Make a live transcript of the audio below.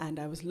And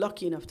I was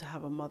lucky enough to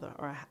have a mother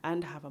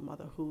have a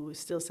mother who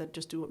still said,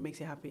 just do what makes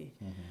you happy.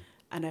 Mm-hmm.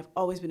 And I've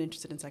always been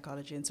interested in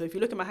psychology. And so if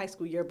you look at my high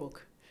school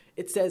yearbook,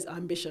 it says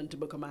ambition to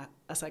become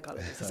a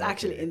psychologist. It's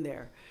actually in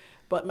there.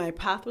 But my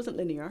path wasn't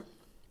linear.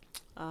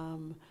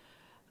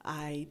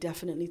 I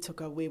definitely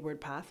took a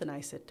wayward path, and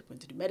I said I'm going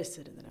to do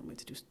medicine, and then I'm going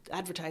to do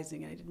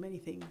advertising, and I did many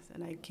things.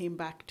 And I came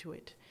back to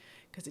it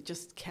because it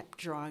just kept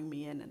drawing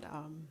me in. And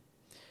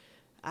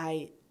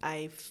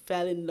I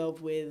fell in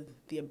love with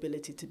the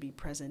ability to be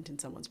present in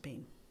someone's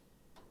pain.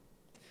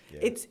 Yeah.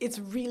 It's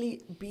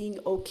really being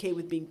okay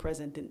with being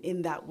present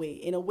in that way,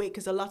 in a way,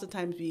 because a lot of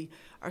times we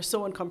are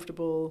so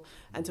uncomfortable,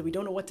 and so we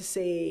don't know what to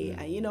say,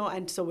 and,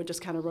 and so we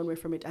just kind of run away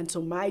from it. And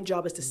so my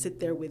job is to sit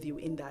there with you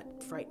in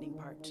that frightening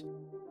part.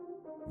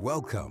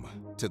 Welcome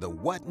to the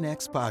What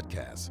Next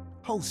podcast,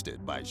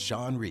 hosted by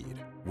Sean Reed,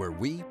 where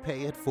we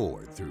pay it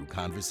forward through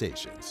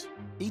conversations.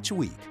 Each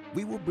week,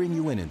 we will bring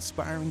you an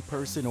inspiring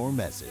person or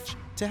message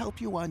to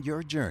help you on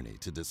your journey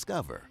to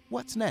discover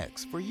what's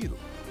next for you.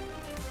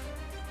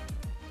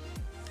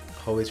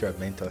 How is your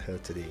mental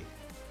health today?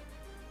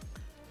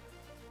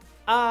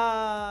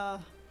 Hi.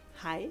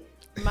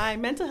 My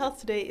mental health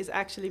today is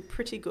actually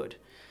pretty good.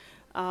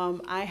 I'm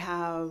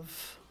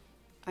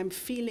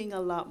feeling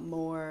a lot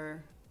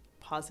more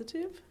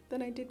positive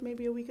than I did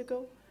maybe a week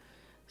ago.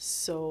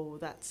 So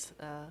that's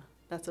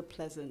a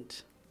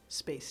pleasant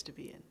space to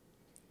be in.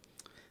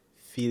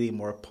 Feeling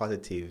more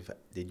positive,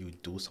 did you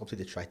do something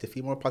to try to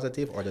feel more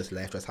positive, or does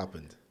life just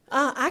happened?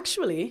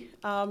 Actually,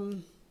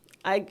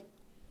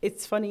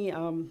 it's funny,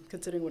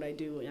 considering what I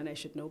do, and I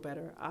should know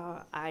better.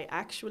 I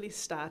actually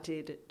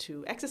started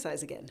to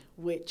exercise again,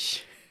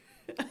 which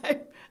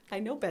I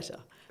know better.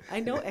 I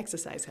know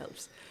exercise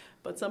helps,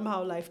 but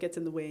somehow life gets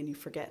in the way and you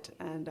forget.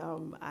 And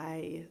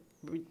I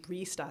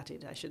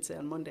restarted, I should say,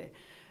 on Monday.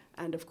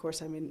 And of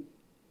course, I'm in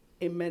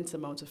immense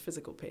amounts of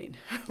physical pain,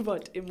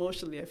 but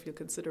emotionally I feel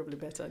considerably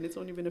better. And it's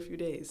only been a few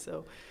days,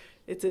 so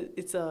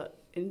it's a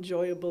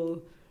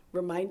enjoyable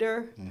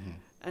reminder. Mm-hmm.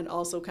 And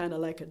also kind of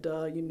like a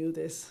duh, you knew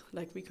this.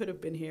 Like, we could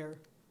have been here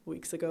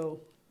weeks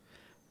ago,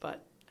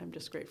 but I'm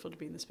just grateful to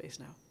be in the space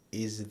now.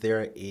 Is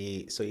there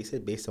so you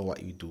said based on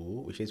what you do,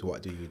 which is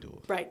what do you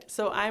do? Right.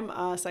 So I'm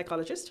a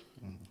psychologist.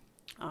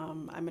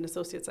 Mm-hmm. I'm an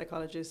associate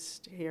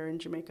psychologist here in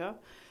Jamaica.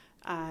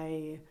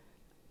 I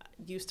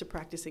used to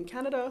practice in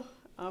Canada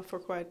for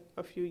quite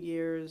a few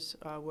years,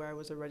 where I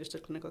was a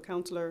registered clinical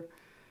counselor.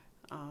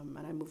 And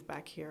I moved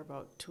back here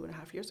about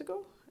 2.5 years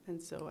ago.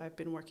 And so I've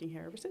been working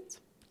here ever since.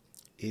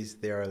 Is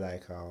there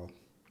like a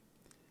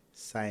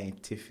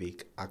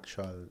scientific,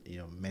 actual,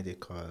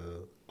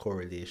 medical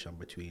correlation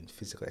between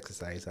physical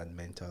exercise and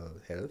mental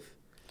health?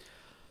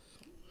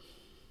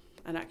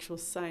 An actual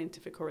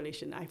scientific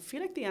correlation? I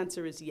feel like the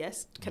answer is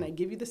yes. Can I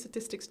give you the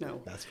statistics?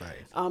 No. That's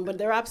fine. But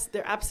there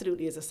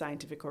absolutely is a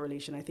scientific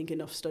correlation. I think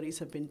enough studies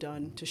have been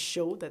done to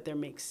show that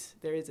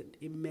there is an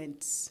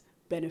immense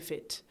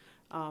benefit.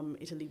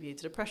 It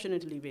alleviates depression,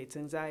 it alleviates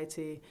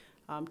anxiety.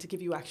 To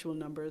give you actual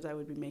numbers, I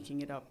would be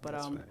making it up.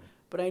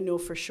 But I know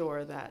for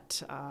sure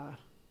that,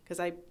 because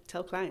I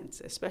tell clients,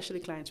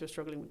 especially clients who are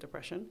struggling with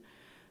depression,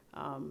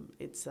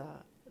 it's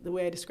the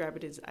way I describe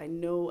it is, I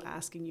know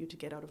asking you to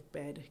get out of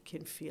bed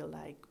can feel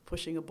like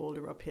pushing a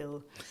boulder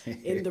uphill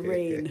in the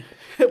rain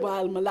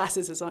while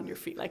molasses is on your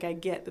feet. Like, I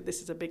get that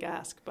this is a big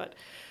ask, but,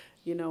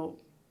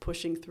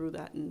 pushing through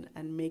that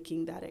and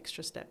making that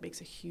extra step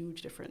makes a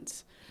huge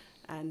difference.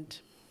 And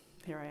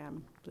here I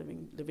am,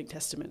 living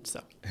testament,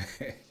 so...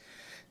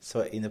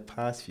 So in the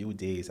past few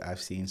days, I've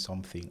seen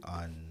something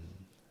on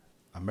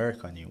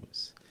American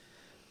news.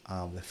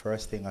 The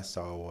first thing I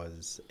saw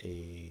was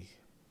a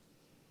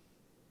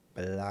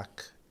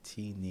black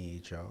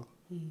teenager,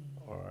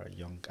 or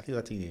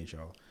a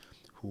teenager,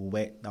 who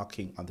went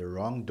knocking on the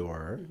wrong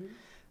door,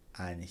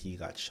 and he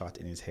got shot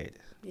in his head.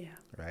 Yeah.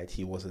 Right?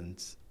 He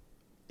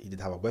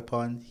didn't have a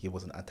weapon. He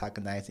wasn't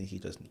antagonizing. He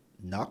just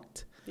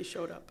knocked. He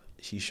showed up.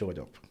 She showed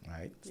up,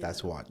 right? So yeah.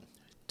 That's one.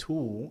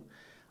 Two,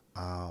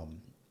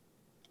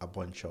 a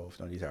bunch of,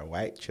 these are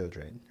white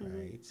children,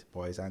 right?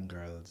 Boys and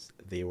girls.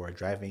 They were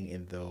driving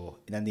in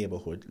a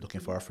neighborhood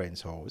looking for a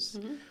friend's house,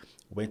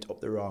 went up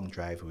the wrong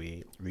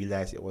driveway,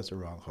 realized it was the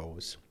wrong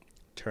house,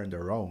 turned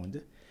around,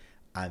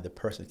 and the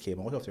person came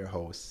out of their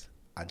house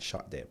and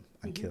shot them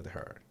and killed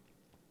her.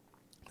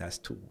 That's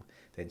two.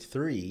 Then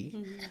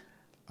three,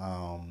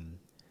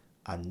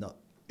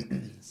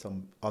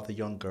 some other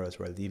young girls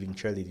were leaving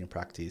cheerleading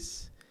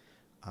practice.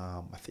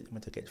 I think they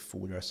went to get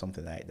food or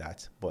something like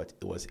that, but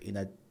it was in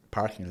a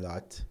parking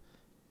lot.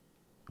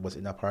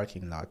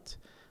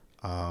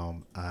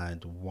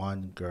 And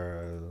one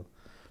girl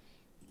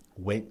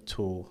went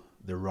to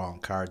the wrong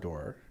car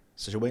door.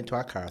 So she went to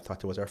her car,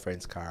 thought it was her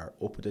friend's car,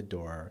 opened the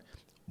door,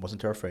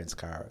 wasn't her friend's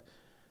car.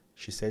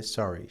 She said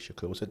sorry, she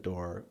closed the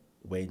door,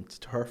 went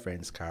to her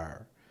friend's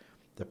car.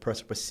 The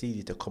person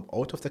proceeded to come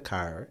out of the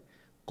car,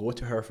 go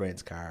to her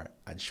friend's car,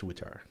 and shoot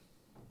her.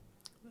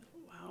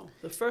 Wow.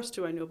 The first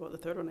two I knew about, the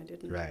third one I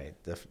didn't. Right.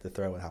 The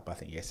third one happened, I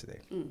think,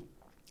 yesterday.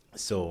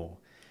 So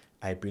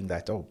I bring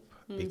that up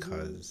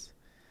because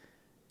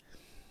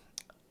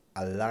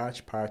a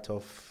large part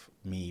of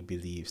me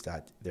believes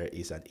that there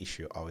is an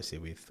issue, obviously,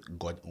 with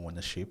gun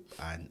ownership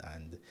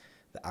and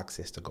the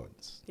access to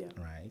guns,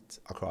 right,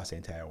 across the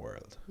entire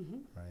world,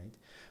 right?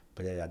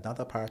 But there's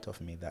another part of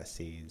me that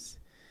says,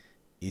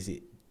 is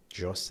it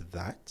just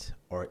that,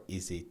 or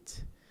is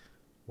it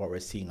what we're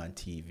seeing on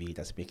TV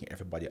that's making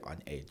everybody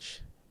on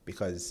edge?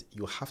 Because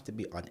you have to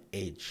be on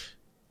edge,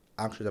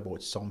 anxious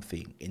about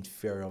something, in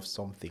fear of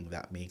something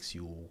that makes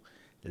you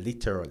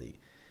literally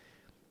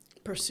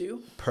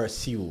pursue.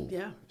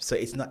 Yeah. So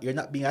it's not, you're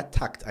not being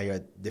attacked and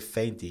you're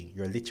defending,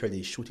 you're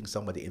literally shooting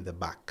somebody in the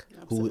back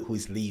who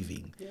is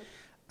leaving. Yep.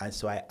 And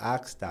so I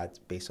asked that,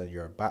 based on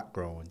your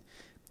background,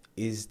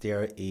 is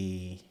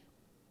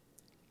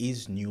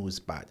news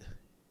bad?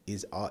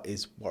 Is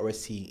what we're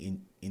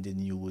seeing in the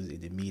news, in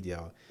the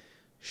media,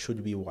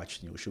 should we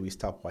watch news? Should we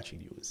stop watching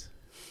news?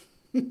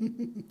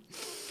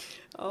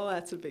 Oh,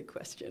 that's a big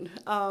question.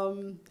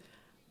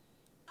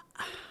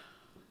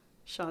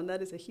 Sean,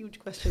 that is a huge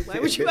question. Why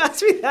would you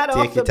ask me that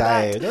off the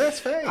bat? No, that's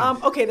fine.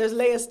 Okay, there's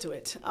layers to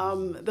it.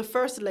 The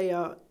first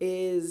layer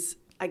is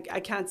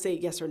I can't say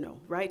yes or no,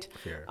 right?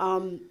 Fair.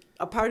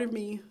 A part of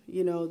me,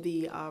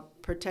 the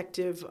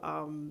protective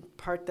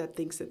part that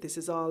thinks that this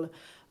is all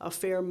a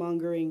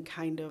fear-mongering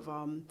kind of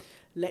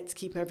let's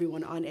keep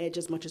everyone on edge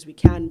as much as we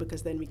can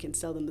because then we can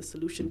sell them the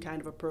solution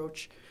kind of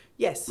approach.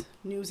 Yes,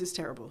 news is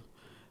terrible.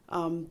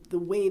 The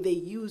way they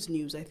use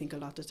news, I think a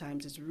lot of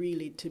times, is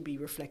really to be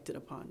reflected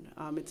upon.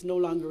 It's no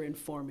longer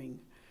informing,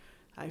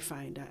 I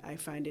find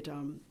it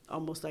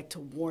almost like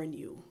to warn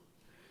you.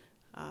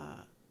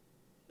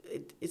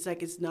 It's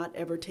like it's not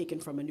ever taken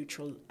from a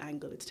neutral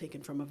angle. It's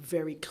taken from a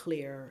very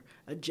clear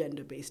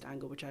agenda-based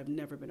angle, which I've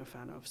never been a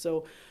fan of.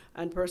 So,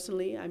 and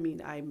personally,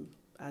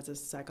 as a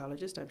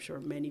psychologist, I'm sure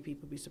many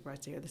people would be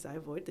surprised to hear this, I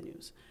avoid the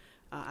news.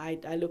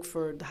 I look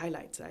for the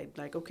highlights. I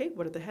like, okay,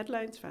 what are the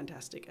headlines?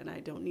 Fantastic. And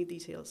I don't need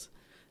details.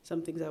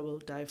 Some things I will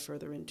dive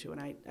further into. And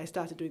I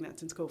started doing that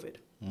since COVID,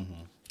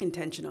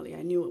 intentionally.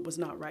 I knew it was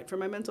not right for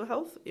my mental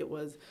health. It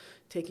was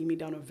taking me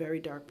down a very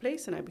dark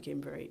place, and I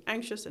became very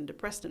anxious and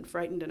depressed and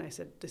frightened, and I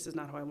said, this is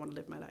not how I want to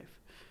live my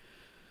life.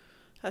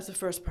 That's the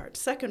first part.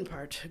 Second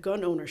part,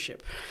 gun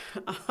ownership.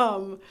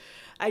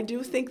 I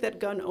do think that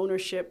gun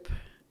ownership,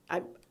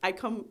 I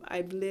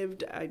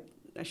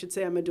should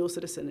say I'm a dual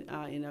citizen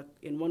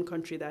in one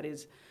country that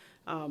is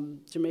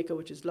Jamaica,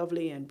 which is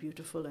lovely and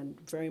beautiful and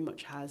very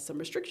much has some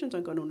restrictions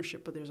on gun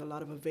ownership, but there's a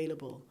lot of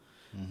available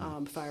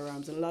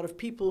firearms and a lot of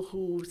people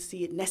who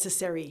see it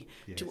necessary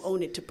to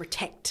own it, to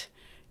protect.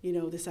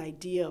 This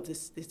idea of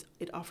this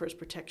it offers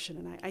protection,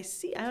 and I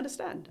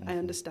understand. I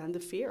understand the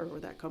fear where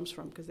that comes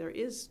from, because there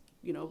is,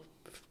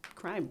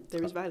 crime,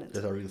 there is violence.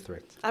 There's a real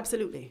threat.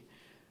 Absolutely.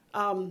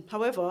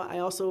 However, I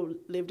also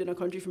lived in a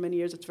country for many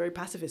years that's very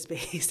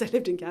pacifist-based. I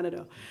lived in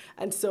Canada.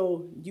 And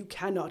so you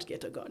cannot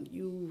get a gun.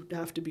 You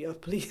have to be a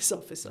police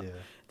officer. Yeah.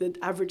 The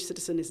average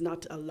citizen is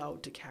not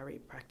allowed to carry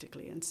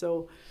practically.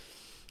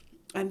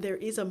 And there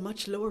is a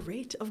much lower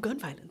rate of gun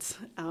violence.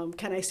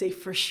 Can I say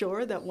for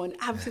sure that one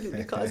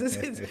absolutely causes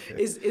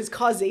is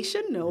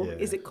causation? No. Yeah.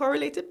 Is it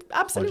correlated?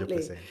 Absolutely.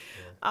 100%,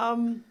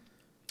 yeah.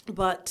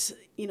 But,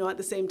 at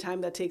the same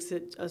time, that takes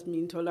us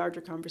into a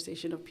larger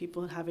conversation of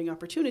people having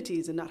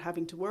opportunities and not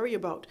having to worry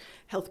about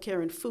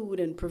healthcare and food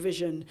and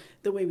provision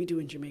the way we do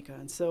in Jamaica.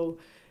 And so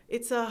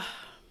that's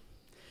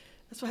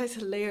why it's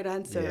a layered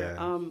answer.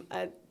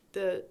 Yeah.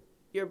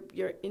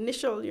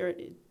 Your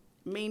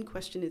main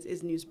question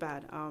is news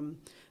bad?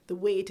 The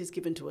way it is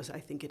given to us,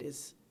 I think it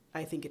is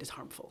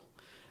harmful.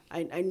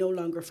 I no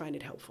longer find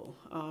it helpful.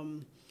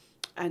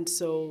 And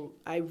so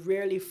I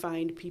rarely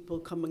find people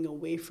coming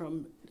away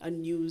from a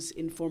news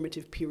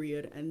informative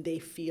period and they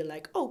feel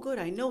like, oh, good,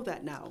 I know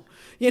that now.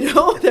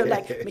 They're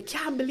like, I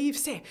can't believe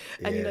say.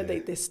 And,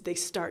 they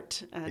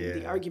start, and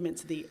the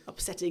arguments, the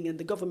upsetting, and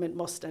the government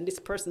must, and this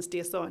person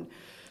stays on.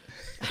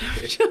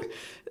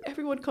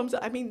 Everyone comes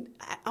up. I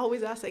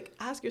always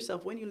ask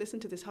yourself, when you listen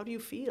to this, how do you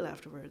feel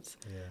afterwards?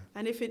 Yeah.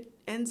 And if it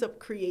ends up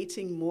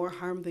creating more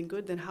harm than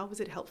good, then how is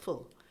it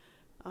helpful?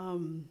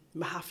 You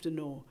have to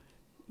know.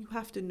 You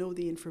have to know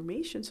the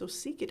information, so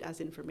seek it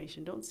as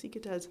information. Don't seek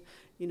it as,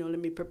 let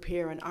me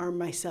prepare and arm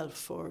myself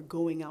for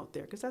going out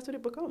there, because that's what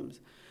it becomes,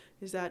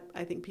 is that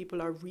I think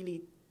people are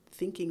really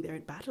thinking they're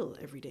at battle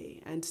every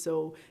day. And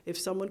so if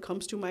someone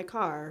comes to my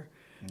car,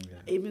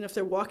 even if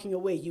they're walking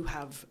away, you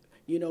have,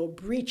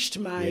 breached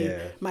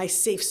my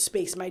safe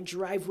space. My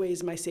driveway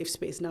is my safe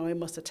space. Now I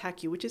must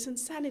attack you, which is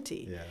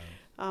insanity.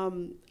 Yeah.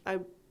 I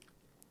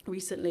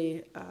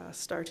recently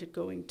started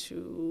going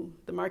to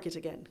the market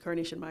again,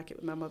 Coronation Market,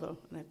 with my mother,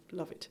 and I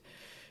love it.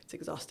 It's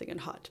exhausting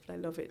and hot, but I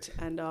love it.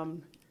 And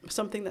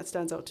something that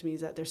stands out to me is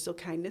that there's still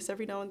kindness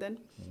every now and then.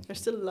 Mm-hmm. There's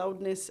still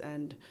loudness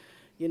and,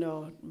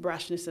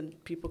 brashness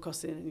and people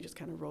cussing, and you just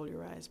kind of roll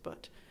your eyes.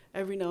 But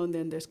every now and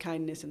then there's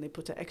kindness, and they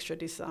put an extra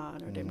this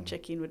on, or them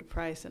check in with the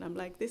price. And I'm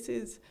like, this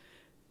is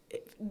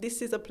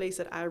a place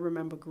that I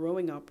remember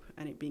growing up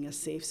and it being a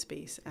safe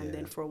space. And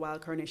then for a while,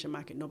 Coronation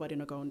Market, nobody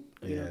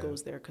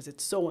goes there because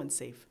it's so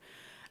unsafe.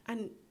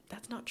 And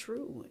that's not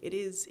true. It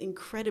is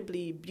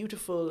incredibly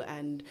beautiful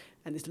and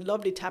this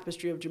lovely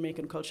tapestry of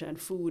Jamaican culture and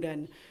food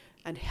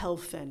and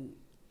health and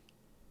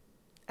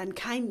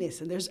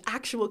kindness. And there's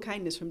actual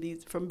kindness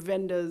from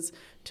vendors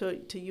to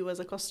you as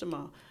a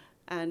customer.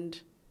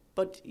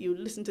 But you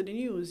listen to the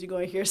news, you go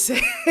and hear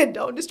say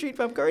down the street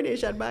from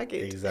Coronation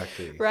Market.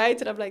 Exactly. Right?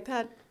 And I'm like,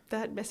 that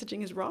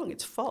messaging is wrong.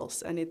 It's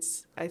false. And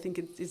I think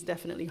it's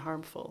definitely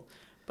harmful.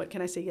 But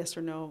can I say yes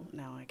or no?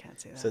 No, I can't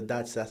say that. So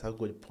that's a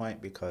good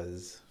point,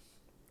 because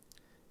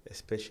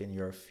especially in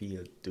your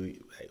field,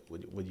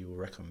 would you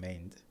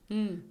recommend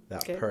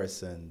that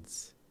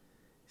persons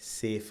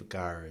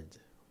safeguard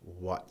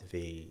what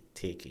they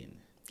take in?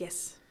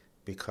 Yes.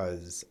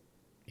 Because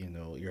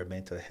your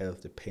mental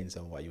health depends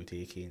on what you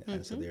take in,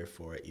 and so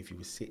therefore, if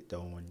you sit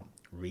down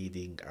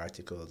reading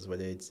articles,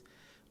 whether it's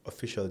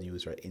official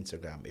news or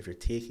Instagram, if you're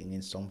taking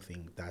in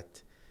something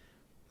that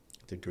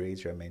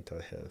degrades your mental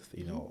health,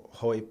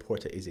 how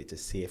important is it to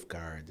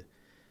safeguard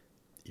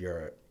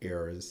your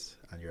ears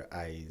and your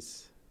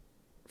eyes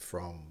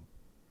from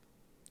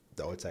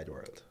the outside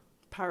world?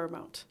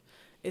 Paramount.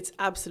 It's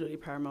absolutely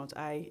paramount.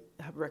 I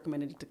have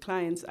recommended it to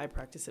clients. I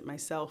practice it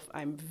myself.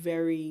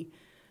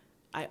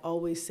 I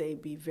always say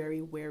be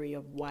very wary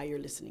of why you're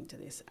listening to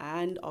this,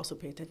 and also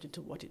pay attention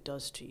to what it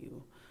does to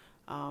you.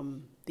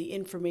 The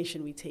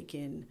information we take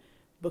in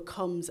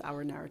becomes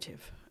our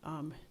narrative.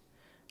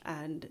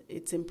 And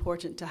it's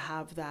important to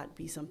have that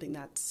be something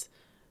that's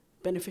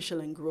beneficial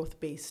and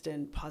growth-based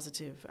and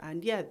positive.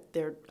 And yeah,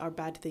 there are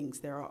bad things.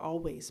 There are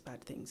always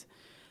bad things.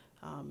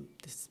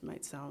 This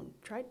might sound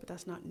trite, but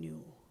that's not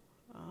new.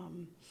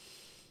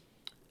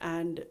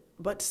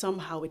 But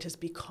somehow it has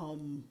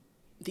become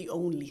the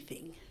only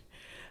thing.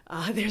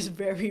 There's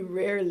very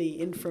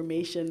rarely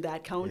information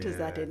that counters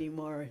that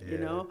anymore,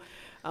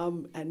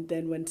 And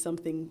then when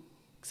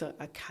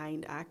a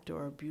kind act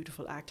or a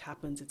beautiful act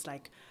happens, it's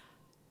like,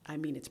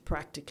 it's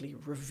practically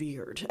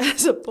revered,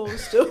 as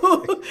opposed to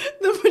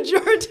the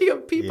majority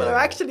of people are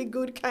actually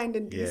good, kind,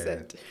 and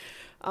decent.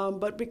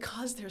 But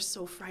because they're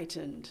so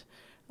frightened,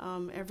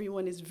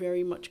 everyone is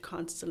very much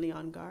constantly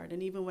on guard.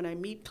 And even when I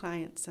meet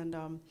clients, and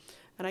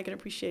I can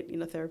appreciate,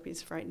 therapy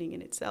is frightening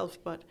in itself,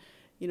 but,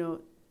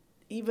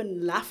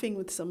 even laughing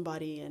with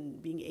somebody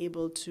and being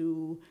able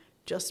to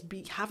just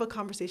have a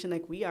conversation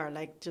like we are,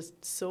 like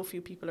just so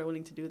few people are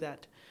willing to do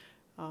that.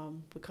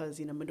 Because,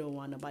 I don't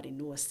want nobody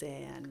know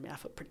say, and I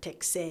have to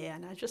protect say,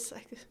 and I just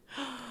like,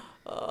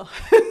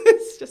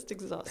 it's just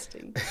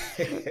exhausting.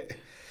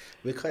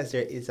 Because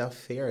there is a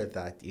fear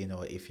that,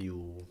 if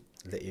you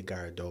let your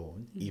guard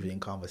down, even in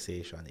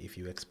conversation, if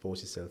you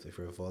expose yourself, if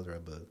you're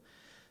vulnerable,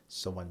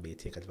 someone may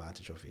take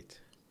advantage of it.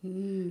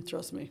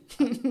 Trust me.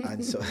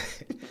 And so,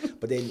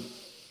 but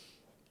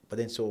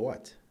then so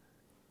what?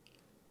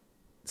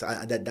 So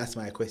that's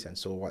my question.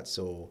 So what?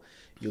 So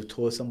you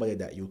told somebody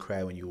that you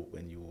cry when you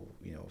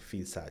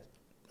feel sad.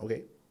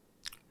 Okay.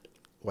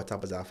 What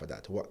happens after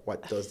that?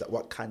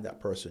 What can that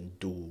person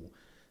do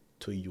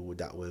to you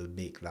that will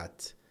make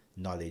that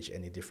knowledge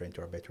any different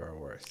or better or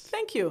worse?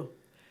 Thank you.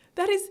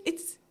 That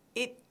is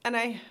and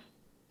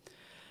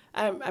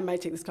I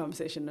might take this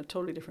conversation in a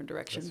totally different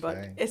direction, That's but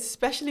fine.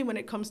 Especially when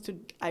it comes to,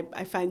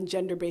 I find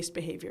gender-based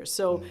behavior.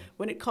 So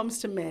when it comes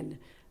to men,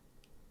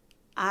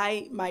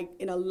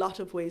 in a lot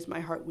of ways, my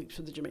heart weeps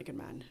for the Jamaican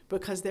man,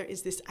 because there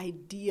is this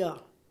idea,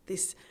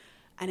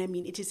 and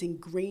it is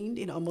ingrained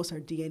in almost our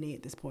DNA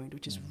at this point,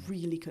 which is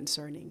really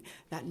concerning,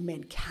 that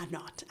men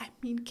cannot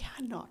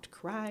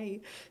cry,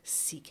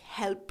 seek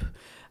help,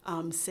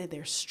 say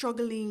they're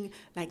struggling,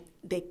 like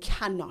they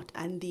cannot.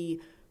 And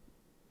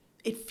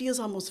it feels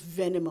almost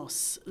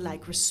venomous,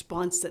 like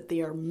response that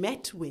they are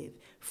met with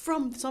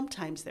from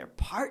sometimes their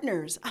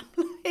partners. I'm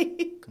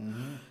like,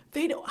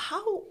 they don't.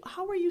 How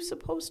are you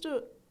supposed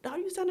to? How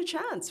do you stand a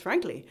chance?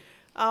 Frankly,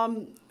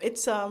 what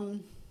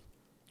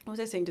was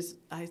I saying?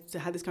 I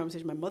had this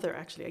conversation with my mother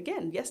actually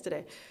again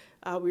yesterday.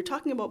 We were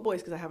talking about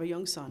boys because I have a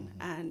young son,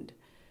 and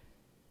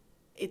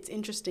it's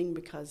interesting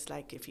because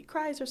like if he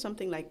cries or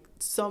something, like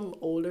some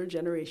older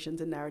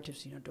generations and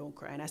narratives, don't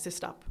cry, and I say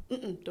stop,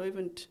 don't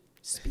even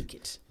speak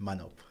it. Man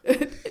up.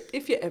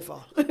 If you ever.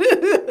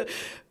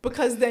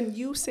 Because then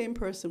you, same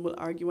person, will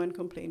argue and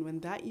complain when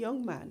that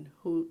young man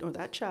or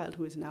that child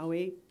who is now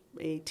a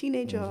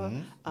teenager,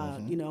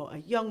 a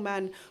young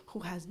man who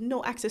has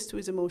no access to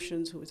his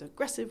emotions, who is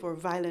aggressive or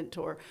violent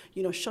or,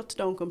 shuts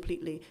down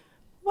completely.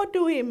 What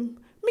do him?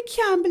 Me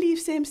can't believe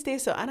same stay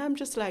so. And I'm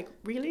just like,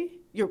 really?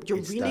 You're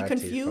really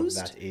confused?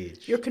 From that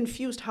age. You're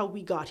confused how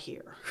we got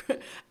here.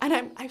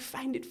 And I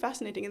find it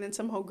fascinating. And then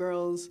somehow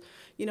girls,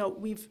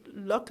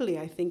 luckily,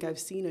 I think I've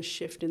seen a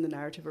shift in the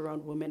narrative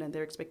around women and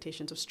their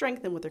expectations of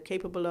strength and what they're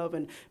capable of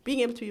and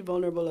being able to be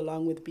vulnerable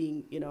along with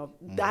being,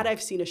 that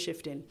I've seen a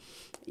shift in.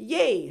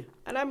 Yay.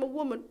 And I'm a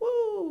woman.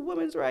 Woo,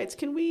 women's rights.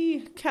 Can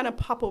we kind of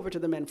pop over to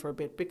the men for a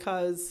bit?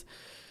 Because,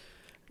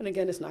 and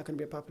again, it's not going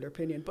to be a popular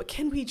opinion, but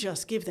can we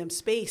just give them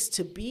space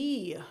to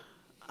be?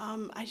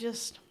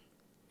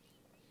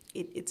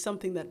 It's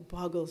something that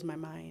boggles my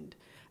mind.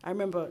 I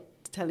remember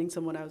telling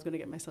someone I was going to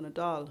get my son a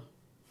doll.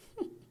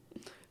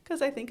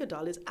 because I think a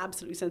doll is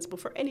absolutely sensible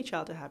for any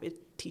child to have. It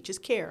teaches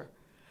care.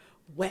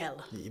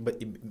 Well,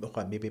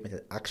 But maybe an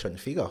action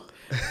figure.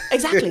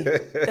 exactly.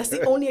 That's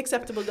the only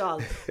acceptable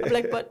doll. I'm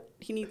like, but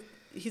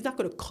he's not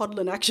going to cuddle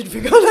an action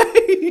figure. Like,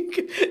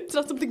 it's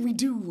not something we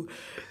do,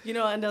 you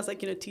know. And I was like,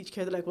 teach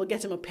care. They're like, well,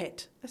 get him a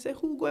pet. I said,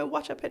 who go and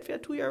watch a pet for a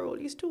 2-year-old?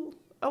 He's 2.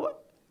 Oh,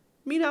 what?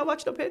 Me now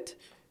watch the pet?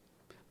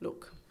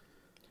 Look,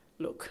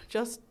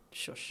 just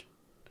shush.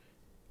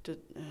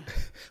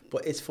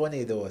 But it's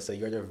funny though. So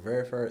you're the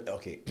very first.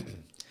 Okay,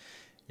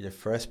 you're the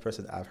first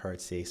person I've heard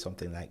say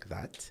something like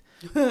that,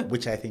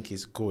 which I think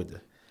is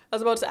good. I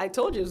was about to say, I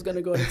told you it was going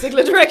to go in a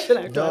particular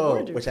direction.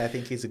 No, which I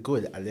think is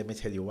good, and let me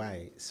tell you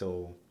why.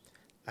 So,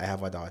 I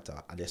have a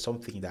daughter, and there's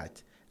something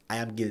that I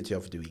am guilty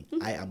of doing.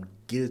 I am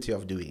guilty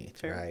of doing it,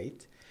 Fair.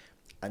 right?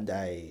 And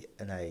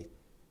I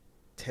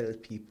tell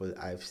people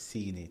I've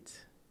seen it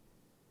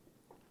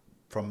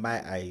from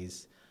my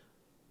eyes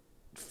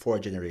 4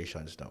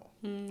 generations now,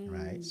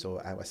 right? So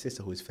I have a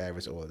sister who is 5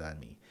 years older than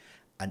me,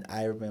 and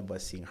I remember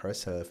seeing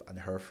herself and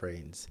her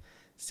friends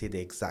say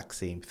the exact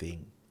same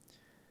thing.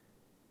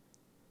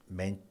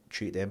 Men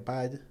treat them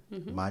bad,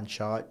 man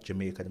short,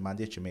 Jamaican man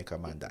this,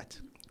 Jamaican man that,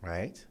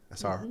 right? I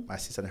saw my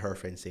sister and her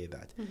friends say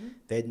that.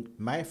 Then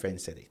my friend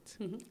said it.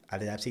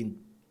 And then I've seen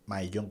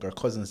my younger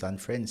cousins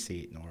and friends say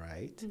it now,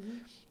 right?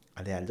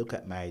 And then I look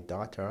at my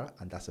daughter,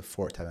 and that's the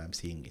 4th time I'm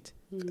seeing it.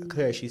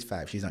 Clearly, she's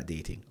 5, she's not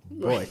dating,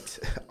 but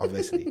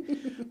obviously.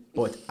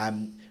 But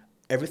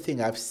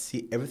everything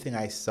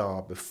I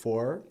saw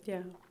before,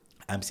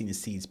 I'm seeing the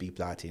seeds be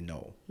planted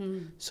now.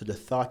 So the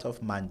thought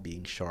of man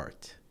being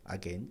short,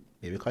 again,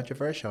 maybe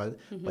controversial,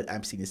 but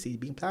I'm seeing the seed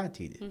being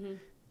planted.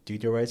 Do you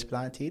know where it's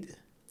planted?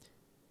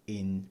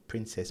 In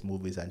princess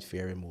movies and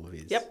fairy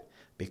movies. Yep.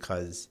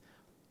 Because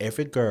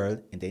every girl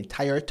in the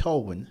entire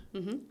town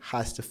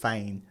has to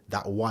find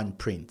that one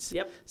prince.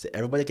 Yep. So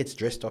everybody gets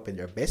dressed up in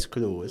their best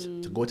clothes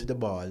to go to the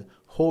ball,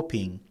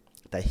 hoping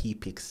that he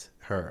picks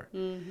her.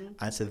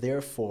 And so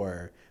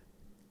therefore,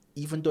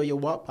 even though you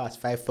walk past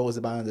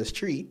 5,000 men on the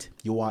street,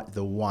 you want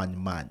the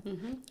one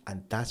man.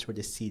 And that's where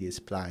the seed is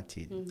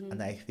planted.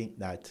 And I think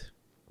that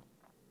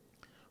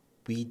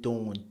we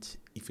don't,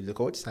 if you look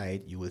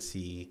outside, you will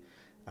see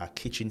a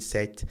kitchen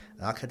set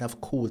and all kind of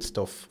cool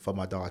stuff for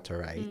my daughter,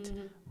 right?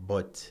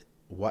 But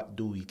what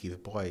do we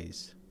give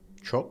boys?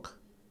 Truck,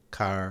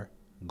 car,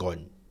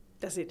 gun.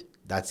 That's it.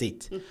 That's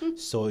it.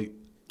 So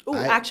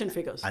action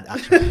figures. And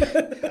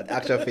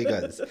action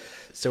figures.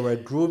 So we're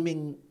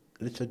grooming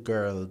little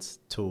girls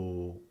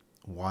to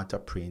want a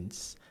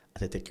prince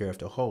and to take care of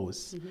the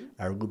house.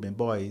 Are grooming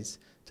boys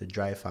to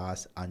drive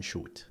fast and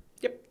shoot.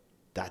 Yep.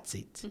 That's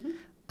it.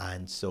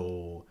 And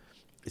so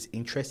it's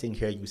interesting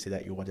here you say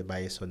that you want to buy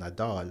your son a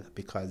doll,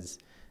 because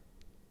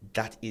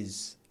that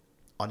is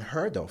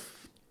unheard of.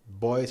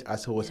 Boys are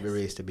supposed to be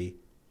raised to be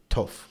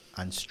tough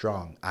and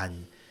strong.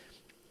 And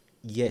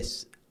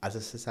yes, as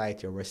a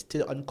society, we're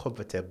still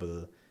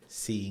uncomfortable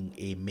seeing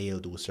a male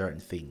do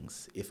certain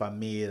things. If a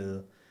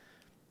male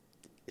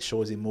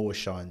shows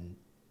emotion,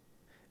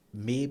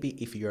 maybe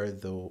if you're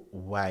the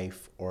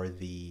wife or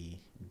the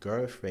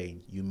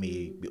girlfriend, you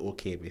may be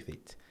okay with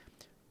it.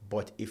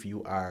 But if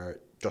you are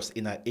just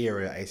in an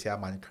area, I see a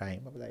man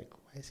crying, I'm like,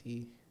 why is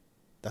he?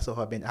 That's how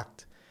I've been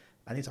act.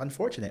 And it's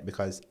unfortunate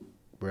because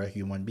we're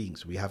human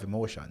beings. We have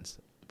emotions,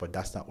 but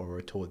that's not what we're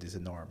told is the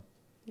norm.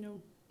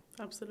 No,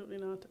 absolutely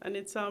not. And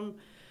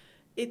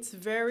it's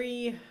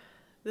very,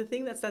 the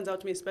thing that stands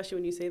out to me, especially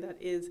when you say that,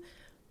 is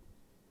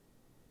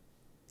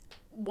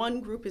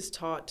one group is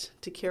taught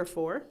to care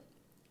for,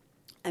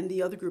 and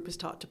the other group is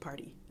taught to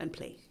party and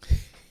play.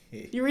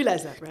 You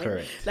realize that, right?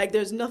 Correct. Like,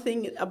 there's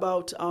nothing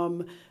about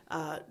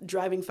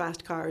driving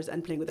fast cars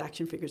and playing with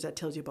action figures that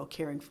tells you about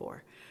caring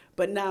for.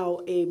 But now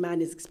a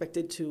man is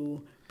expected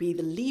to be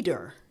the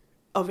leader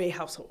of a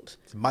household.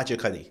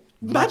 Magically.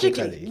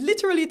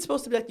 Literally, it's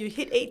supposed to be like you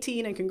hit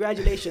 18 and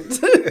congratulations.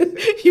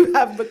 You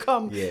have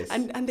become. Yes.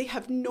 And they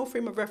have no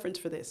frame of reference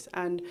for this.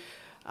 And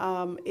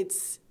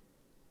it's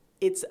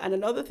and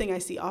another thing I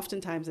see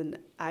oftentimes, and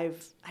I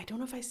don't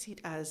know if I see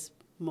it as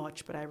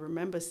much, but I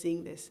remember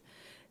seeing this,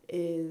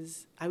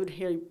 is I would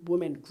hear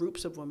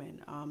groups of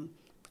women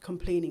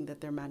complaining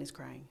that their man is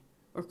crying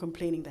or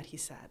complaining that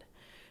he's sad.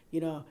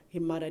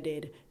 His mother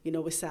did,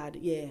 we're sad,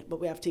 yeah, but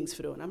we have things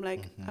to do. And I'm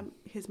like,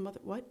 his mother,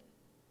 what?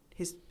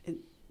 His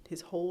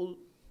whole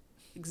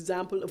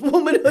example of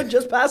womanhood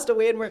just passed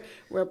away, and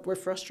we're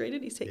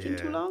frustrated. He's taking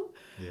too long.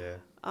 Yeah.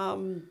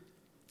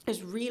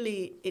 It's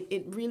really,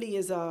 it really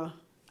is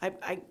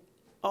I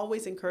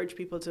always encourage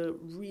people to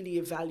really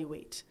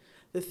evaluate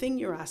the thing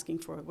you're asking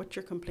for, what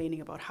you're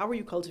complaining about. How are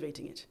you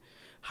cultivating it?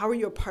 How are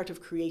you a part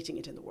of creating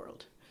it in the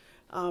world?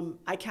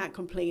 I can't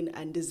complain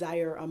and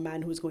desire a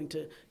man who's going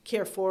to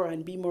care for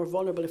and be more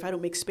vulnerable if I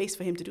don't make space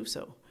for him to do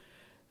so.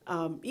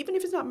 Even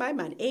if it's not my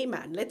man, a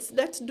man. Let's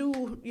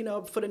do,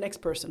 for the next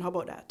person. How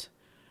about that?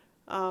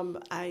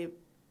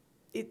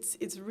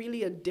 It's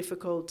really a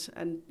difficult,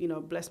 and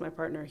bless my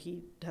partner, he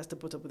has to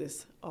put up with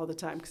this all the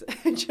time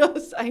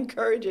because I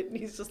encourage it, and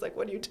he's just like,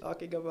 "What are you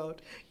talking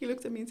about?" He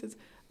looks at me and says,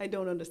 "I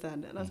don't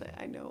understand," and I was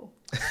like, "I know."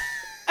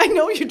 I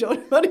know you don't.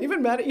 I'm not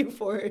even mad at you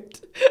for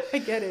it. I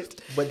get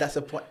it. But that's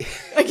the point.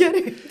 I get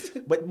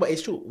it. But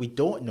it's true. We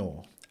don't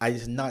know. And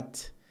it's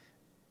not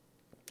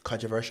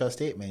controversial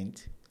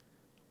statement.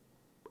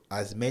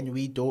 As men,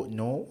 we don't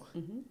know.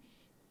 Mm-hmm.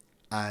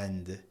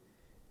 And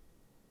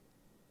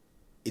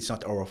it's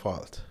not our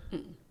fault.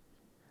 Mm-mm.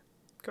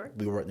 Correct.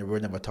 We were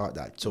never taught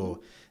that.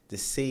 So the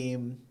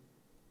same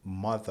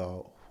mother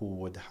who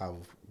would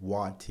have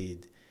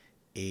wanted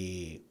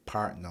a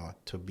partner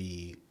to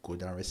be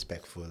good and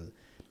respectful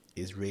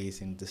is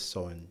raising the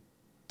son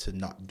to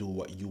not do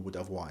what you would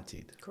have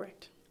wanted.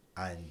 Correct.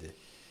 And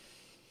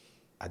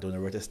I don't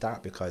know where to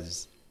start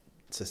because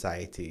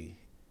society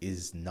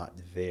is not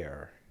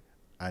there.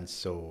 And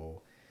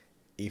so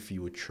if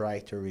you try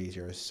to raise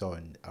your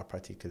son a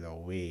particular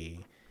way,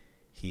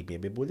 he may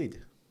be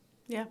bullied.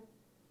 Yeah.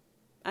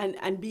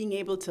 And being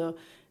able to,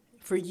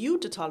 for you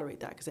to tolerate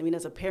that, because I mean,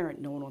 as a parent,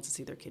 no one wants to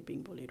see their kid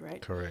being bullied,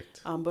 right? Correct.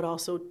 But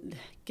also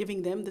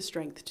giving them the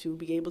strength to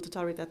be able to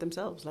tolerate that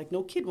themselves. Like,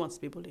 no kid wants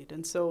to be bullied.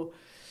 And so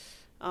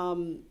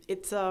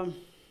it's a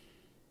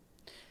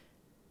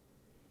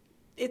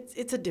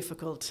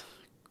difficult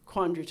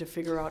quandary to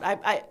figure out.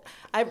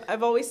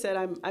 I've always said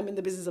I'm in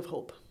the business of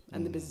hope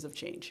and the business of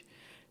change.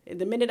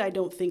 The minute I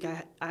don't think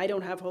I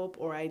don't have hope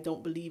or I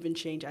don't believe in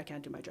change, I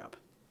can't do my job.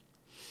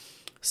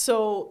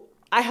 So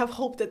I have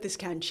hope that this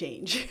can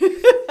change.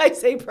 I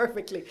say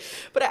perfectly.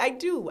 But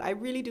I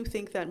really do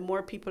think that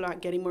more people are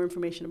getting more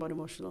information about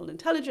emotional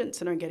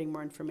intelligence and are getting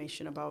more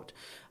information about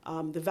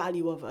the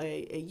value of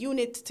a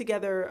unit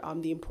together,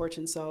 the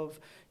importance of,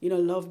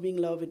 love being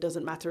love. It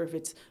doesn't matter if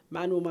it's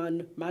man,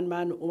 woman,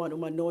 woman,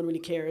 woman. No one really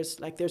cares.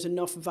 Like, there's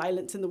enough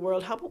violence in the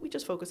world. How about we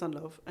just focus on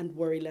love and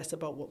worry less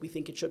about what we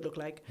think it should look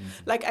like? Mm-hmm.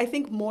 Like, I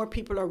think more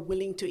people are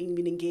willing to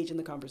even engage in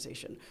the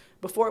conversation.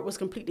 Before, it was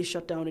completely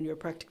shut down and you were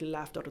practically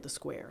laughed out of the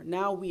square.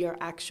 Now we are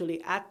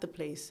actually at the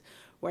place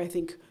where I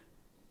think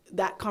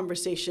that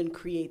conversation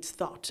creates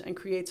thought and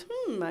creates,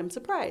 I'm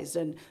surprised,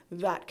 and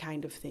that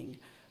kind of thing.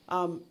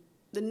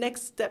 The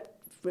next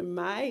step for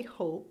my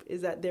hope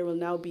is that there will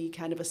now be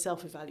kind of a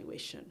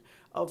self-evaluation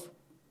of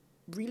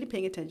really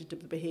paying attention to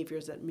the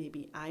behaviors that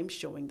maybe I'm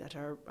showing that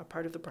are a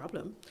part of the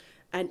problem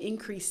and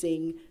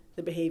increasing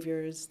the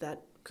behaviors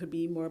that could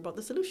be more about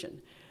the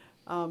solution.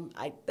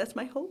 That's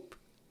my hope.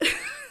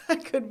 I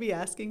could be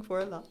asking for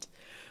a lot.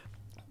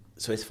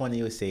 So it's funny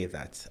you say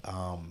that.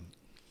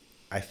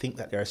 I think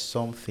that there are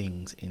some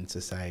things in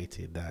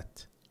society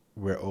that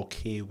we're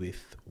okay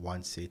with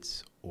once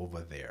it's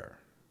over there,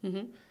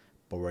 mm-hmm.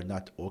 but we're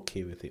not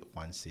okay with it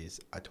once it's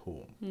at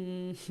home,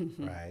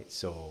 mm-hmm. right?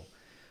 So,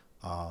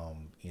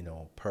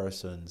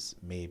 persons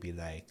may be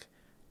like,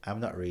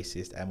 I'm not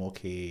racist, I'm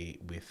okay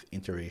with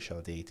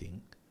interracial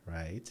dating,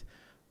 right?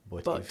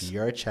 But if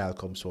your child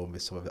comes home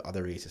with some of the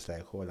other races,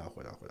 like, hold on,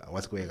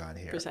 what's going on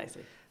here?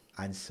 Precisely.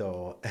 And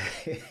so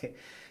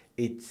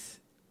is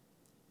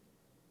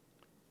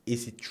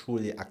it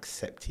truly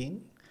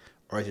accepting,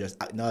 or is it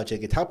just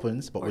acknowledging it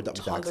happens, but we're not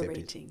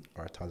accepting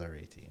or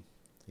tolerating?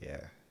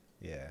 Yeah.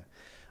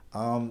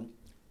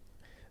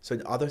 So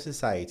in other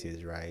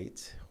societies,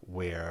 right,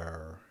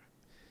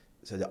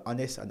 so the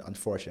honest and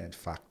unfortunate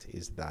fact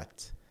is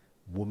that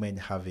women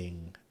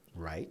having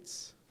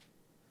rights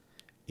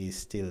is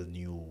still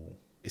new.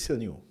 It's still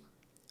new,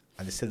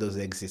 and it still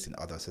doesn't exist in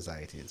other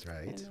societies,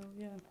 right? I know,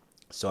 yeah.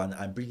 So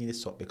I'm bringing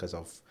this up because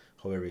of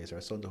how we raise our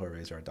sons, how we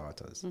raise our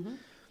daughters. Mm-hmm.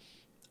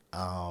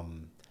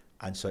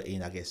 And so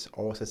in, I guess,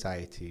 our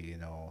society,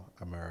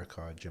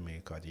 America,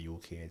 Jamaica, the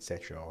UK,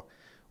 etc.,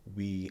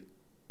 we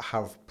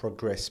have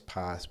progressed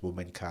past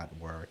women can't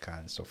work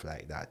and stuff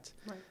like that.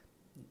 Right.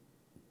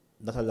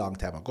 Not a long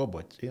time ago,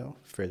 but,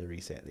 fairly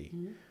recently.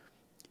 Mm-hmm.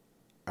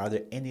 Are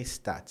there any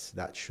stats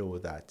that show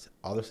that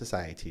other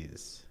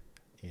societies,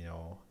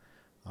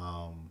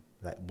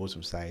 like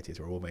Muslim societies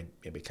where women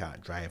maybe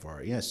can't drive,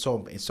 or, in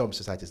some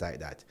societies like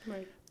that,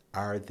 right.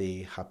 Are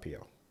they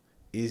happier?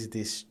 Is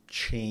this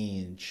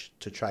change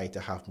to try to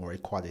have more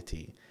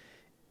equality,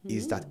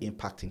 is that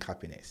impacting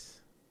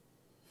happiness?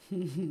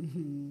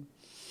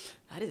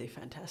 That is a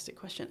fantastic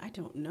question. I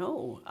don't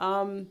know.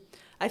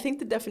 I think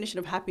the definition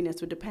of happiness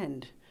would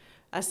depend.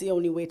 That's the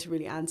only way to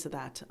really answer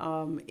that.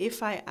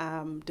 If I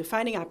am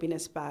defining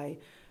happiness by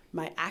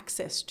my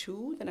access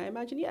to, then I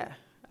imagine,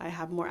 I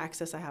have more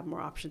access, I have more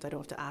options, I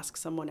don't have to ask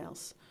someone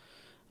else.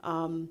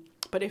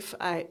 But if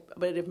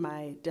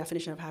my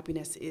definition of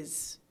happiness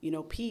is,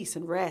 peace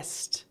and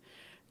rest,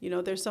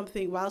 there's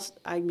something,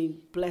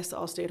 bless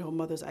all stay-at-home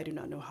mothers, I do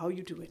not know how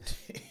you do it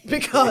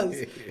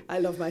because I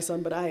love my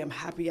son, but I am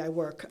happy I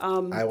work.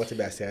 I want to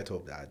be a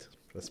stay-at-home dad.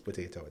 Let's put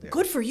it out there.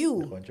 Good for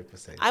you.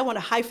 100%. I want to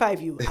high five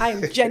you. I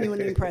am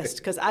genuinely impressed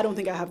because I don't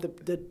think I have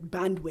the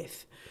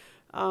bandwidth.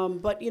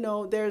 But,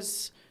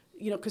 there's,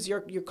 because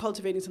you're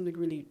cultivating something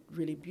really,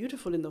 really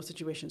beautiful in those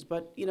situations.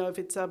 But,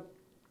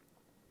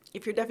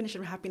 if your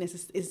definition of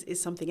happiness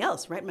is something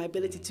else, right? My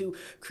ability to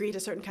create a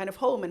certain kind of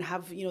home and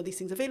have, these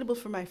things available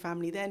for my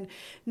family, then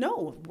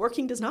no,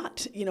 working does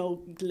not,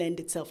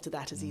 lend itself to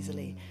that as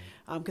easily.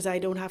 Because I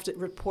don't have to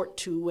report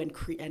to and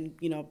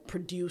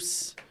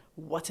produce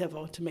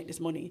whatever to make this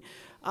money.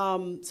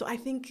 So I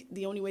think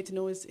the only way to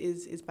know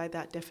is by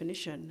that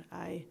definition.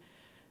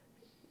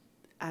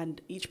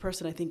 And each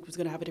person, I think, was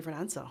going to have a different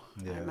answer,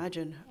 I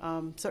imagine.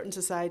 Certain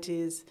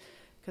societies,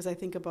 because I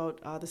think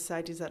about the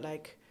societies that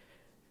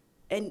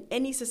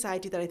any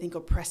society that I think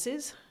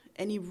oppresses,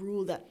 any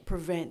rule that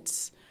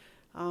prevents,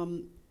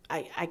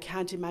 I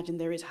can't imagine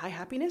there is high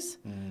happiness,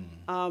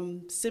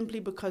 simply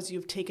because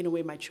you've taken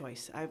away my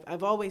choice.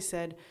 I've always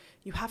said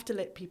you have to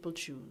let people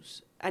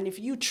choose. And if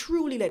you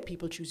truly let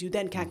people choose, you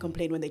then can't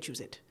complain when they choose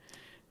it.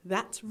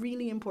 That's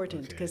really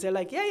important, because they're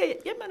like, yeah,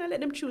 man, I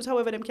let them choose.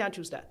 However, them can't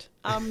choose that.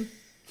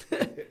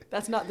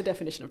 That's not the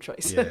definition of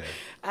choice. Yeah.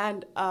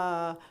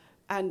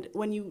 And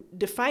when you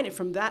define it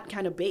from that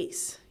kind of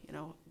base,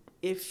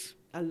 if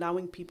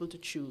allowing people to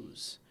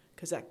choose,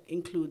 because that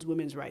includes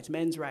women's rights,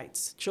 men's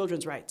rights,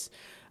 children's rights,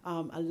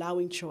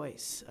 allowing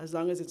choice, as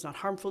long as it's not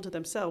harmful to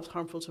themselves,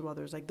 harmful to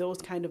others, like those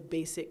kind of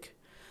basic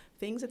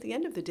things, at the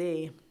end of the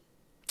day,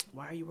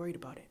 why are you worried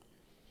about it?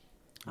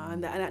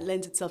 And that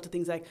lends itself to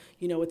things like,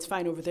 it's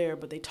fine over there,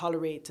 but they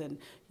tolerate. And,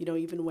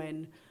 even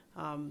when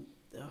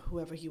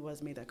whoever he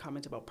was made that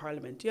comment about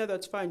Parliament, yeah,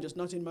 that's fine, just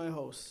not in my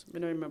house. I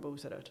don't remember who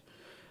said that.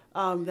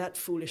 That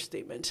foolish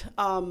statement.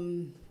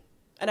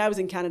 And I was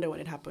in Canada when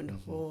it happened.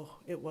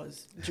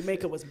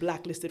 Jamaica was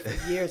blacklisted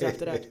for years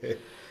after that.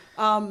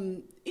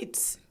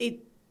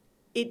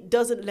 It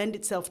doesn't lend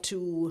itself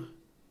to,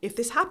 if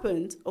this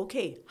happens,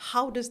 okay,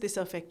 how does this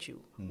affect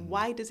you?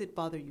 Why does it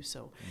bother you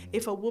so?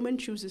 If a woman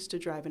chooses to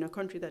drive in a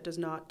country that does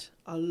not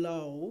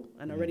allow,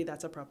 and already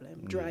that's a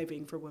problem,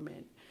 driving for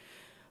women,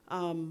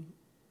 do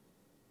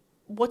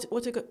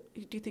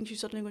you think she's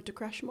suddenly going to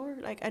crash more?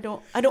 Like, I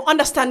don't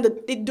understand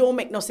that. It don't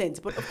make no sense.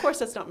 But of course,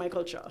 that's not my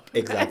culture.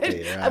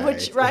 Exactly.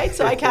 Right. Right.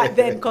 So I can't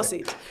then cuss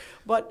it.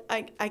 But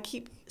I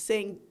keep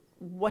saying,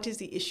 what is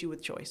the issue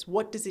with choice?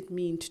 What does it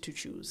mean to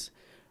choose?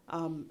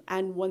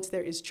 And once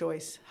there is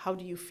choice, how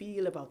do you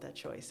feel about that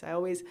choice? I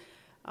always,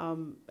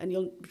 and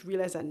you'll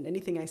realize that in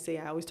anything I say,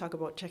 I always talk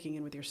about checking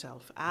in with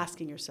yourself,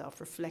 asking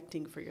yourself,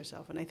 reflecting for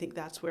yourself. And I think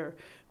that's where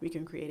we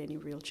can create any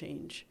real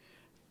change.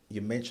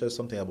 You mentioned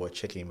something about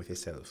checking in with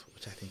yourself,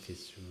 which I think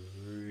is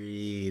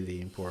really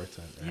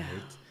important, right?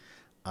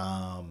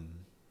 Yeah.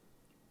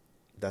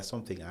 That's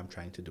something I'm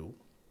trying to do.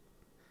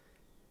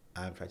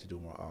 I'm trying to do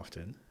more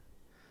often.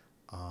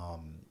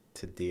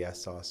 Today I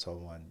saw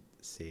someone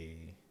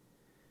say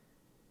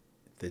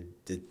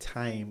the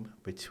time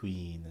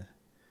between, I'm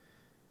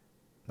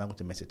not going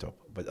to mess it up,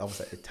 but almost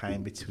like the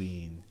time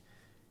between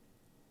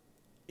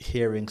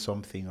hearing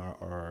something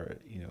or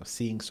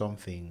seeing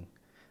something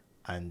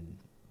and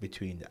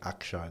between the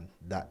action,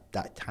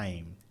 that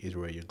time is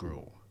where you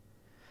grow.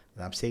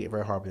 And I'm saying it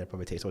very hard, but that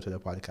probably takes out to the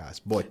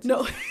podcast. But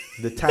no.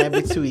 The time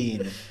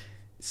between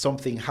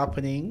something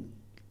happening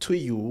to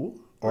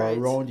you or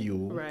around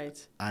you,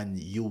 and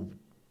you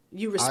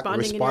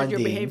responding in your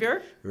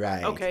behavior,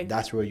 right? Okay,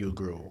 that's where you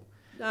grow.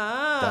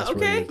 That's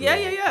okay, grow,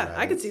 yeah. Right?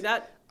 I can see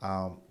that.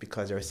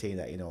 Because they're saying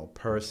that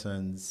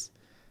persons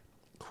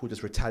who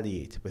just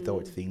retaliate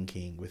without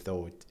thinking,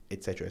 without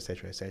etc.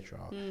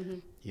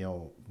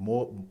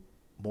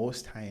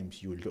 Most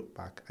times you look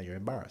back and you're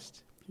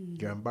embarrassed.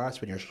 You're embarrassed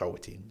when you're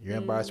shouting. You're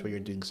embarrassed when you're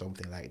doing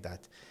something like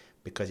that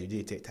because you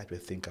didn't take time to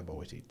think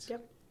about it.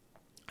 Yep.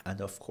 And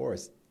of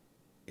course,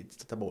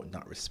 it's not about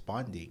not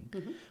responding,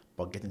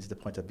 but getting to the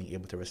point of being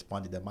able to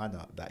respond in the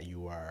manner that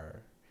you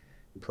are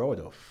proud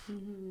of.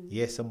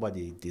 Yes,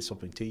 somebody did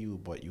something to you,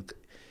 but you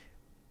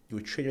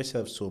train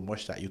yourself so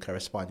much that you can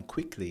respond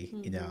quickly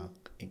in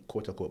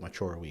quote unquote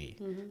mature way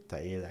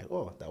that you're like,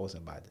 oh, that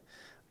wasn't bad.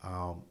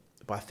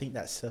 But I think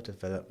that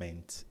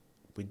self-development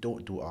we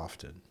don't do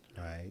often,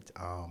 right?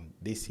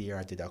 This year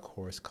I did a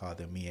course called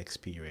the Me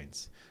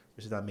Experience,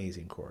 which is an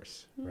amazing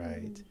course,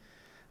 right?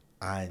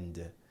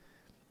 And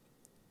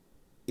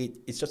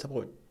it's just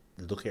about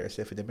looking at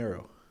yourself in the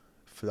mirror.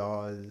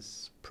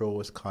 Flaws,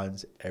 pros,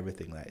 cons,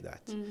 everything like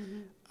that.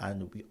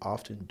 And we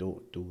often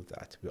don't do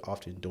that. We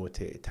often don't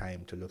take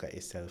time to look at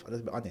yourself. And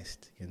let's be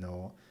honest,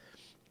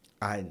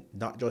 and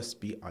not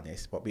just be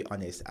honest, but be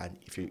honest. And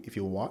if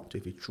you want to,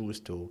 if you choose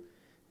to,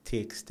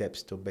 take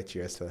steps to better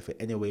yourself in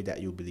any way that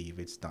you believe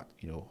it's not,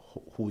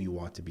 who you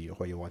want to be or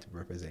how you want to be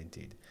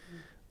represented.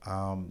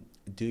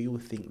 Do you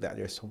think that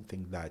there's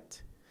something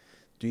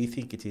do you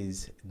think it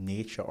is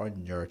nature or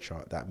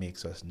nurture that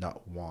makes us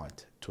not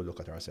want to look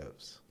at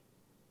ourselves?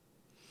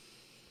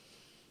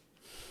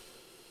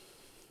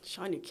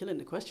 Sean, you're killing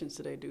the questions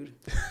today, dude.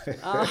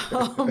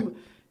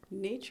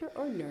 Nature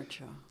or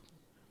nurture?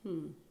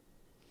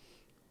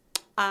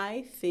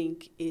 I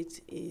think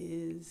it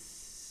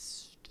is...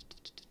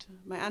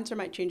 My answer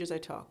might change as I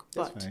talk.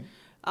 But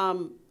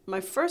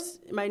my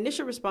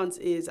initial response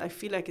is I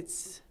feel like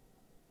it's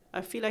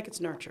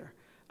nurture.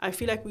 I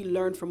feel like we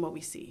learn from what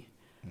we see.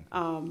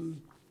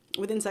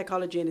 Within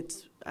psychology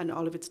and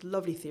all of its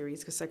lovely theories,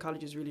 because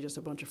psychology is really just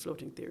a bunch of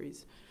floating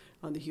theories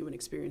on the human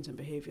experience and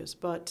behaviors.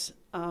 But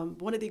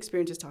one of the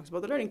experiences talks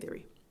about the learning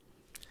theory.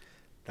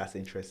 That's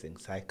interesting.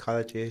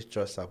 Psychology is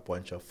just a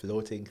bunch of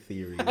floating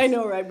theories. I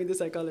know, right? I'm the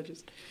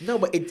psychologist. No,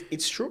 but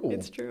it's true.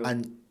 It's true.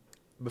 And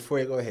before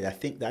you go ahead, I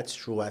think that's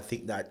true. I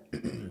think that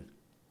the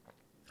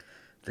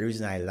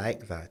reason I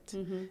like that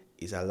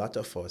is a lot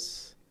of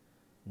us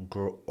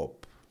grow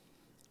up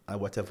and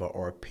whatever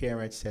our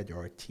parents said,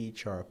 or a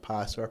teacher, or a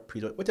pastor, or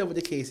preacher, whatever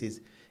the case is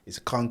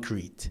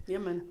concrete. Yeah,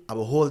 man. I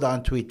will hold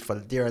on to it for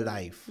dear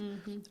life.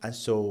 And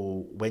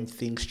so when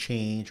things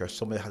change or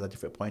somebody has a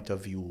different point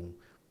of view,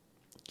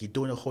 you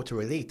don't know how to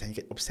relate and you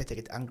get upset, you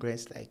get angry.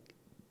 It's like,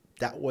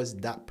 that was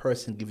that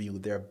person giving you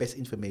their best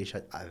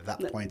information at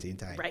that point in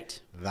time. Right.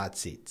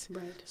 That's it.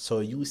 Right.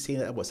 So you saying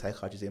that about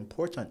psychology is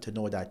important to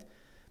know that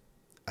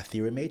a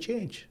theory may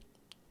change.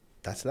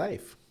 That's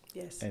life.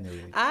 Yes.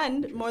 Anyway.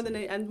 And one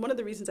of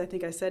the reasons I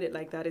think I said it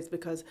like that is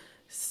because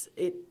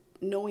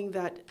knowing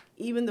that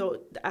even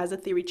though as a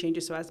theory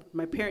changes, so as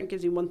my parent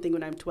gives me one thing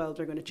when I'm 12,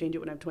 they're going to change it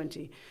when I'm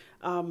 20.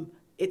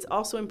 It's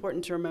also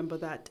important to remember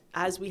that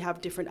as we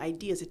have different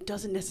ideas, it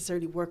doesn't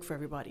necessarily work for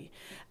everybody.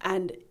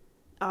 And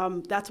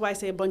that's why I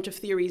say a bunch of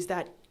theories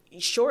that,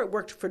 sure, it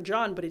worked for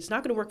John, but it's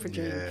not going to work for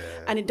Jane. Yeah.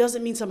 And it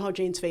doesn't mean somehow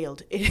Jane's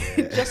failed.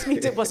 It just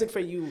means it wasn't for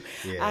you.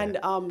 Yeah. And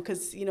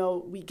because,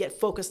 we get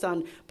focused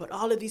on, but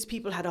all of these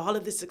people had all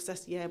of this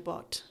success. Yeah,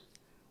 but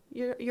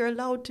you're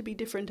allowed to be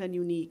different and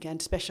unique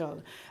and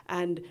special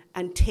and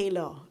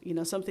tailor.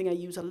 Something I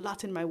use a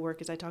lot in my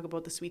work is I talk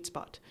about the sweet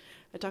spot.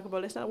 I talk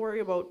about, let's not worry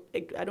about,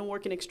 I don't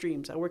work in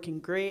extremes. I work in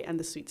gray and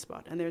the sweet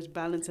spot, and there's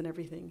balance in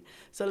everything.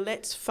 So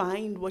let's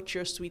find what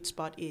your sweet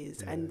spot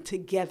is, and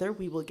together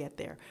we will get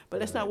there.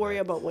 But let's not worry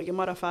about what your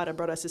mother, father,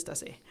 brother, sister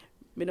say.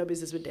 Me no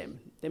business with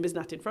them. Them is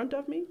not in front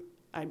of me.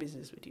 I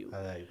business with you.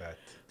 I like that.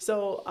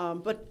 So,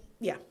 but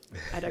yeah,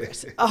 I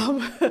digress.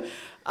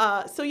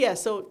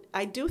 So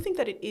I do think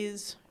that it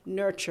is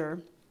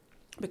nurture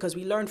because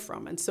we learn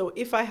from. And so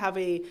if I have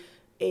a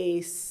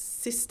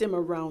system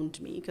around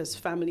me, because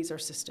families are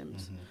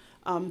systems,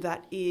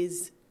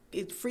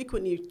 it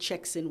frequently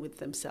checks in with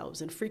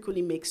themselves and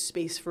frequently makes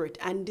space for it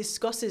and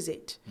discusses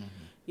it.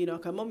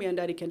 Because mommy and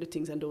daddy can do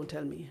things and don't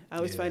tell me. I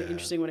always find it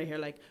interesting when I hear,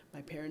 like,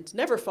 my parents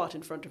never fought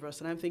in front of us.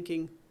 And I'm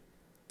thinking,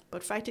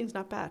 but fighting's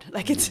not bad.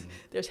 Like,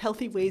 there's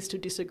healthy ways to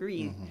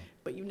disagree,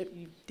 but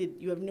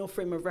you have no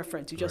frame of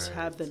reference. You just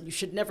have them. You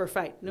should never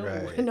fight.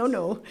 No,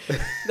 no.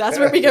 That's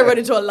where we get run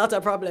into a lot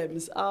of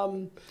problems.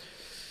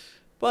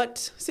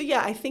 But so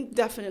I think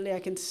definitely I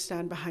can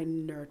stand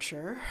behind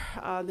nurture.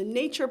 The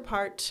nature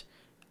part,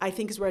 I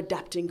think, is where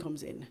adapting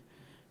comes in.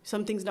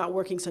 Something's not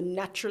working so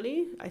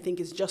naturally. I think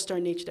it's just our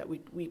nature that we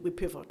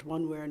pivot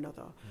one way or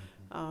another.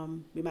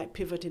 We might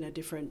pivot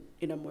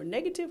in a more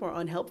negative or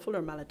unhelpful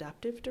or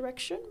maladaptive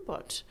direction,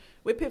 but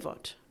we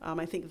pivot.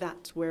 I think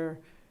that's where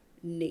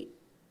nature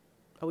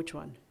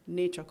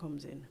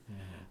comes in.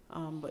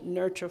 But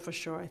nurture for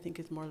sure, I think,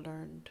 is more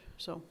learned.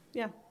 So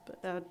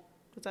but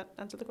does that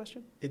answer the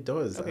question? It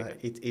does. Okay,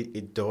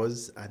 it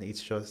does, and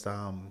it's just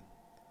and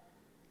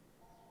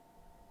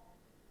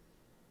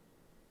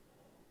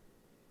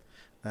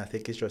I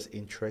think it's just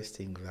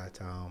interesting that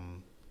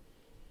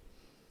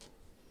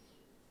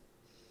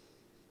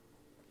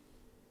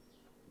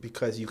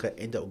because you can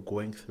end up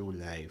going through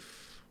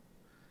life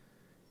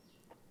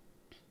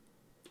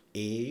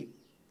A,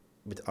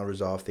 with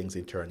unresolved things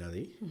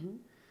internally,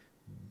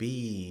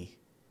 B,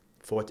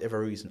 for whatever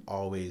reason,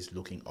 always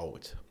looking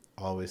out,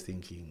 always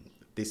thinking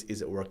this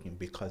isn't working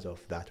because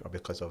of that or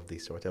because of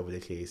this or whatever the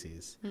case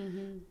is,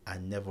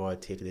 and never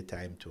taking the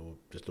time to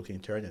just look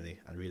internally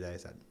and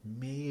realize that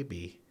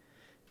maybe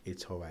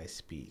it's how I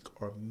speak,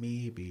 or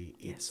maybe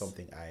it's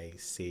something I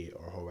say,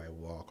 or how I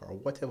walk, or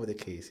whatever the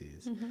case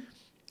is.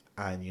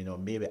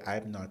 And maybe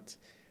I'm not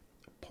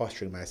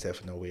posturing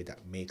myself in a way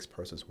that makes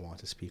persons want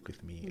to speak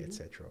with me,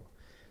 etc.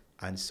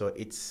 And so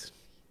it's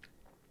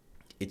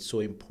so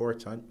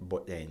important,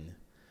 but then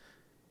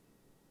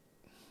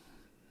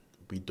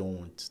we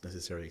don't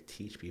necessarily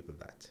teach people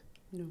that.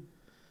 No.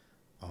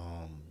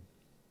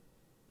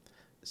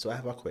 So I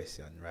have a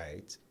question,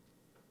 right?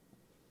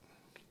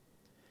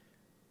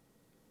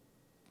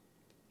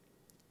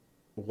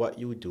 What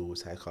you do,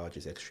 psychology,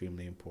 is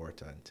extremely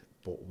important,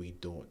 but we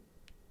don't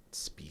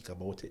speak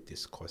about it,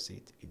 discuss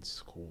it in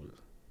school,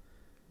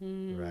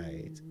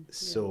 right?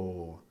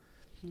 So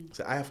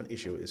I have an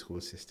issue with the school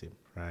system,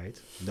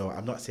 right? No,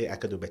 I'm not saying I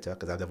could do better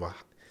because I've never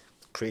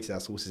created a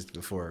school system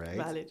before, right?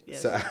 Valid,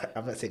 yes. So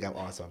I'm not saying I'm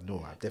awesome.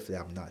 No,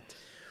 I'm not.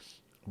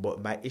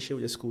 But my issue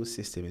with the school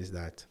system is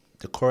that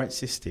the current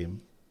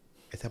system,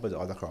 it happens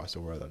all across the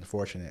world,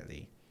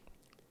 unfortunately,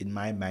 in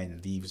my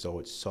mind, leaves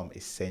out some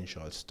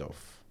essential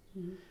stuff,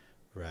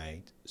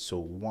 right? So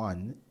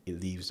one, it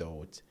leaves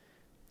out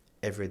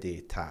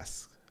everyday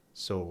tasks.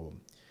 So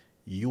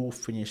you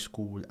finish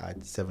school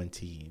at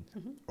 17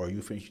 or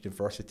you finish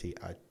university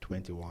at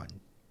 21,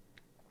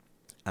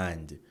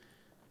 and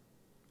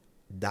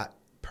that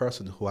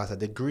person who has a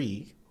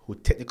degree, who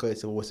technically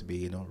is supposed to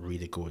be,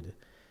 really good,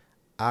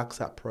 asks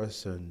that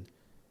person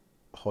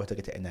how to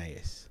get to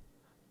NIS,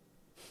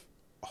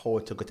 how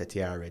to get a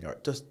TRN, or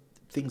just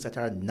things that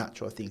are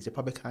natural things. They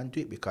probably can't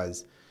do it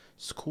because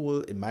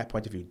school, in my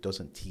point of view,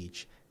 doesn't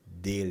teach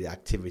daily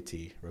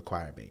activity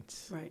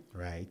requirements. Right.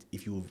 Right?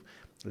 If you've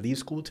leave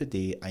school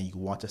today and you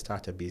want to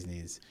start a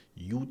business,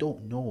 you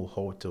don't know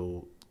how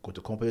to go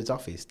to company's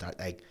office. That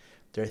like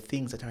there are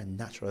things that are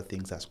natural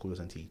things that school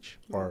doesn't teach,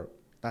 or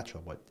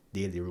natural but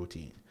daily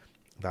routine.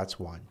 That's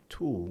one.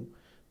 Two,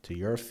 to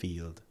your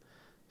field,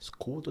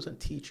 school doesn't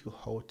teach you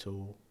how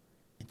to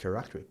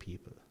interact with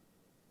people.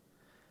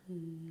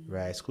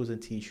 Right? School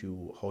doesn't teach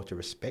you how to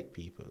respect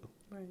people.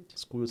 Right.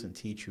 School doesn't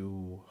teach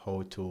you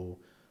how to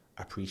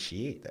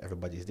appreciate that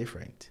everybody is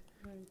different.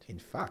 Right. In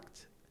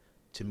fact,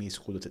 to me,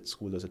 school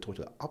does a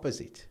total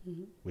opposite,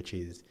 which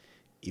is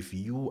if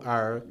you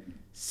are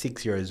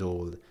 6 years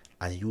old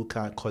and you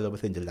can't color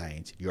within the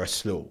lines, you're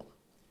slow.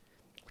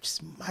 Which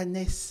is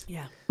madness.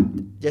 Yeah.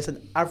 There's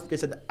an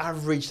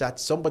average that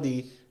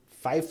somebody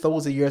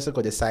 5,000 years ago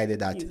decided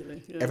that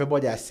Easily, yeah.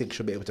 everybody at 6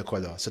 should be able to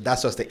color. So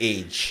that's just the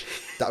age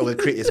that we'll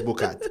create this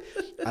book at.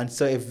 And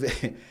so if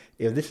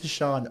little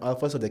Sean, all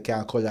of us they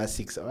can't color at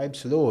 6, I'm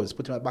slow, let's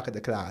put him at back of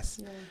the class.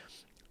 Yeah.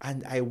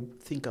 And I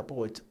think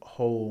about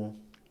how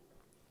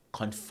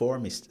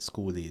conformist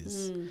school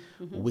is,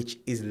 which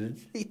is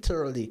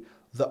literally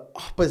the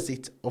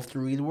opposite of the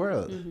real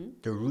world.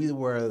 The real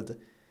world,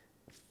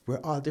 we're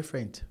all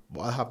different.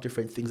 We all have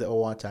different things that we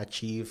want to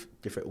achieve,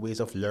 different ways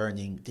of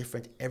learning,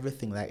 different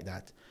everything like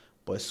that.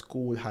 But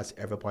school has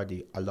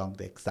everybody along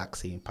the exact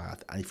same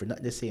path. And if you're not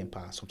in the same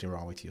path, something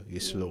wrong with you.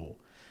 You're slow.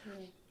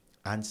 Yeah.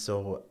 And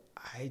so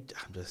I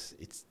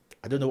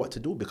don't know what to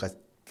do because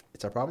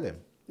it's a problem.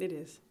 It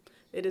is.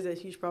 It is a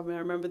huge problem. I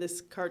remember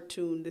this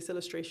cartoon, this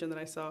illustration that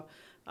I saw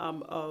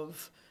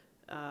of,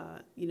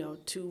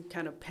 two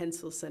kind of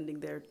pencils sending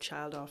their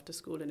child off to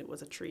school, and it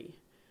was a tree.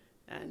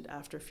 And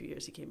after a few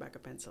years, he came back a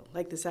pencil.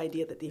 Like this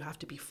idea that you have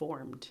to be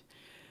formed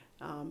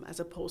as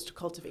opposed to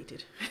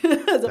cultivated,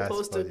 as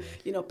opposed to,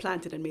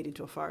 planted and made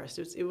into a forest.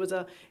 It was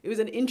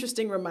an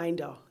interesting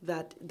reminder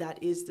that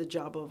is the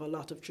job of a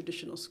lot of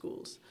traditional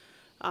schools.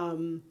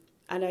 And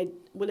I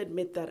will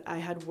admit that I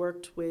had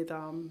worked with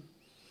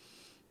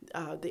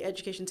the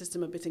education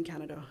system a bit in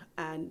Canada,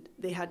 and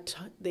they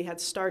had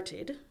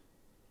started.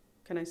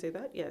 Can I say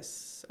that?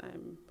 Yes.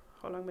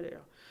 How long were they?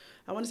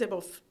 I want to say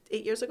about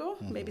 8 years ago,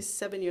 maybe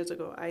 7 years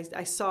ago.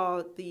 I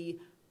saw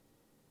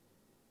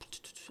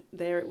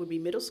there it would be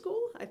middle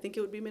school. I think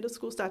it would be middle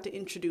school start to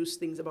introduce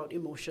things about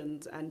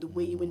emotions and the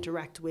way you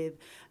interact with,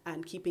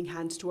 and keeping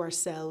hands to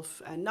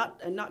ourselves, and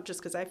not just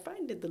because I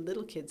find that the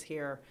little kids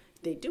here,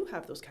 they do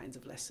have those kinds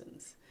of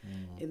lessons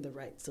in the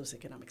right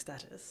socioeconomic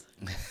status,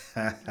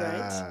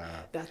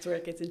 right? That's where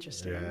it gets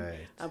interesting.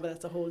 Right. But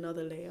that's a whole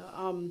nother layer.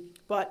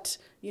 But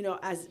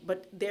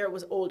there it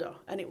was older,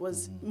 and it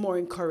was more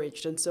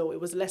encouraged, and so it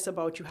was less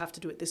about you have to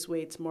do it this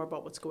way. It's more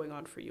about what's going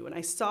on for you. And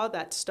I saw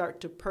that start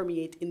to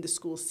permeate in the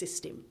school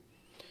system.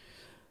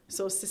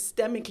 So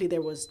systemically,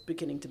 there was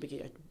beginning to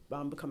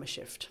become a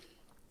shift.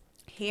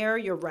 Here,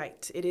 you're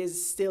right. It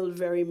is still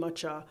very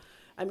much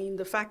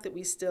the fact that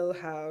we still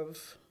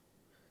have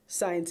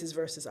sciences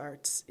versus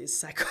arts is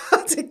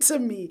psychotic to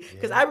me,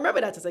 because I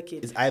remember that as a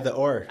kid. It's either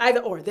or.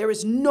 Either or. There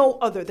is no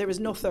other. There is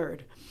no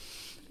third.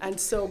 And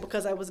so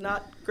because I was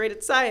not great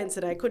at science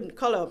and I couldn't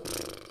color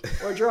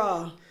or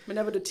draw, I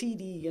never do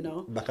TD,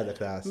 Back of the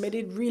class. I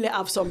did really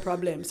have some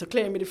problems. So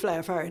clearing me the fly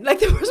foreign.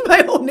 Like that was my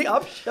only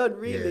option,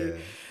 really. Yeah.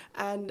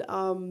 And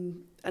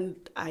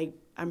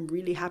I'm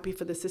really happy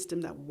for the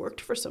system that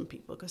worked for some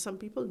people, because some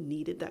people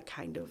needed that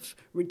kind of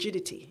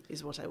rigidity,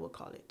 is what I will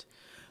call it.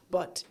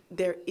 But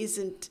there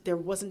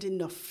wasn't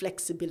enough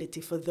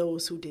flexibility for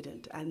those who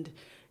didn't. And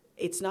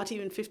it's not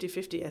even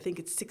 50-50. I think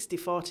it's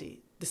 60-40.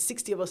 The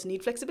 60 of us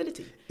need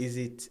flexibility. Is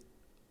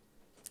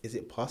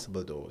it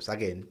possible though? So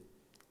again,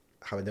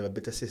 having never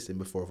built a system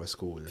before for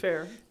school.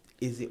 Fair.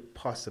 Is it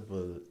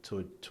possible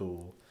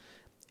to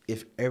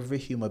if every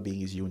human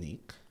being is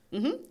unique,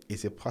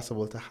 is it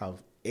possible to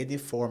have any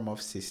form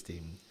of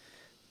system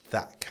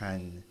that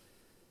can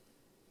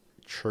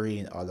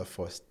train all of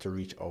us to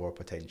reach our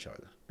potential?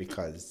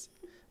 Because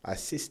a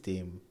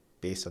system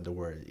based on the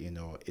word,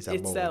 is about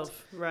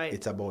itself, right?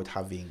 It's about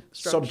having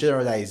structure. Some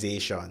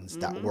generalizations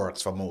that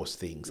works for most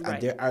things, right.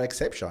 And there are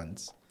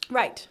exceptions,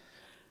 right?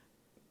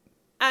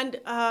 And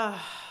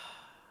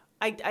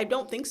I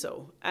don't think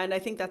so, and I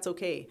think that's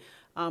okay,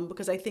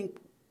 because I think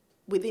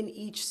within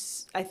each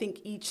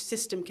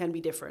system can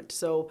be different.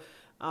 So.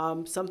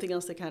 Something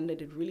else that Canada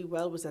did really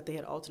well was that they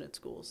had alternate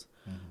schools.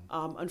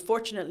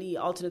 Unfortunately,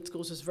 alternate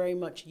schools was very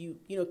much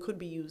could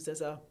be used as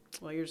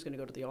you're just going to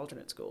go to the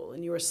alternate school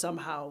and you were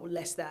somehow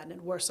less than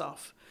and worse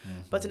off.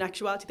 But in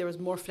actuality, there was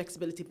more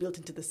flexibility built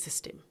into the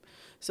system.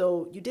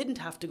 So you didn't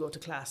have to go to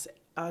class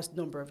a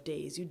number of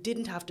days. You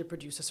didn't have to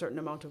produce a certain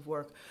amount of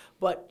work,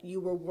 but you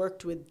were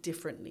worked with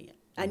differently.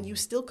 And you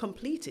still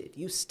completed.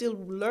 You still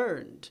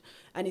learned.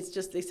 And it's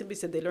just, they simply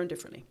said they learned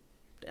differently.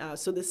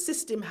 So the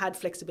system had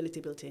flexibility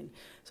built in.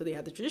 So they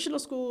had the traditional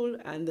school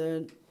and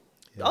the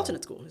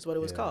alternate school is what it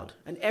was called.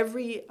 And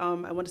every,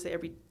 I want to say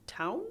every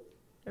town,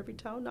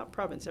 not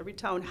province, every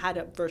town had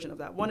a version of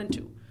that, 1 and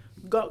 2.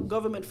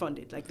 Government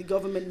funded, like the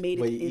government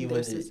made it in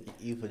their system.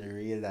 You even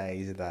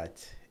realize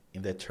that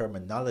in the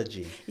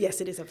terminology.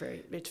 Yes, it's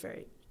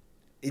very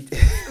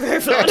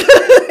Very flawed.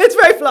 It's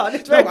very flawed.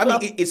 It's very No, I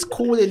flawed. mean, it's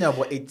cool enough,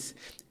 but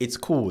it's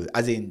cool.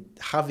 As in,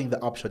 having the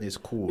option is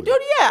cool. Dude,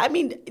 yeah, I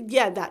mean,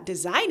 yeah, that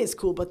design is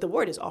cool, but the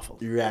word is awful.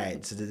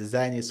 Right. So the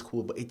design is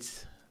cool, but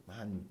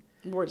man,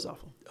 The word is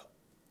awful.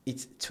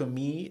 it's, to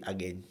me,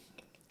 again,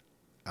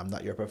 I'm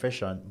not your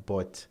profession,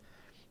 but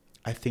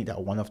I think that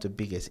one of the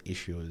biggest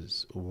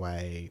issues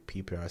why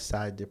people are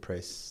sad,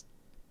 depressed,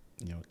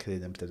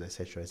 killing themselves,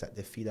 etc., is that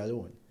they feel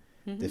alone.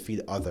 They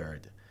feel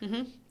othered.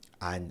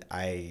 And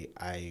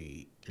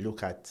I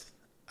look at,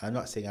 I'm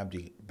not saying I'm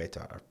doing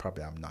better, or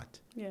probably I'm not,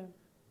 Yeah.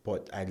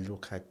 but I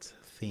look at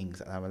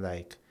things and I'm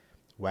like,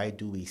 why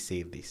do we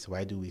save this?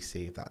 Why do we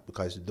save that?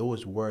 Because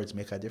those words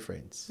make a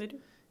difference. They do.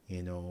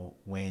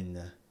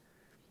 When,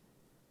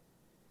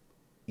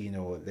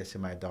 let's say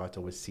my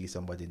daughter would see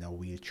somebody in a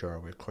wheelchair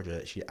with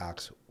crutches, she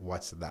asks,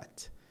 what's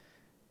that?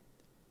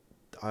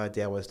 The other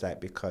day I was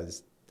like,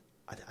 because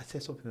I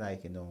said something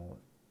like,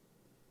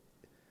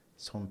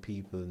 some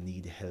people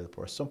need help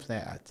or something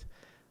like that.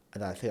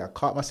 And I think I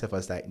caught myself, I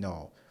was like,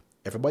 no,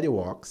 everybody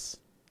walks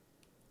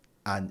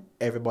and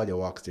everybody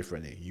walks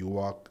differently. You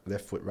walk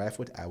left foot, right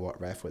foot, I walk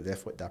right foot,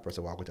 left foot, that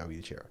person walk with a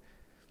wheelchair.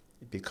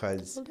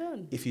 Because Well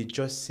done. if you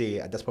just say,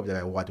 and that's probably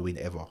my one win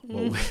ever.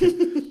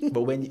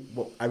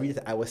 But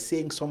I was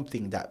saying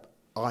something that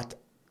art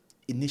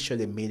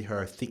initially made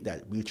her think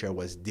that wheelchair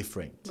was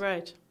different.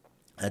 Right.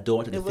 I don't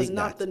want her to It was think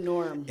not that. the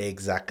norm.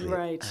 Exactly.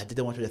 Right. I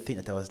didn't want her to think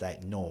that. I was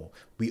like, no,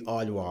 we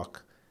all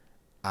walk.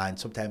 And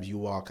sometimes you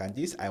walk on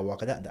this, I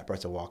walk on that, and that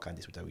person walk on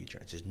this with a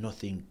wheelchair. There's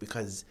nothing,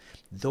 because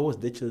those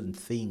little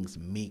things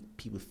make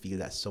people feel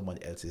that someone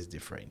else is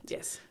different.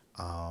 Yes.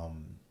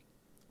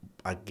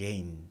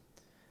 Again,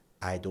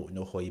 I don't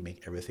know how you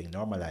make everything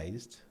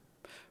normalized,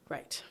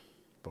 Right.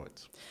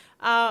 but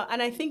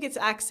And I think it's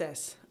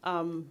access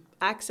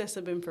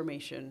of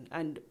information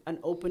and an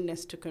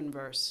openness to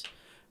converse.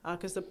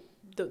 Because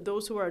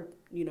those who are,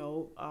 I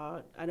don't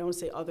want to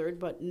say othered,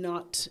 but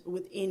not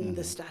within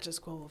the status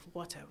quo of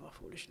whatever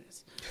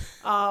foolishness.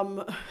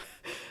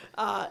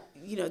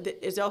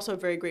 There's also a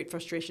very great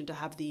frustration to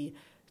have the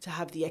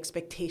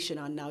expectation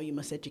on now you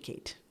must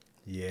educate.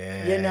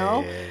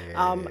 yeah.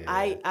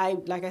 I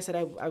like I said,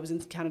 I was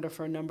in Canada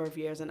for a number of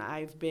years, and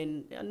I've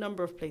been a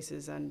number of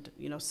places, and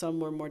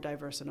some were more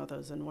diverse than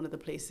others. And one of the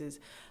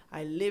places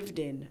I lived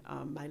in,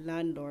 my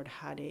landlord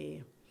had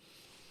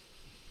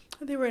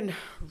they were in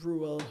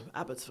rural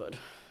Abbotsford.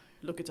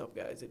 Look it up,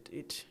 guys.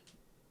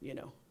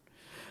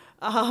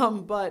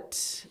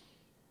 But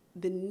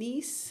the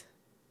niece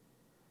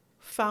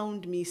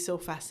found me so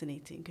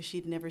fascinating because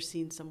she'd never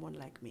seen someone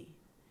like me.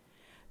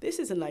 This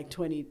isn't like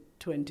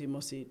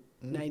 2020,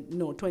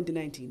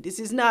 2019. This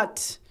is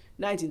not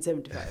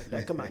 1975.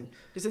 Like, come on.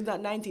 This is not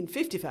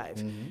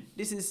 1955.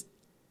 This is,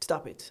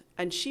 stop it.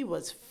 And she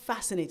was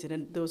fascinated.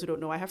 And those who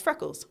don't know, I have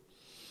freckles.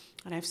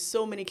 And I have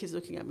so many kids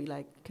looking at me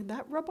like, can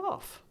that rub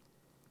off?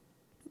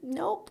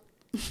 Nope.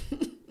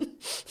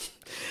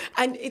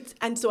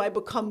 And so I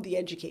become the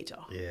educator.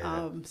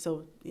 Yeah.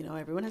 So,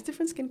 everyone has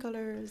different skin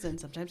colors, and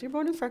sometimes you're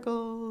born with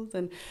freckles,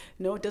 and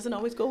it doesn't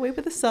always go away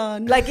with the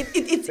sun. Like,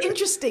 it's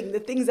interesting, the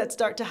things that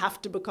start to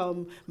have to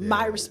become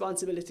my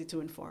responsibility to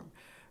inform,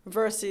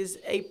 versus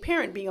a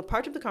parent being a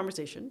part of the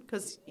conversation,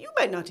 because you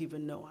might not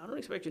even know. I don't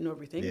expect you to know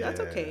everything. Yeah. That's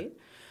okay.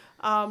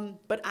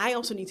 But I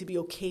also need to be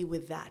okay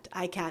with that.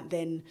 I can't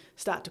then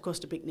start to cuss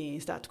the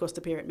picnic, start to cuss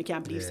the parent. Me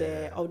can't believe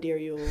say, how dare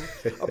you,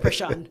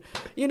 oppression.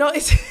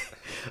 It's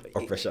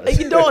Oppression.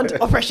 you don't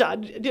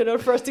oppression.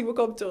 First thing we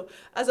come to,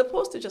 as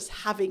opposed to just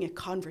having a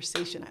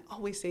conversation. I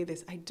always say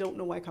this. I don't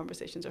know why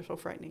conversations are so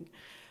frightening.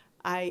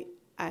 I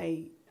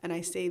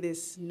say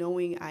this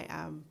knowing I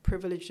am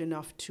privileged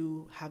enough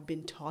to have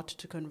been taught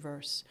to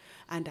converse,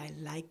 and I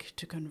like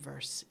to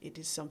converse. It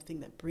is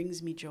something that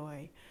brings me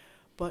joy,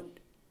 but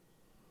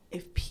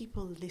if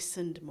people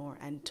listened more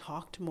and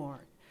talked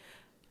more,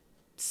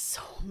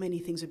 so many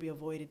things would be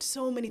avoided.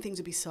 So many things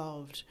would be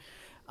solved.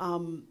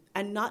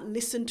 And not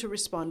listen to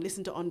respond,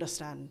 listen to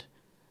understand.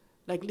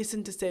 Like,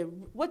 listen to say,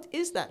 what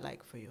is that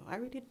like for you? I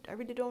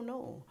really don't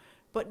know.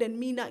 But then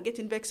me not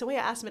getting vexed, so why you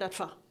ask me that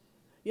for?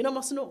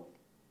 Must know.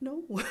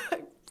 No,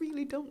 I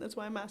really don't. That's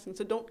why I'm asking.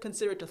 So don't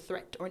consider it a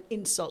threat or an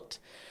insult.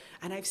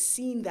 And I've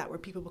seen that where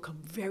people become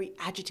very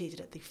agitated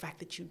at the fact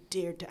that you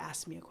dared to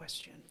ask me a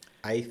question.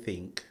 I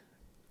think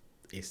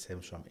it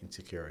stems from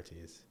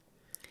insecurities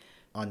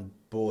on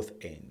both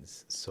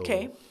ends. So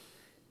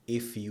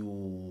if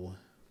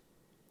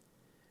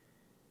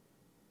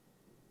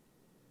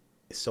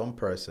some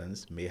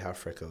persons may have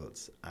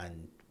freckles,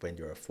 and when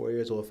you're 4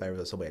 years old, 5 years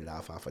old, somebody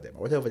laugh off of them,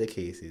 or whatever the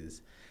case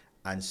is,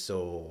 and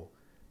so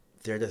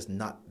they're just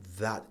not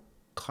that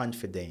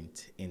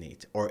confident in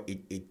it, or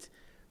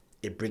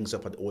it brings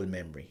up an old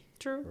memory.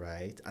 True.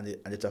 Right? And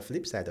it's a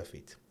flip side of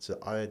it. So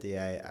the other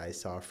day I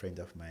saw a friend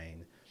of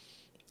mine,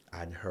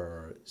 and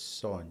her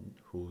son,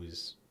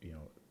 who's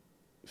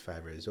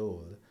 5 years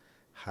old,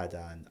 had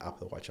an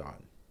Apple Watch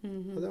on. I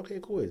was like, okay,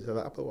 cool, it's an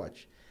Apple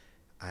Watch.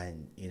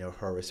 And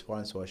her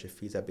response was she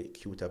feels a bit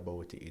cute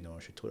about it.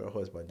 She told her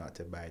husband not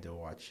to buy the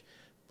watch,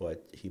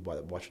 but he bought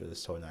a watch for the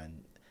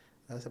son,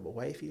 And I said, but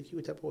why you feel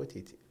cute about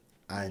it?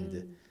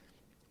 And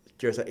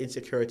there's an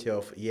insecurity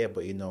of, yeah,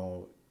 but you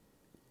know,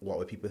 what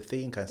would people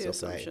think and The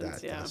stuff like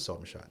that, yeah. and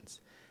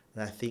assumptions.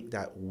 And I think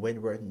that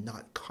when we're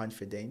not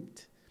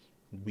confident,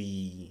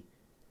 we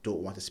don't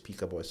want to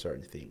speak about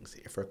certain things.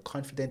 If we're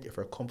confident, if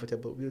we're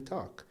comfortable, we'll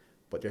talk.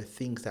 But there are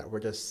things that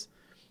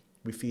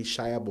we feel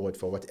shy about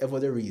for whatever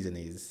the reason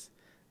is.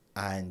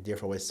 And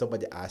therefore, when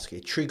somebody asks you,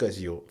 it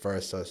triggers you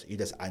versus you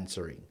just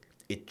answering.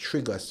 It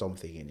triggers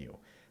something in you.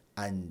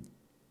 And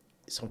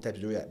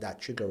sometimes that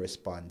trigger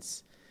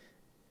response,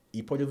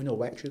 you probably don't even know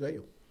why it triggered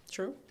you.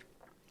 True.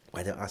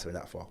 Why they ask me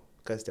that for?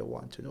 Because they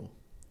want to know.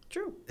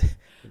 True.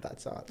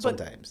 That's all.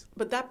 Sometimes.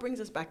 But that brings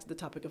us back to the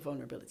topic of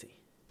vulnerability.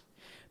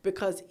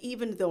 Because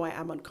even though I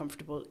am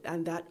uncomfortable,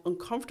 and that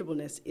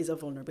uncomfortableness is a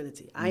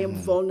vulnerability. I am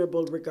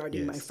vulnerable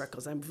regarding my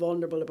freckles. I'm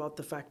vulnerable about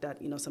the fact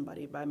that, you know,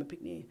 somebody buy me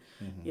picnic,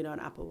 you know, an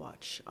Apple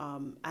Watch.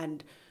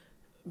 And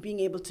being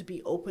able to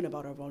be open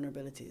about our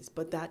vulnerabilities.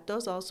 But that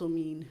does also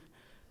mean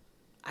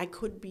I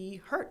could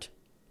be hurt.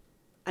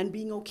 And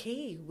being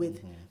okay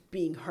with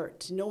being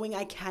hurt, knowing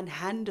I can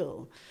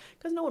handle,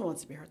 because no one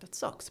wants to be hurt, that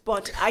sucks,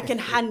 but I can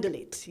handle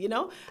it, you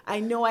know?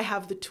 I know I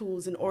have the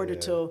tools in order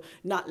to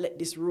not let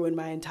this ruin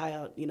my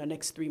entire, you know,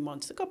 next 3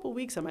 months. A couple of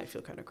weeks, I might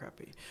feel kind of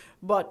crappy.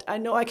 But I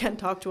know I can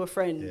talk to a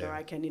friend, or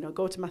I can, you know,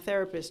 go to my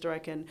therapist, or I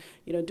can,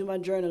 you know, do my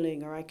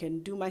journaling, or I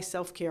can do my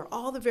self-care,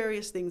 all the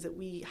various things that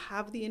we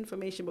have the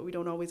information, but we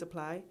don't always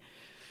apply.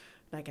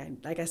 Like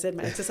I said,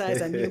 my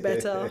exercise, I knew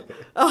better.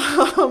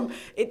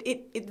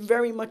 It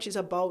very much is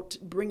about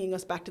bringing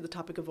us back to the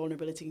topic of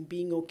vulnerability and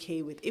being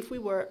okay with, if we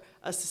were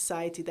a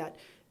society that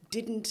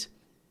didn't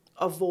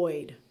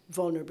avoid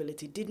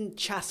vulnerability, didn't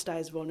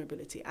chastise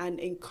vulnerability, and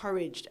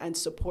encouraged and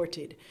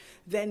supported,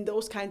 then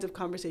those kinds of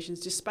conversations,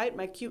 despite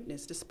my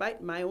cuteness,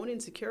 despite my own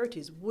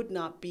insecurities, would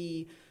not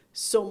be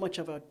so much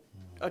of a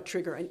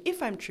trigger. And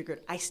if I'm triggered,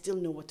 I still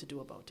know what to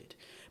do about it.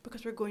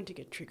 Because we're going to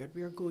get triggered.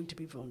 We are going to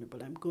be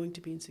vulnerable. I'm going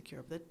to be insecure.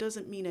 But that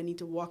doesn't mean I need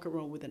to walk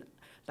around with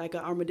like an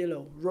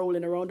armadillo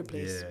rolling around the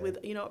place with,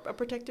 you know, a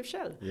protective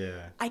shell.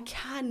 Yeah. I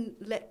can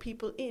let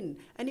people in.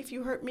 And if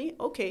you hurt me,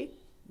 okay,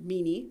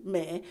 meanie,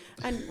 meh,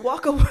 and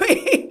walk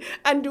away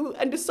and do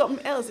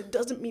something else. It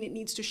doesn't mean it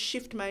needs to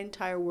shift my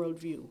entire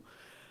worldview.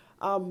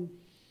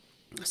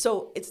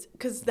 So it's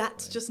because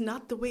that's just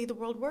not the way the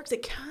world works.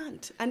 It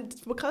can't. And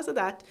because of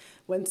that,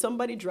 when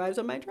somebody drives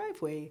on my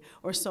driveway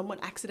or someone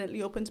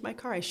accidentally opens my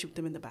car, I shoot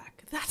them in the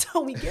back. That's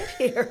how we get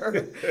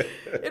here.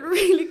 It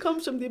really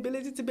comes from the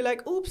ability to be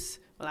like, oops,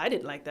 well, I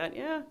didn't like that.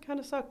 Yeah, kind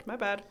of sucked. My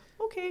bad.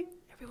 Okay,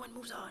 everyone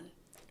moves on.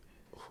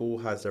 Who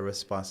has the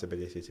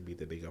responsibility to be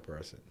the bigger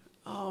person?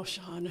 Oh,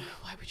 Sean,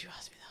 why would you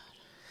ask me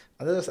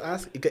that? I'll just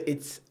ask.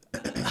 It's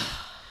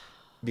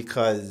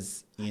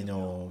because, you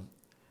know,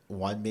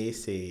 one may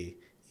say,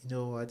 you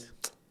know what,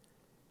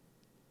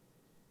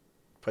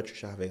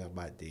 Patricia having a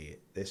bad day,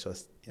 let's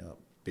just, you know,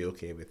 be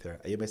okay with her.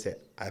 And you may say,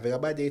 I'm having a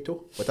bad day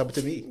too. What happened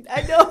to me?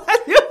 I know.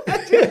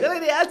 That's really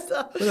the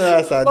answer.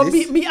 But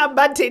me a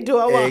bad day too.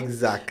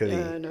 Exactly.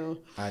 I know.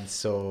 And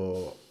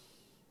so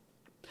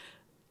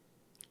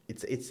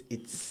it's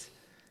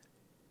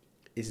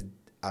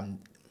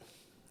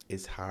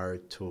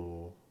hard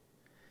to,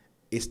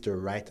 it's the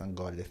right and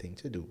godly thing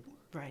to do.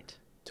 Right.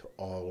 To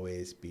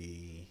always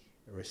be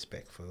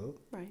respectful.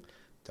 Right.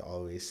 To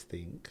always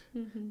think.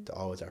 Mm-hmm. To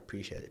always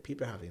appreciate it.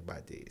 People are having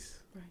bad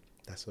days. Right.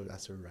 That's the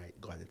right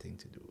godly thing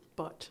to do.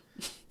 But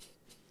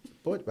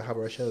we have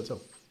our shells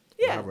up.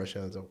 Yeah. We have our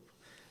shells up.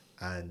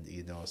 And,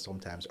 you know,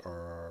 sometimes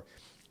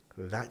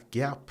that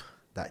gap,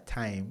 that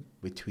time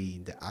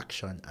between the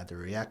action and the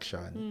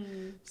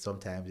reaction,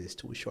 sometimes it's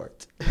too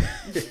short.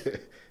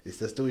 It's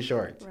just too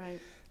short. Right.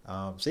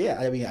 So yeah,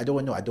 I mean, I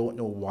don't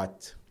know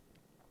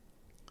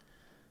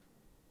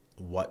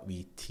what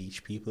we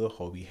teach people,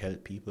 how we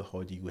help people,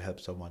 how do you help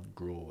someone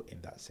grow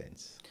in that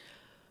sense?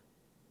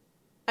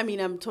 I mean,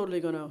 I'm totally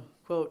going to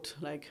quote,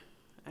 like,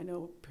 I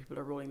know people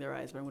are rolling their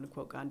eyes, but I'm going to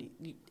quote Gandhi.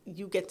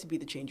 You get to be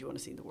the change you want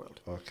to see in the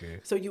world. Okay.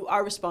 So you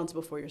are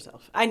responsible for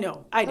yourself. I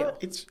know. I'm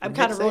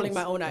kind of rolling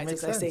my own eyes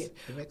as I say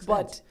it.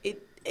 But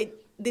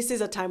this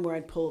is a time where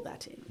I'd pull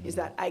that in. Is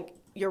that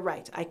you're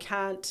right. I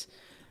can't,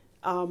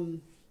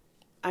 I'm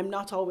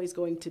not always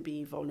going to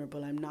be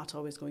vulnerable. I'm not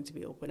always going to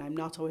be open. I'm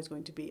not always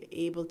going to be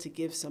able to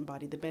give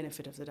somebody the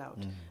benefit of the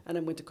doubt. And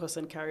I'm going to cuss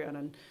and carry on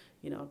and,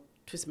 you know,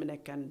 twist my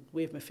neck and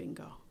wave my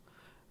finger.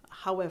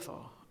 However,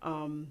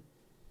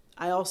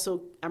 I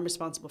also am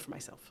responsible for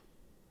myself.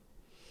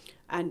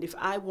 And if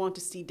I want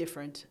to see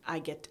different,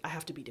 I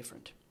have to be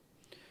different.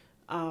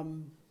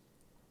 I'm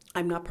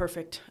not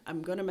perfect.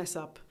 I'm going to mess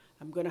up.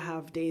 I'm going to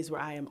have days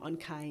where I am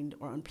unkind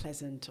or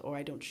unpleasant, or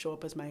I don't show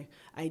up as my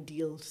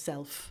ideal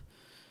self.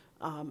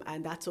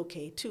 And that's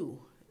okay too.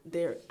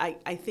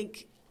 I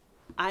think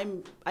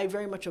I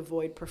very much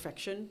avoid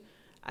perfection.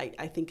 I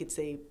think it's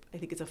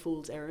a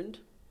fool's errand.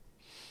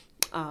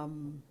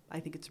 I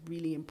think it's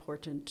really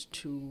important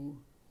to,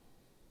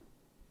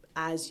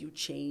 as you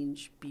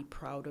change, be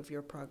proud of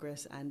your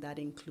progress, and that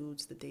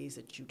includes the days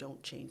that you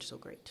don't change so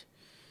great,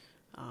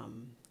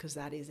 because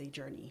that is a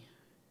journey.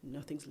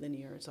 nothing's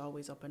linear. It's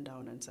always up and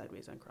down and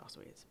sideways and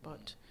crossways.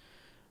 But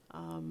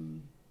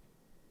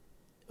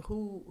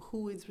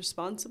who is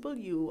responsible?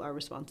 You are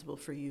responsible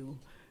for you.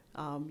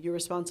 You're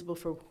responsible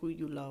for who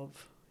you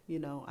love. You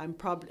know, am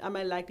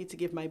I likely to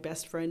give my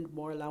best friend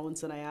more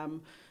allowance than I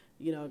am,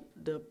 you know,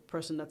 the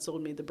person that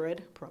sold me the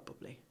bread?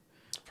 Probably.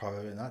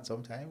 Probably not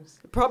sometimes.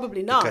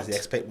 Probably not. Because they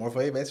expect more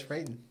for your best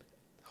friend.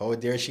 How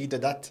dare she do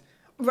that?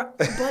 Right,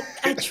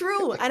 but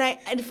true.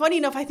 And funny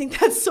enough, I think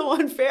that's so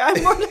unfair.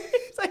 I'm more like,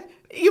 it's like,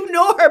 you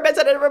know her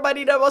better than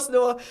everybody that must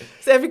know her.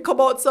 So if you come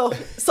out, so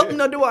something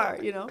to do her,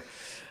 you know.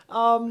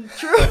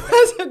 True.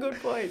 That's a good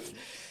point.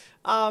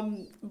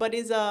 But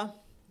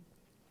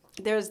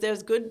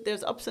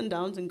there's ups and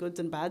downs and goods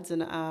and bads.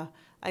 And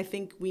I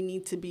think we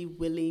need to be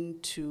willing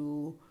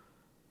to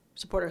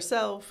support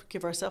ourselves,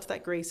 give ourselves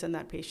that grace and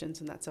that patience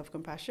and that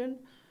self-compassion,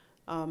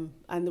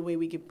 and the way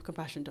we give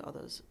compassion to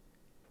others.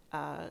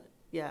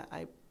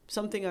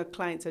 Something a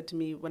client said to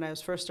me when I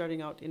was first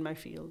starting out in my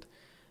field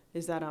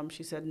is that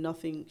she said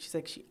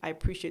I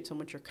appreciate so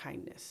much your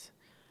kindness.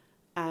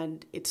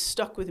 And it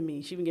stuck with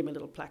me. She even gave me a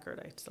little placard.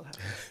 I still have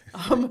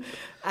it.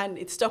 And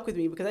it stuck with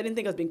me because I didn't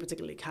think I was being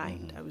particularly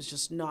kind. Mm-hmm. I was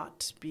just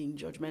not being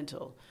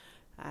judgmental.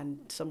 And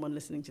someone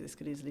listening to this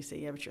could easily say,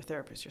 yeah, but you're a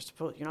therapist.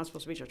 You're not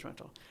supposed to be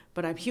judgmental.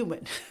 But I'm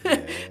human.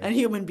 Yeah. And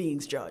human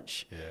beings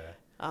judge.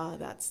 Yeah.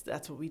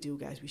 That's what we do,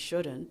 guys. We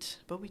shouldn't,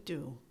 but we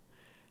do.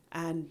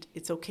 And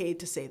it's okay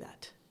to say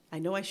that. I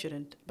know I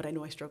shouldn't, but I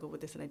know I struggle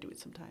with this and I do it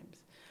sometimes.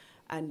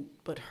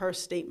 But her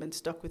statement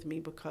stuck with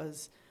me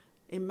because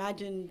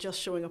imagine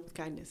just showing up with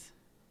kindness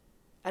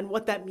and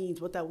what that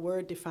means, what that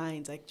word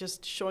defines, like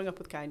just showing up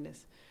with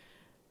kindness,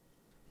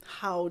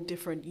 how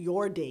different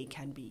your day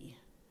can be.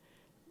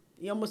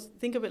 You almost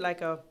think of it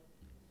like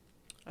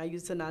I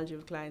use this analogy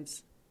with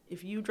clients.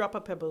 If you drop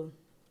a pebble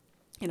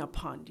in a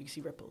pond, you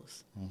see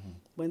ripples. Mm-hmm.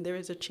 When there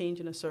is a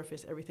change in a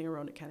surface, everything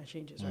around it kind of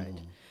changes, mm-hmm. right?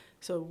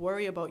 So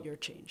worry about your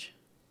change.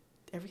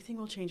 Everything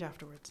will change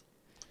afterwards.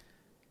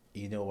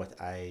 You know what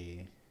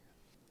I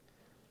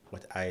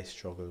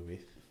struggle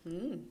with?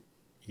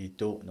 You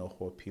don't know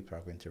how people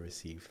are going to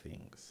receive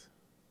things.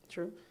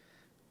 True.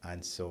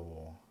 And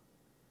so,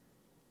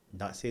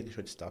 not saying it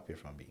should stop you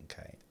from being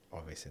kind,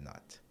 obviously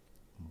not.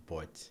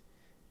 But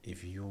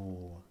if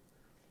you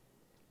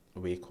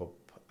wake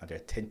up and there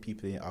are 10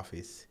 people in the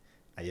office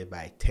and you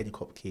buy 10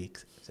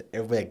 cupcakes, so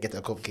everybody get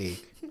a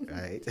cupcake,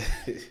 right?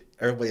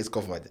 Everybody's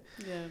covered.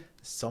 Yeah.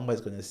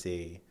 Somebody's going to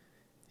say,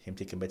 him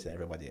taking better than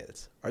everybody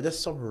else. Or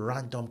just some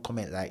random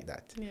comment like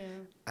that. Yeah.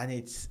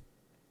 And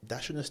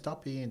that shouldn't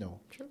stop you, you know.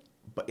 True.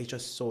 But it's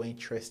just so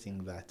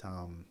interesting that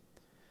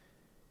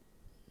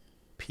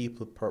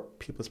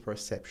people's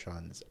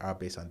perceptions are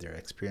based on their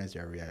experience,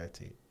 their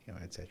reality, you know,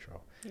 etc.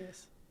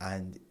 Yes.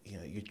 And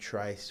you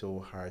try so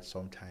hard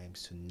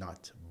sometimes to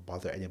not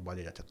bother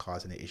anybody, not to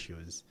cause any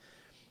issues,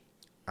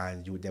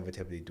 and you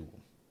inevitably do.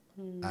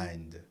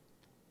 And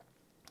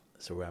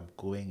so where I'm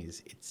going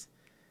is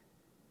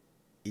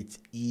it's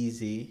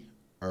easier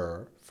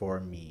for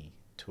me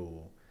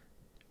to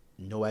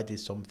know I did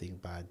something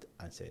bad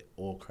and say,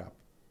 oh crap,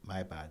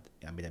 my bad,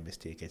 I made a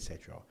mistake,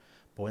 etc.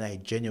 But when I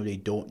genuinely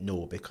don't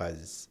know,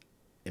 because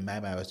in my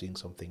mind I was doing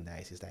something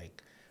nice, it's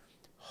like,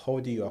 how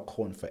do you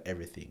account for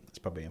everything? It's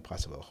probably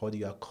impossible. How do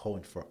you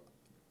account for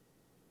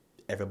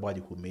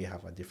everybody who may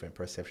have a different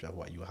perception of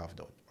what you have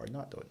done or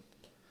not done?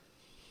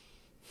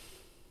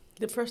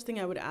 The first thing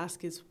I would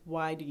ask is,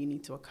 why do you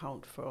need to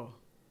account for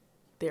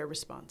their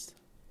response?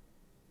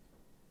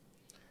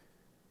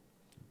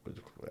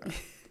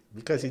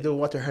 Because you don't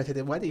want to hurt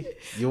anybody.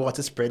 You want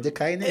to spread the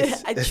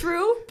kindness.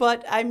 True,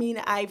 but I mean,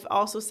 I've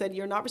also said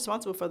you're not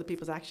responsible for other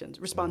people's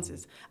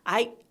responses.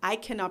 I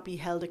cannot be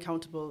held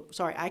accountable.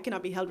 Sorry, I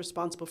cannot be held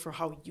responsible for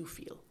how you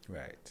feel.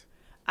 Right.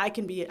 I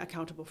can be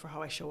accountable for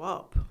how I show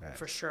up, right.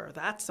 For sure.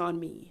 That's on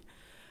me.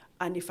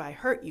 And if I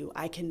hurt you,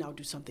 I can now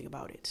do something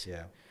about it.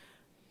 Yeah.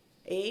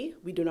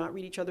 We do not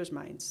read each other's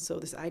minds. So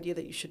this idea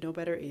that you should know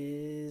better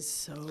is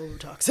so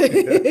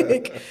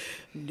toxic.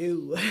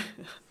 No.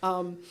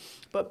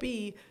 But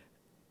B,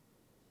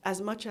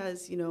 as much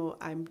as,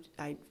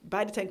 I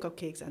buy the 10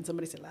 cupcakes and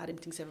somebody said, lad, him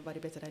thinks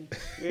everybody better than,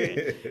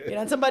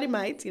 and somebody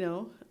might,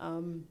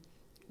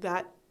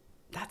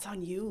 that's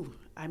on you.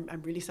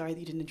 I'm really sorry that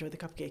you didn't enjoy the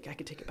cupcake. I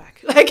can take it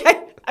back.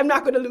 I'm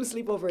not going to lose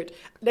sleep over it.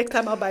 Next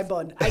time I'll buy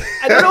bun.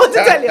 I don't know what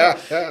to tell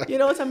you. You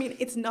know what I mean?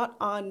 It's not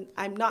on,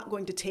 I'm not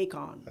going to take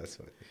on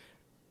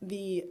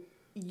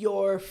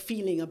your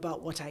feeling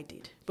about what I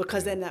did,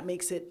 because then that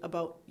makes it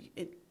about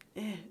it.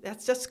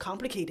 That's just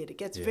complicated. It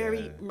gets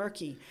very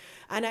murky.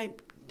 And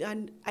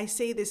I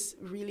say this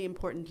really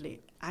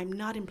importantly. I'm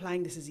not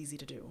implying this is easy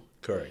to do.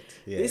 Correct.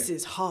 Yeah. This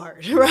is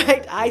hard,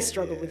 right? I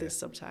struggle with this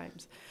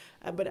sometimes.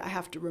 But I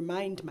have to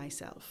remind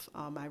myself.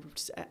 I'm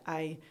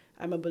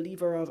a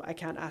believer of, I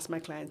can't ask my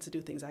clients to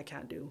do things I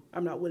can't do.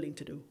 I'm not willing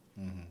to do.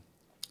 Mm-hmm.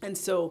 And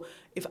so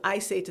if I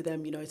say to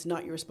them, it's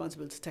not your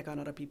responsibility to take on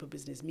other people's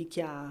business, me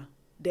can't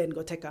then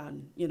go take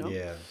on,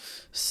 Yeah.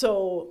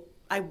 So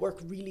I work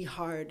really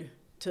hard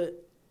to,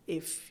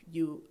 if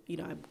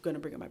I'm going to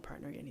bring up my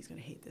partner again, he's going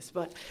to hate this,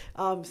 but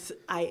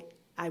I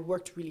I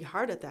worked really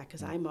hard at that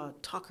because I'm a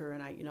talker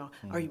and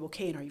are you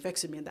okay and are you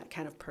vexed with me and that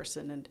kind of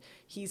person. And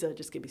he's a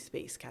just give me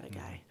space kind of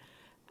guy.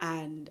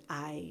 And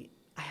I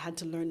had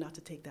to learn not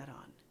to take that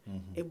on.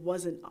 It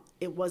wasn't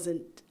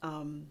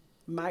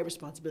my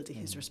responsibility,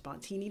 his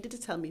response. He needed to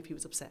tell me if he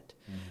was upset.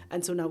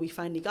 And so now we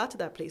finally got to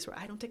that place where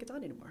I don't take it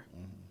on anymore.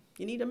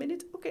 You need a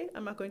minute? Okay,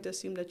 I'm not going to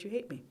assume that you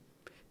hate me.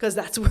 Because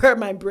that's where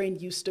my brain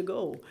used to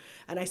go.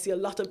 And I see a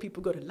lot of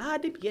people go to,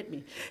 Lord, they get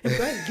me. And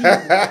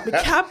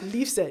I can't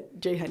believe said,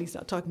 Jay Honey's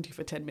not talking to you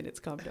for 10 minutes,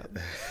 calm down.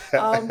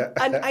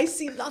 And I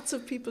see lots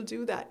of people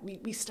do that.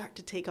 We start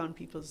to take on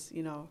people's,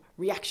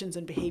 reactions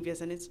and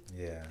behaviors. And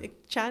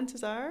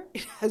chances are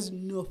it has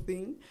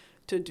nothing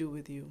to do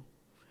with you.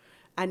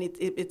 And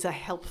it's a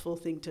helpful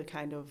thing to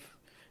kind of,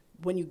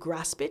 when you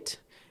grasp it,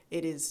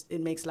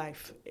 it makes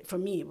life, for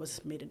me,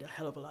 it made it a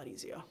hell of a lot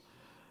easier.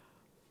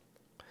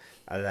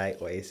 I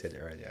like what you said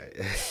earlier.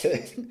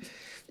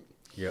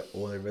 You're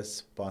only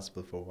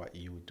responsible for what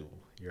you do,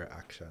 your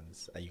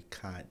actions, and you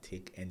can't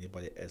take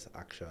anybody else's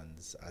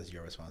actions as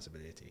your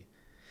responsibility.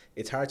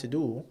 It's hard to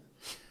do,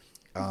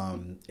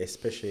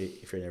 especially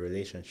if you're in a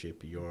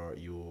relationship.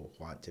 You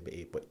want to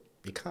be, but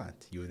you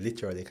can't. You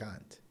literally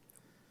can't.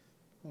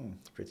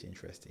 Pretty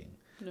interesting.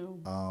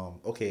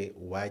 No. Okay,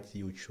 why did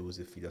you choose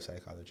the field of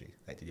psychology?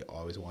 Like, did you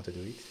always want to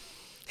do it?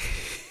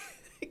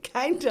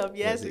 Kind of,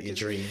 yes. Was it your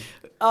dream?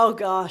 Oh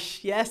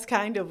gosh, yes,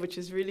 kind of, which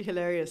is really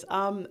hilarious.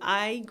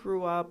 I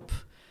grew up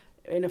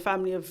in a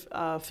family of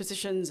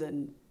physicians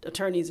and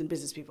attorneys and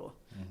business people,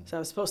 so I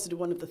was supposed to do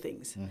one of the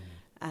things.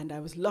 And I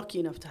was lucky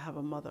enough to have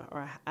a mother,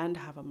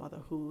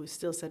 who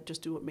still said,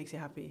 just do what makes you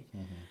happy.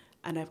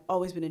 And I've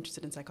always been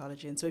interested in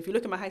psychology. And so if you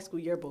look at my high school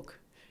yearbook,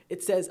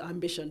 it says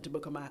ambition to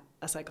become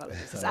a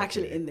psychologist. It's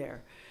actually in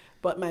there.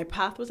 But my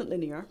path wasn't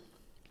linear.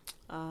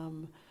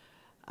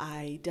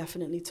 I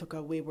definitely took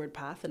a wayward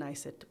path, and I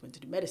said I went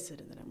to do medicine,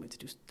 and then I went to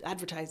do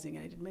advertising,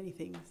 and I did many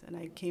things, and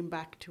I came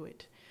back to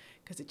it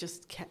because it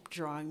just kept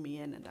drawing me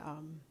in. And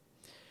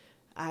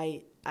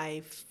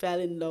I fell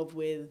in love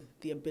with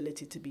the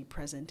ability to be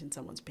present in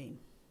someone's pain,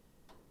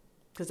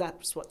 because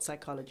that's what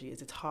psychology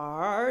is. It's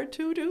hard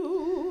to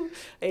do.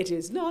 It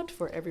is not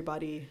for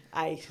everybody.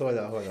 Hold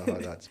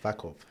on.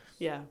 Back up.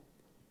 Yeah.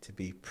 To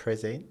be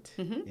present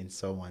in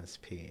someone's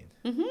pain.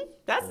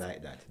 That's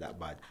like that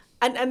bad.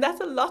 And that's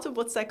a lot of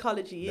what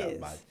psychology That is.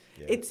 bad,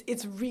 yeah.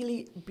 It's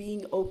really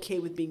being okay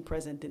with being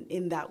present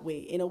in that way,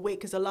 in a way,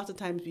 because a lot of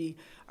times we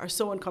are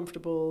so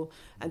uncomfortable,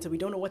 and so we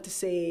don't know what to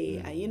say,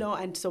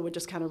 and so we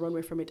just kind of run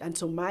away from it. And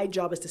so my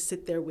job is to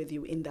sit there with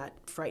you in that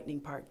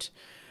frightening part.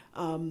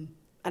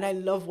 And I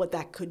love what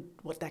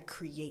that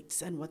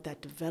creates and what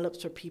that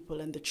develops for people,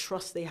 and the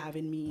trust they have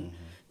in me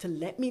to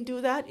let me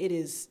do that.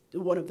 It's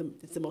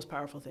the most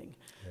powerful thing.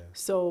 Yeah.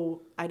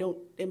 So I don't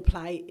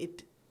imply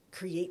it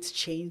creates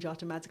change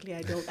automatically.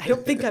 I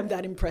don't think I'm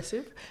that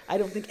impressive. I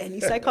don't think any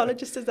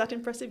psychologist is that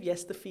impressive.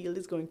 Yes, the field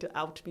is going to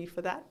out me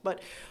for that,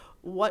 but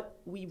what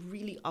we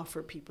really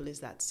offer people is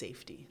that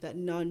safety, that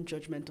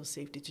non-judgmental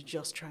safety to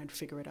just try and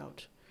figure it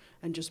out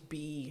and just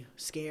be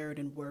scared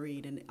and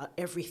worried and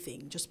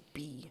everything, just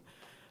be.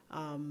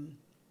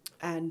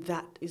 And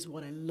that is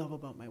what I love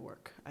about my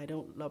work. I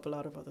don't love a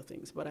lot of other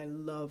things, but I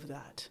love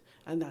that,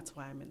 and that's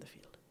why I'm in the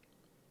field.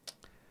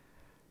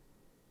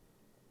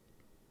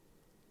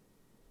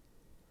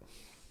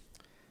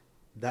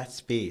 That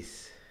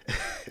space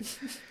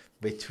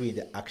between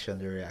the action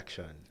and the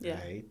reaction,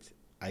 right?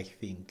 I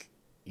think,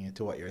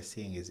 to what you're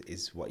saying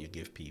is what you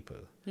give people.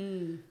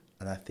 And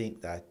I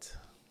think that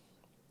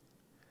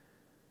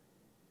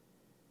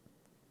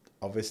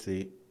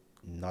obviously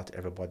not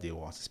everybody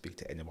wants to speak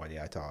to anybody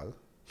at all.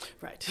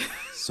 Right.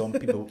 Some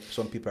people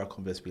are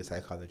comfortable to speak to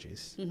a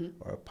psychologist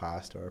or a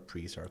pastor or a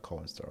priest or a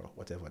counselor or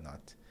whatever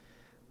not.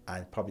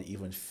 And probably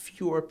even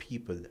fewer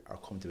people are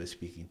comfortable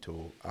speaking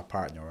to a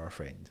partner or a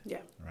friend.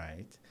 Yeah.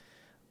 Right?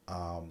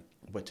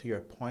 But to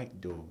your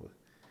point, though,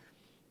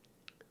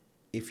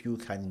 if you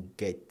can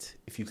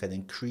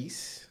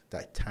increase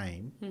that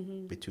time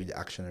between the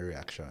action and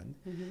reaction,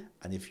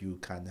 and if you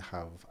can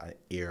have an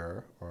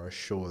ear or a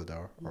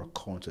shoulder or a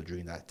counter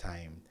during that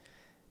time,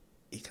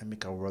 it can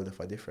make a world of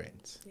a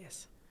difference.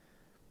 Yes.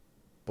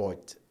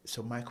 But,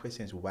 so my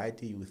question is, why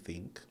do you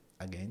think,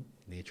 again,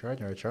 nature,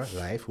 nurture,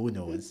 life, who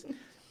knows,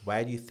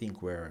 why do you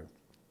think we're,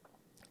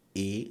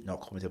 A,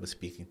 not comfortable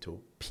speaking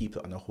to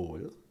people on a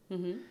whole,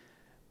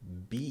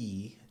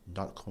 B,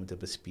 not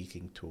comfortable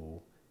speaking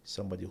to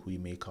somebody who you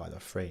may call a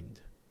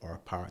friend or a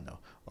partner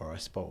or a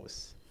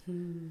spouse?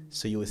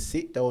 So you will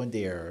sit down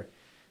there,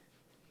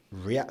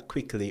 react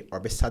quickly, or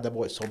be sad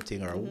about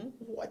something, or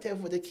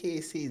whatever the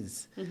case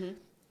is,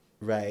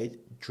 right?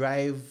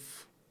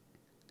 Drive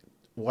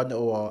 1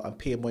 hour and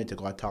pay money to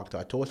go and talk to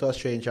a total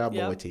stranger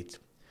about it,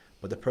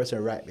 but the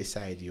person right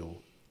beside you,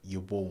 you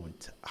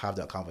won't have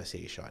that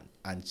conversation.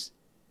 And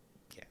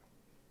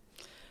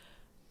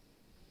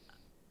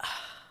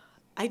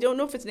I don't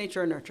know if it's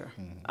nature or nurture.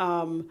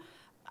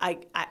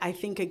 I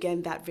think,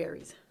 again, that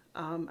varies.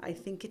 I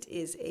think it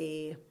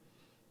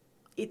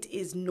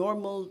is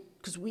normal,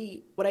 because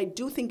what I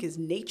do think is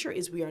nature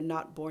is we are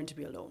not born to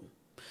be alone.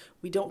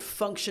 we don't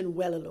function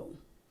well alone.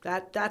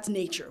 That's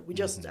nature. We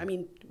just, I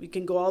mean, we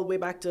can go all the way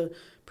back to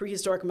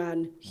prehistoric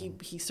man.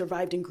 He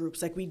survived in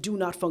groups. Like, we do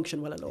not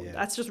function well alone. Yeah.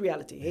 That's just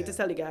reality. Hate to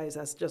tell you guys,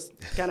 that's just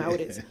kind of how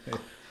it is.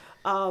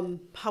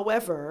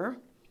 However,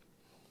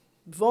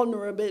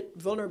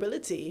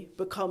 vulnerability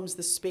becomes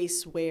the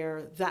space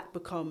where that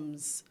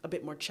becomes a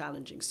bit more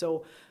challenging.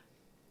 So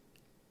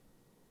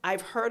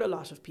I've heard a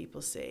lot of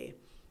people say,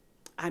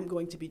 I'm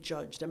going to be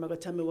judged. I'm not going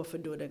to tell me what to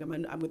do. They're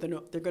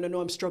going to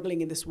know I'm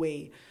struggling in this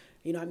way.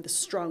 You know, I'm the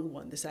strong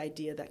one. This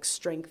idea that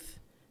strength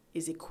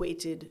is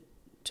equated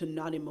to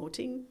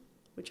non-emoting,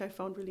 which I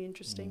found really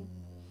interesting.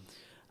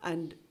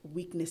 And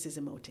weakness is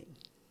emoting,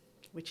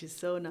 which is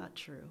so not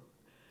true.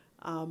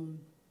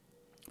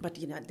 But,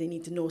 you know, they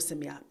need to know, say,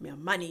 me I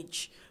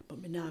manage,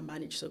 but me not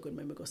manage so good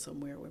when I go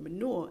somewhere where me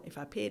know if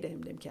I pay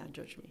them can't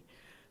judge me.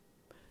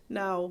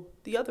 Now,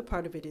 the other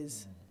part of it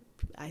is,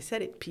 I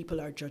said it,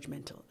 people are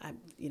judgmental.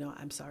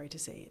 I'm sorry to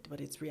say it, but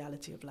it's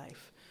reality of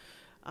life.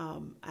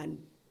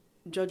 And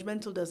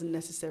judgmental doesn't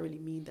necessarily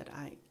mean that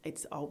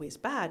it's always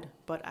bad,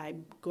 but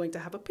I'm going to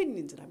have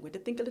opinions and I'm going to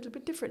think a little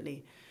bit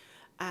differently.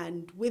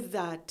 And with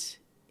that,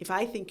 if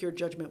I think your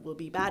judgment will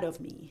be bad of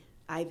me,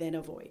 I then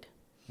avoid.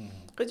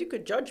 Because you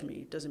could judge me,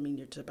 it doesn't mean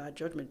it's a bad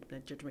judgment.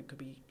 That judgment could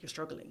be you're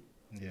struggling.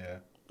 Yeah.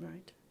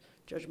 Right?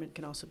 Judgment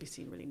can also be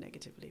seen really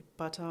negatively.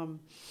 But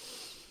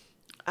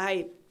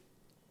a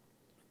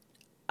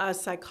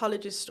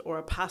psychologist or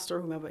a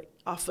pastor, whomever,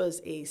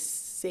 offers a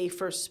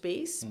safer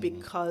space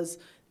because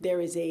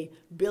there is a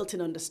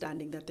built-in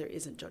understanding that there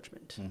isn't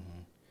judgment.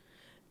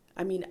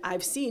 I mean,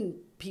 I've seen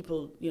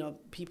people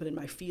in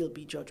my field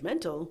be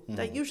judgmental.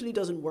 That usually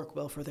doesn't work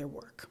well for their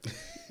work.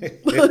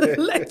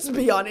 Let's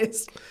be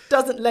honest.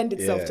 Doesn't lend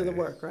itself to the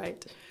work,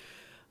 right?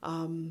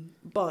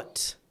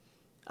 But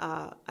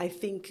I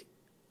think,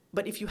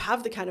 but if you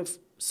have the kind of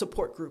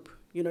support group,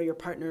 you know, your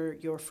partner,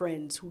 your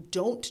friends who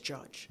don't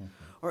judge,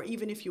 or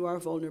even if you are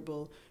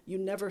vulnerable, you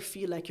never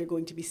feel like you're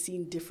going to be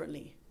seen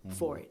differently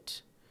for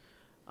it,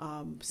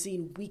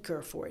 seen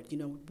weaker for it, you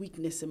know,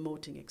 weakness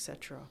emoting,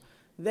 etc.,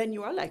 then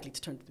you are likely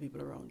to turn to the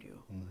people around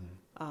you.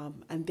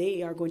 And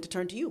they are going to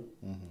turn to you,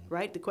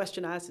 right? The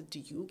question I asked is, do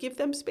you give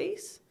them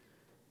space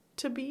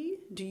to be?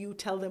 Do you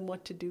tell them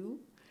what to do?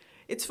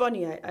 It's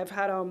funny, I've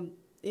had,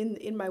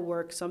 in my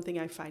work, something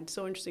I find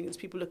so interesting is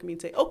people look at me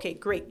and say, okay,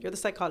 great, you're the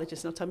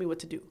psychologist, now tell me what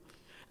to do.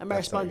 And my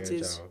response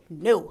is,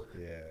 no.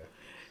 Yeah.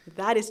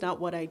 That is not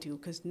what I do,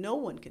 because no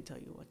one can tell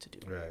you what to do.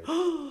 Right.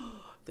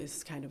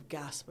 This kind of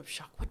gasp of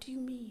shock. What do you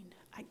mean?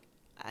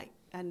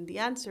 And the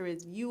answer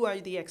is, you are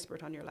the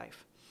expert on your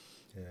life.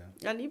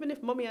 Yeah. And even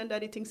if mommy and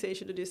daddy think say you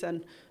should do this,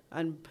 and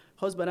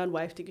husband and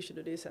wife think you should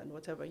do this, and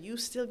whatever, you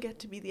still get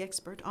to be the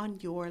expert on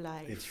your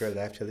life. It's your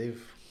life to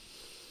live.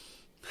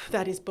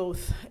 That is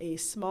both a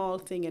small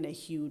thing and a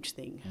huge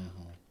thing.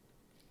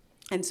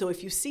 And so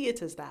if you see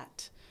it as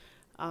that,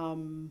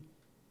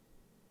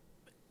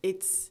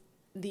 it's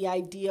the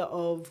idea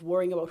of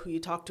worrying about who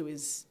you talk to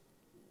is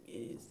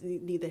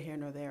neither here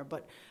nor there.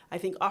 But I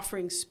think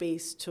offering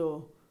space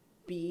to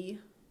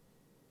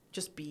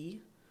just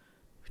be,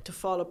 to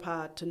fall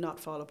apart, to not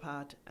fall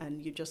apart,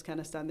 and you just kind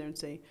of stand there and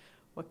say,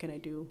 what can I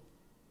do?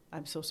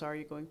 I'm so sorry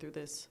you're going through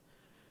this,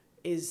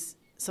 is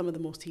some of the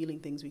most healing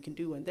things we can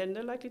do. And then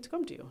they're likely to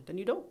come to you. Then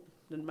you don't.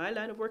 Then my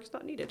line of work is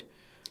not needed.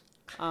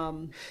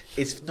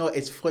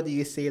 It's funny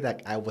you say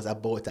that. I was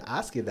about to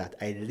ask you that.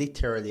 We're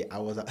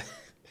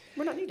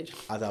not needed.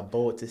 I was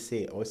about to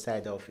say,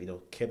 outside of,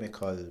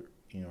 chemical,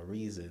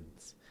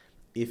 reasons,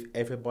 if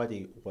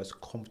everybody was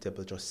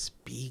comfortable just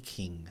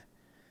speaking,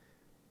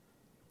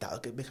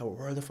 that could make a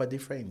world of a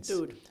difference.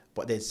 Dude.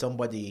 But then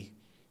somebody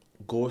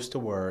goes to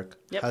work,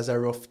 has a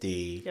rough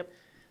day,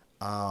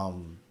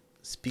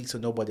 speaks to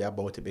nobody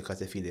about it because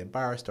they feel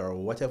embarrassed or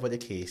whatever the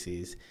case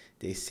is.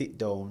 They sit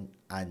down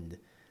and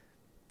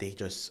they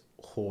just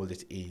hold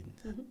it in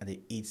and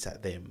it eats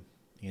at them,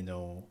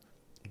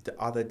 The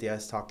other day I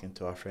was talking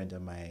to a friend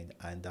of mine,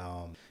 and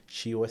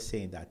she was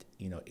saying that,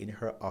 in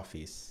her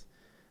office,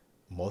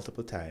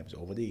 multiple times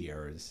over the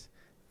years,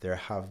 there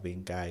have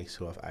been guys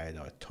who have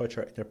either touched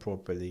her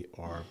inappropriately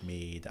or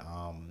made,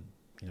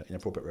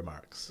 inappropriate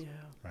remarks. Yeah.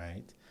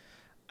 Right?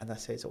 And I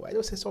said, so why don't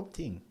you say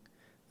something?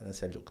 And I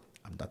said, look,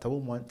 I'm not a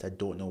woman. I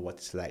don't know what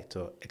it's like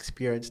to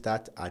experience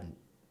that and,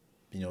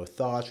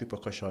 thoughts,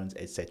 repercussions,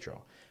 etc.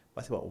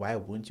 But I said, well, why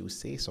wouldn't you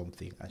say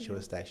something? And she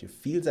was like, she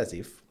feels as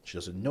if, she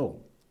doesn't know,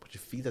 but she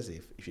feels as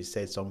if she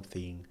said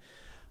something,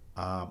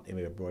 it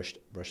may be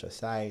brushed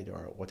aside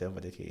or whatever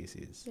the case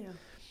is. Yeah.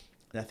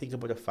 And I think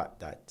about the fact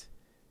that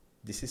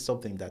this is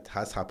something that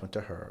has happened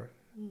to her.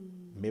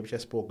 Maybe she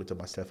has spoken to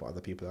myself or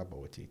other people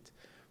about it,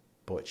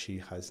 but she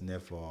has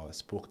never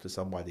spoken to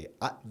somebody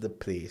at the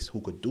place who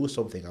could do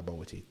something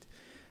about it.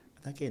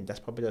 And again,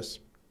 that's probably just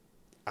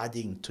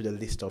adding to the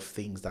list of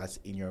things that's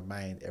in your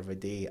mind every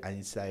day. And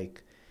it's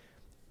like,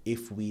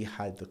 if we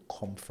had the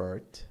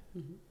comfort,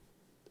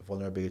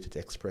 vulnerability to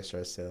express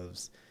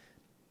ourselves,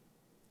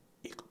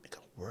 it could make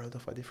a world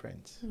of a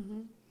difference.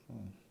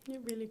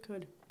 It really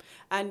could.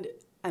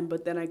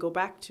 But then I go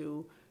back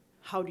to,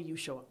 how do you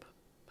show up?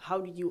 how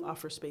do you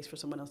offer space for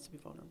someone else to be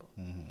vulnerable?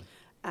 Mm-hmm.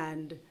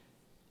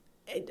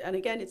 And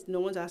again, it's no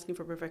one's asking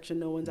for perfection.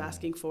 No one's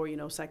asking for,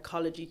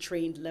 psychology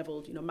trained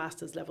level,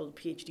 master's level,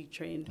 PhD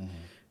trained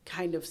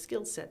kind of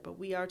skill set. But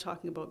we are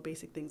talking about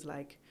basic things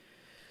like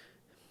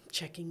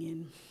checking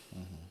in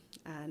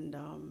and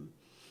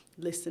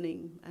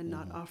listening and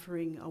not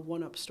offering a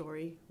one-up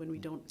story when we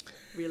don't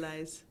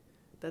realize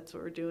that's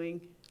what we're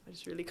doing.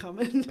 It's really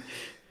common,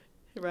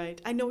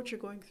 right? I know what you're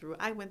going through.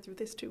 I went through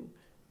this too.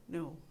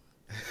 No,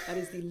 that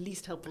is the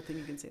least helpful thing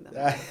you can say in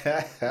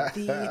that.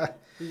 The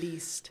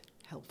least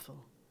helpful.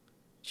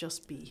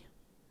 Just be.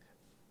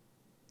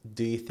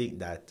 Do you think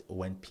that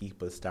when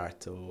people start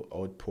to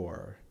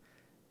outpour,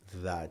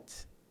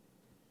 that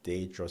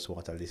they just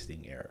want a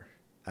listening ear,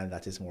 and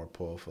that is more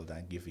powerful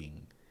than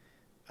giving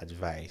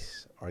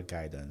advice or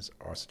guidance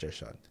or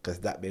suggestion? Because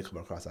that may come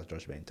across as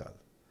judgmental.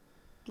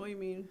 What do you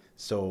mean?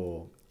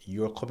 So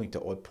you're coming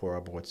to outpour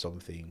about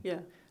something,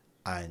 Yeah.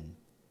 and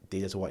they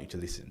just want you to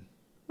listen.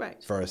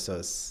 Right.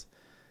 Versus,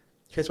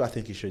 here's what I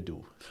think you should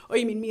do. Oh,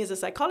 you mean me as a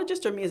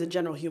psychologist or me as a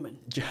general human?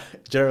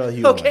 General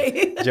human.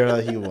 Okay. General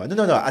human.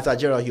 No. As a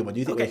general human, do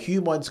you think Okay. when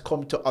humans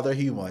come to other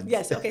humans?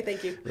 Yes. Okay.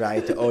 Thank you.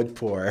 Right, to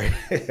outpour,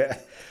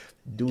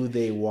 do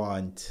they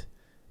want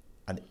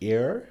an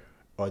ear,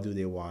 or do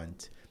they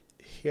want,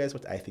 here's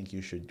what I think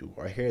you should do,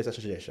 or here's a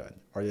suggestion,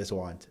 or they just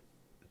want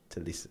to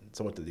listen,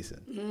 someone to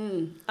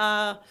listen?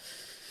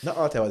 Not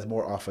all the time, it's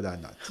more often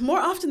than not. More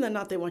often than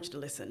not, they want you to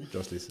listen.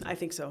 Just listen. I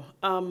think so.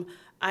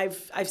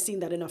 I've seen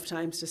that enough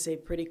times to say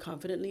pretty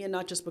confidently, and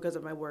not just because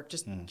of my work,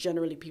 just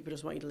generally people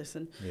just want you to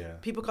listen. Yeah.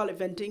 People call it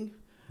venting.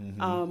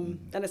 And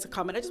it's a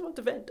comment. I just want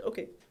to vent.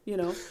 Okay.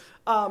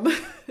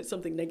 It's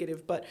something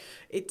negative, but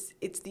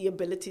it's the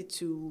ability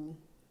to,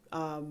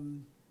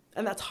 and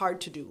that's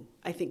hard to do.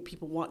 I think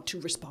people want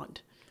to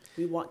respond.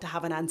 We want to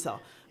have an answer.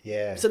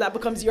 Yeah. So that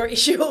becomes your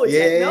issue. It's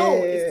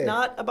it's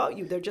not about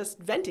you. They're just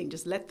venting.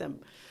 Just let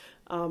them.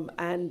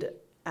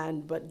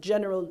 But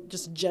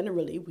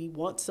generally, we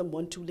want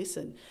someone to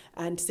listen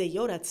and say,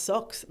 yo, that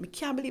sucks. I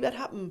can't believe that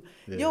happened.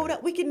 Yeah. Yo,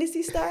 that wickedness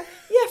is there.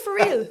 Yeah, for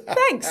real.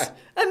 Thanks.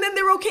 And then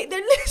they're okay.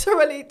 They're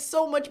literally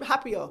so much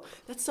happier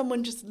that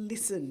someone just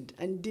listened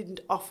and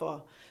didn't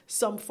offer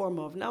some form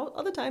of. Now,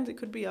 other times it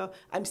could be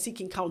I'm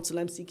seeking counsel.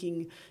 I'm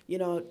seeking,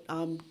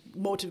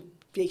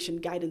 motivation,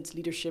 guidance,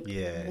 leadership,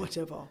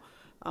 whatever,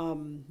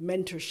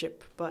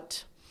 mentorship.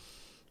 But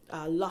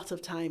a lot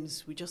of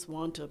times we just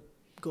want to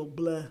go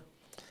blur.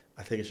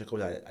 I think it should come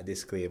with a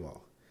disclaimer.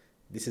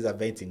 This is a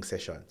venting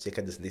session, so you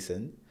can just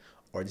listen.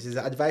 Or this is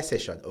an advice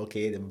session.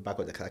 Okay, then back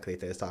with the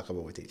calculator, let's talk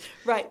about it.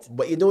 Right.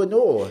 But you don't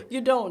know.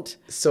 You don't.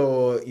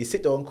 So you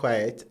sit down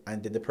quiet,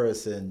 and then the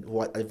person who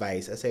wants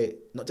advice, I say,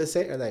 not just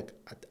say, like,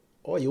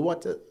 oh, you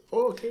want to,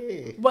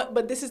 okay.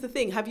 But this is the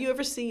thing. Have you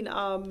ever seen,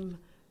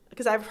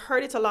 because I've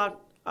heard it a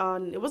lot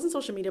on, it wasn't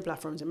social media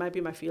platforms, it might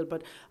be my field,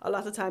 but a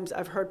lot of times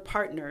I've heard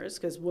partners,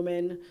 because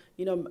women,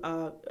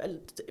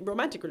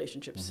 romantic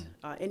relationships,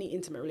 any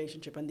intimate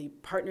relationship, and the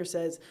partner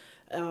says,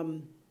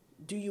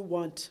 do you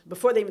want,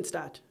 before they even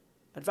start,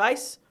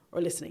 advice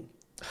or listening?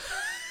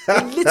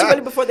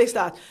 Literally before they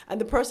start. And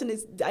the person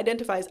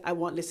identifies, I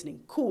want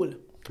listening. Cool.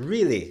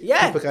 Really?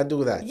 Yeah. People can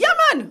do that? Yeah,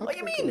 man. What do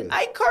you mean? Cool.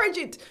 I encourage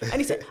it. And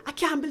he said, I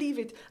can't believe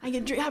it.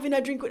 And you're having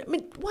a drink with,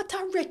 what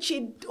a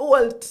wretched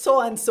old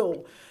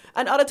so-and-so.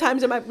 And other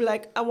times I might be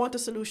like, I want a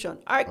solution.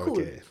 All right,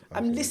 cool.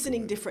 I'm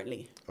listening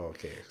differently.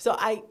 Okay. So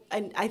I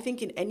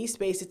think in any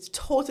space, it's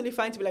totally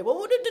fine to be like,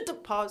 well,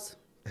 pause.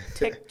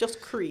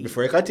 Just create.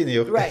 Before you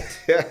continue. Right.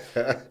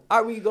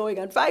 Are we going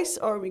advice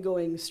or are we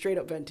going straight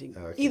up venting?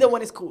 Okay. Either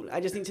one is cool. I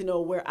just need to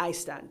know where I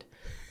stand.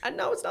 And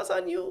now it's not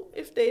on you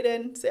if they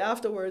then say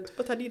afterwards,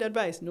 but I need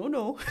advice.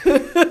 No.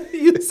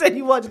 You said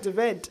you wanted to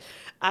vent.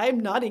 I'm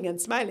nodding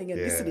and smiling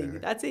and listening.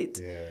 That's it.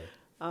 Yeah.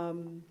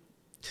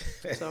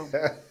 So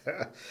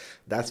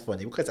that's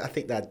funny, because I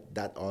think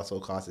that also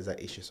causes an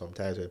issue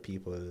sometimes when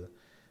people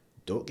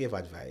don't give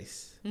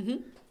advice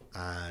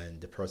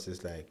and the person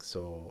is like,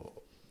 so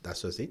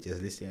that's just it,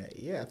 just listening.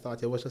 Yeah, I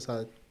thought it was just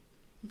a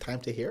time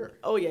to hear.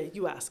 Oh yeah,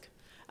 you ask.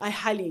 I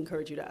highly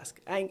encourage you to ask.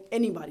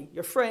 Anybody,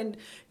 your friend,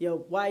 your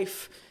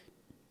wife,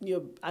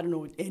 I don't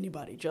know,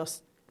 anybody,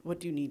 just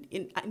what do you need?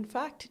 In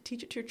fact,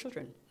 teach it to your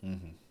children.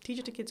 Teach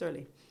it to kids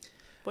early.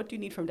 What do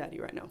you need from daddy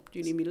right now? Do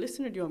you need me to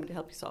listen or do you want me to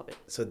help you solve it?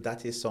 So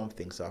that is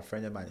something. So a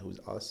friend of mine who's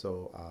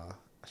also,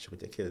 she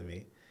would kill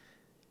me,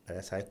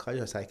 a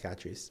psychologist or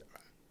psychiatrist,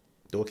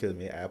 don't kill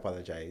me, I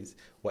apologize.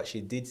 What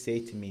she did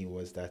say to me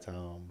was that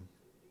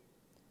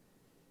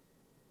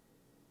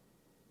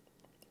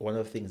one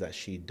of the things that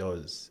she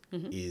does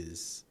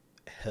is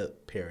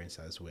help parents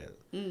as well.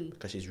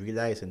 Because she's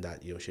realizing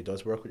that, she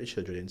does work with the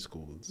children in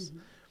schools.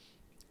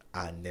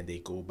 And then they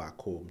go back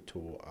home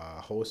to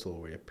a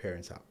household where your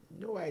parents have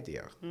no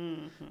idea.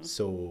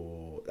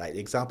 So, like, the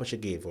example she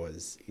gave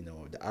was,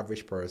 the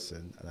average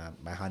person, and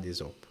my hand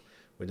is up,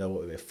 we know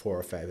with 4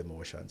 or 5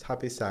 emotions.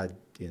 Happy, sad,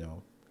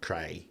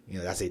 cry.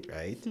 That's it,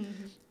 right?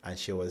 And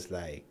she was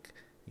like,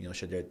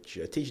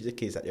 she'll teach the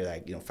kids that they're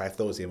like,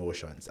 5,000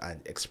 emotions and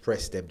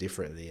express them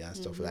differently and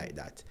stuff like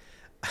that.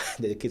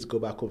 then the kids go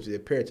back home to their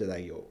parents and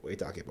like, yo, what are you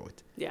talking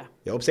about? Yeah.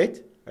 You're upset?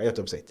 Or you're not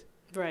upset?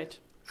 Right.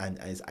 And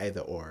it's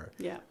either or.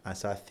 Yeah. And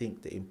so I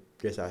think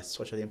there's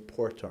such an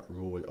important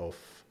role of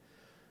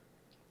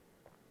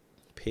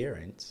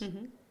parents,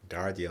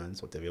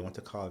 guardians, whatever you want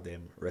to call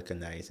them,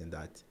 recognizing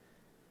that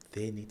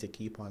they need to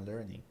keep on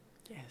learning.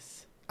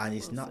 Yes. And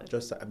it's Well not said.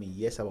 just, I mean,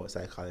 yes, about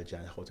psychology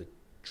and how to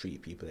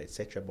treat people,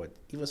 etc. But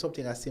even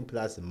something as simple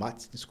as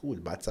maths in school,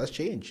 maths has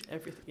changed.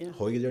 Everything. Yeah.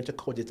 How you learn to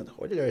code is not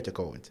how you learn to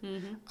count.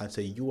 And so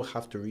you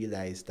have to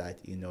realize that,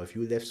 you know, if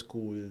you left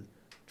school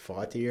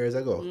 40 years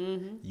ago,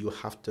 you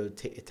have to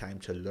take the time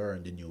to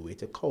learn the new way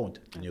to count,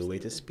 the new way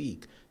to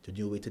speak, the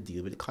new way to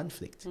deal with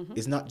conflict.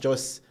 It's not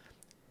just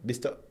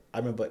I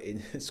remember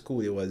in school,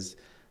 the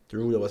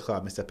ruler was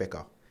called Mr.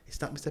 Pecker.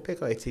 It's not Mr.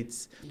 Pecker,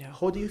 it's No.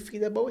 how do you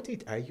feel about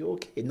it? Are you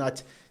okay?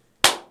 Not,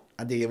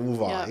 and then you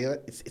move on. Yeah. You know,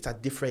 it's a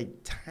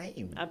different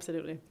time.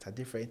 Absolutely. It's a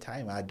different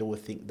time. I don't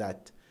think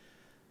that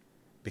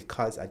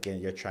because, again,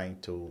 you're trying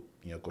to,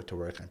 you know, go to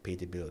work and pay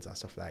the bills and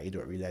stuff like that, you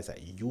don't realize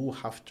that you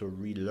have to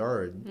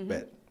relearn.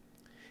 But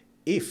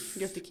You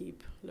have to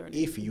keep learning.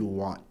 if you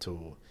want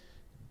to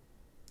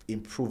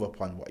improve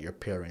upon what your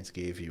parents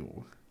gave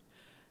you,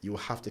 you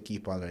have to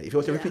keep on learning. If you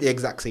want to repeat the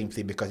exact same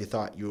thing because you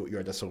thought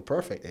you're just so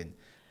perfect, then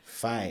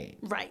fine.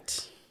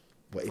 Right.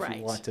 But if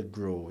you want to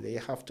grow, then you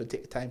have to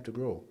take time to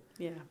grow.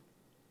 Yeah.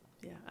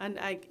 Yeah. And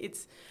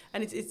it's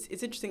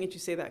interesting that you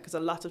say that, because a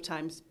lot of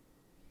times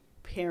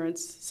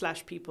parents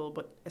 / people,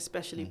 but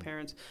especially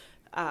parents,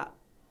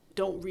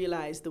 don't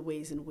realize the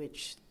ways in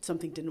which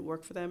something didn't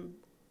work for them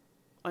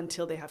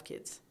until they have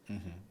kids.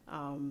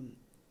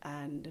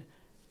 And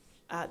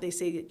they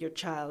say that your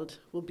child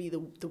will be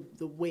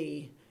the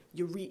way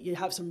you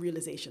have some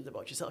realizations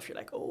about yourself. You're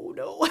like, oh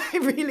no,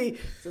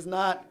 this is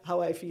not how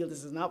I feel.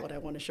 This is not what I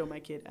want to show my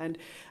kid. And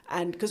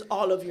because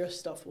all of your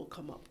stuff will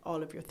come up,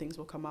 all of your things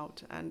will come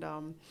out.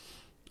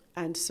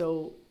 And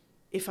so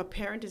if a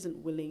parent isn't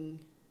willing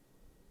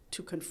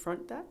to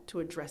confront that, to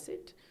address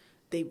it,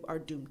 they are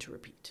doomed to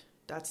repeat.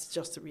 That's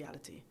just the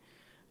reality.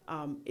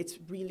 It's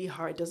really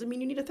hard. It doesn't mean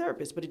you need a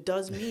therapist, but it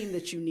does mean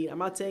that you need, I'm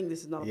not saying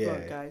this is not a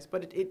plug, guys,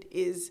 but it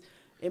is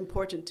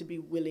important to be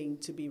willing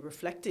to be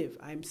reflective.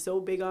 I'm so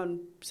big on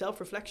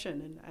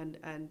self-reflection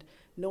and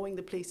knowing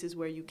the places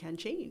where you can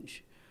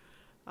change.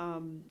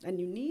 And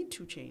you need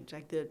to change.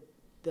 Like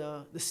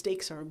the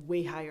stakes are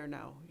way higher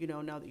now, you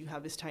know, now that you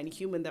have this tiny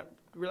human that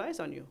relies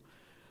on you.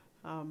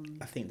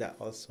 I think that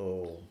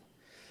also,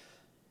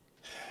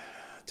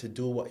 to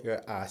do what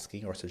you're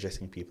asking or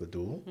suggesting people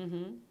do,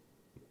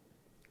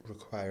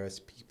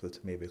 requires people to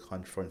maybe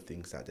confront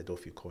things that they don't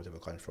feel comfortable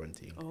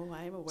confronting. Oh,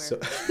 I'm aware.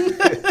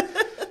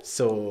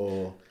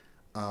 So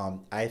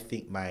I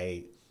think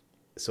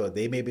so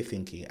they may be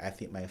thinking, I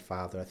think my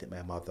father, I think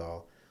my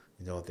mother,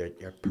 you know,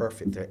 they're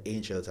perfect, they're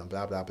angels and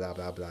blah, blah, blah,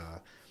 blah, blah.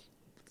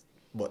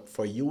 But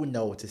for you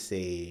now to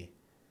say,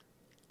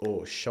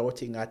 oh,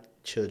 shouting at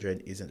children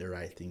isn't the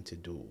right thing to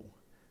do.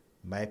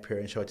 My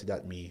parents shouted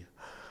at me.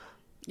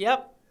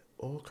 Yep.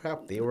 Oh,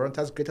 crap, they weren't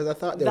as great as I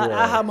thought they that were.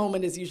 That aha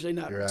moment is usually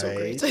not so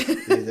great.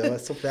 You know,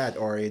 stuff like that.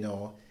 Or, you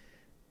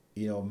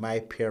know, my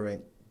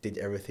parent did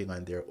everything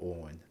on their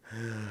own.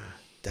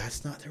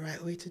 That's not the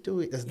right way to do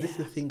it. There's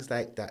little things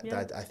like that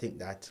that I think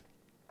that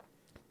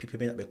people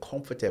may not be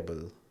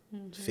comfortable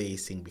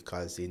facing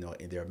because, you know,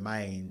 in their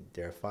mind,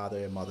 their father,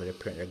 their mother, their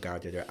parent, their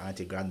guardian, their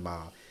auntie,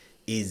 grandma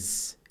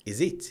is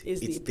it.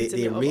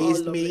 They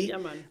raised me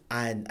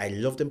and I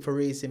love them for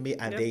raising me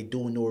and they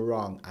do no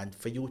wrong. And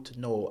for you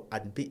to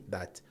admit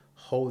that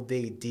how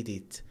they did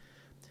it,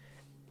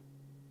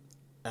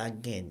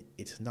 again,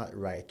 it's not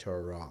right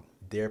or wrong.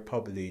 They're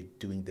probably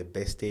doing the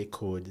best they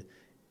could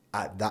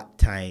at that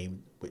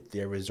time with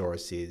their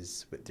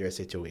resources, with their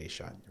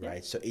situation,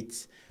 right? So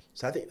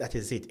I think that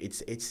is it.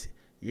 It's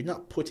you're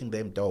not putting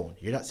them down.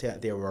 You're not saying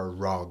that they were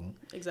wrong.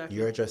 Exactly.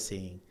 You're just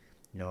saying,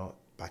 you know,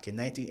 back in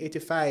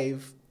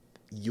 1985,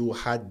 you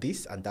had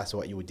this and that's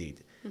what you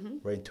did.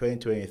 We're in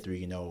 2023,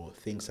 you know,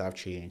 things have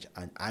changed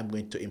and I'm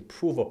going to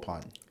improve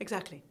upon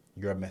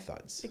your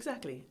methods.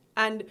 Exactly.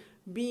 And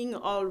being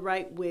all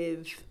right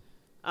with,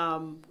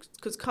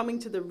 because coming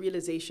to the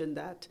realization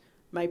that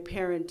my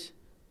parent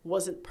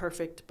wasn't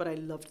perfect, but I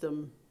loved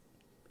them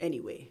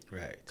anyway.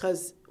 Right.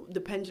 Because the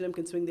pendulum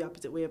can swing the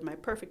opposite way of my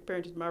perfect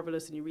parent is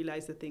marvelous and you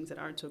realize the things that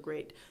aren't so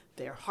great,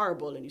 they're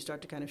horrible and you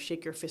start to kind of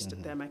shake your fist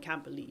at them. I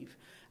can't believe.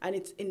 And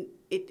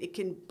it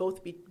can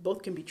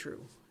both can be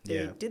true.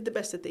 They did the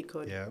best that they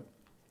could. Yeah.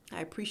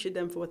 I appreciate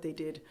them for what they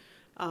did.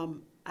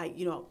 I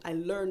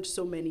learned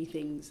so many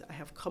things. I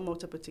have come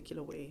out a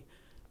particular way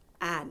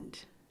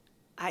and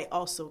I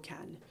also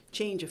can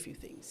change a few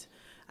things.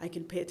 I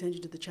can pay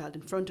attention to the child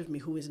in front of me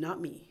who is not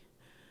me.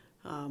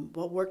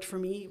 What worked for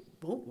me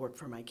won't work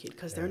for my kid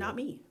because they're not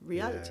me.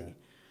 Reality. Yeah.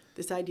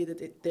 This idea that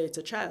it's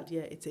a child,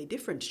 it's a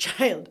different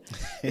child.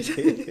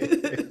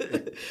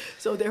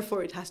 So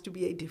therefore, it has to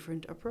be a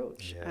different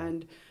approach. Yeah.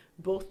 And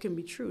both can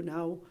be true.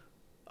 Now,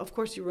 of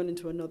course, you run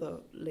into another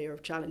layer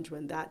of challenge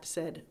when that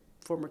said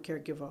former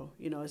caregiver,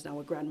 is now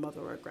a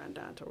grandmother or a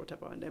grandaunt or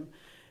whatever, and them,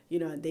 you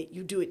know, and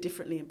you do it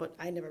differently, but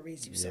I never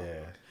raised you so.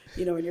 Yeah.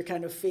 You know, and you're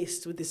kind of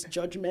faced with this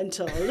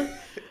judgmental,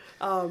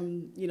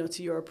 you know,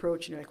 to your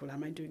approach. And you're like, well,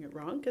 am I doing it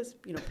wrong? Because,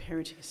 you know,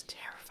 parenting is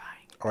terrifying.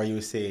 Or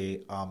you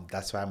say,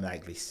 that's why I'm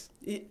like this.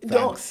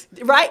 No,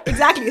 right?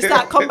 Exactly. You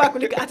start come back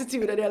with your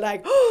attitude and they're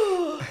like,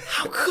 oh,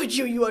 how could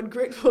you, you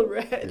ungrateful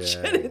wretch?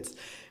 Yeah. And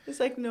it's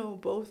like, no,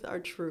 both are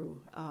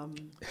true.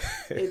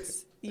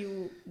 It's,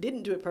 you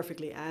didn't do it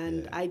perfectly,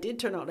 and I did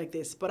turn out like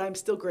this, but I'm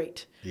still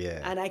great.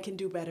 Yeah. And I can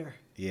do better.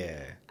 Yeah.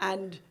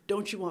 And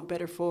don't you want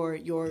better for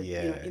your, you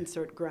know, Yeah.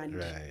 insert grand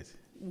Right.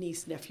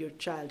 niece, nephew,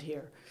 child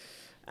here?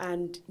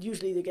 And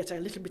usually they get a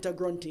little bit of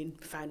grunting,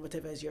 fine,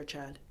 whatever is your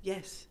child.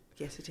 Yes,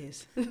 it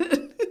is.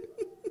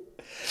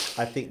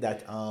 I think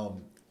that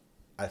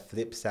a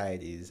flip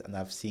side is, and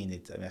I've seen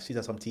it, I mean, I've seen it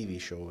on some TV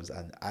shows,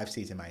 and I've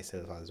seen it in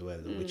myself as well,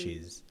 which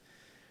is,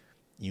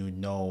 you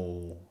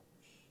know,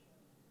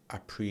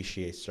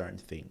 appreciate certain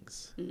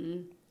things.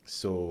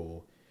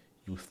 So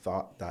you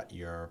thought that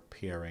your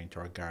parent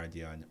or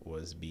guardian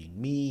was being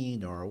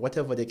mean or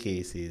whatever the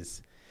case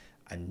is,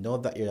 and now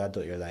that you're an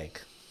adult, you're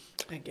like,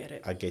 I get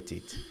it. I get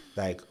it.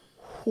 Like,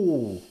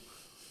 who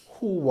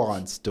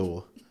wants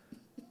to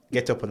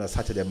get up on a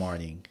Saturday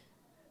morning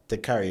to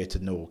carry you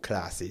to no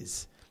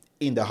classes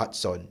in the hot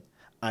sun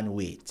and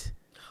wait?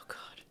 Oh,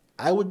 God.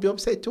 I would be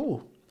upset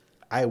too.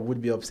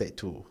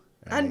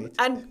 Right?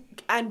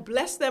 And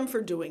bless them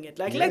for doing it.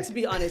 Like, Yeah. let's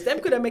be honest.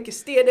 Them could have make you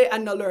stay there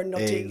and not learn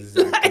nothing.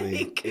 Exactly.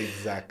 Like,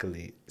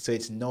 Exactly. So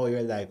it's now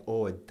you're like,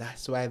 oh,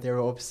 that's why they're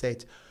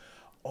upset.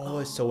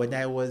 Oh, so when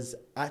I was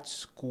at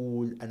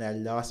school and I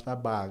lost my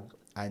bag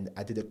and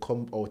I didn't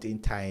come out in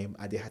time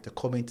and they had to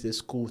come into the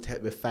school to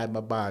help me find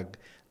my bag,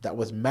 that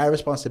was my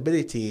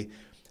responsibility.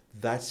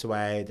 That's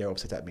why they're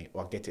upset at me.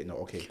 Or get it now.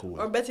 Okay, cool.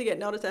 or better yet,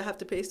 now that I have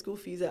to pay school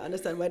fees, I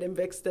understand why them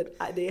vexed that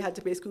they had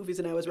to pay school fees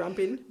and I was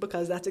ramping,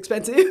 because that's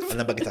expensive. And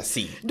I'm going to get a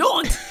C.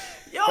 Don't!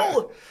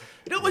 Yo!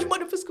 You know how much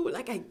money for school?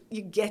 Like,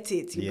 you get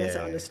it. You better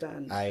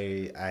understand.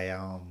 I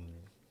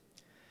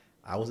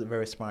wasn't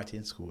very smart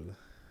in school,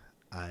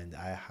 and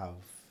I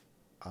have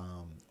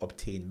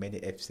obtained many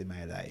F's in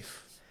my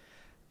life.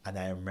 And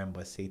I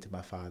remember saying to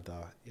my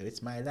father,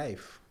 it's my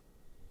life.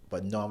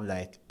 But now I'm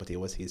like, but it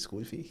was his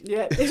school fee.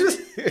 Yeah,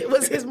 it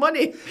was his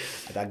money.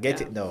 And I get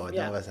it now.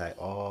 Yeah. Now I was like,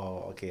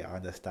 oh, okay, I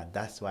understand.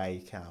 That's why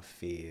you can't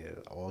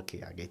fail.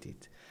 Okay, I get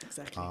it.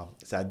 Exactly.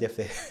 So I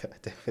definitely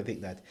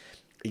think that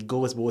it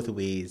goes both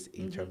ways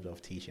in terms of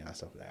teaching and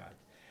stuff like that.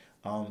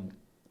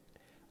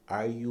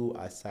 Are you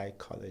a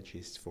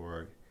psychologist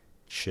for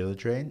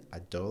children,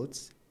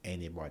 adults,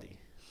 anybody?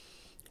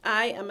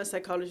 I am a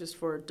psychologist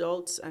for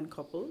adults and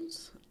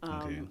couples.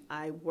 Okay.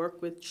 I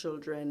work with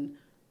children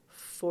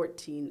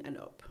 14 and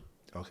up.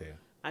 Okay.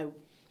 I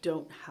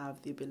don't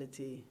have the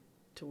ability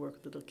to work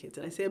with little kids.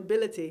 And I say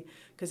ability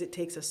because it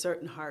takes a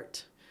certain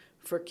heart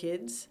for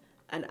kids.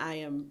 And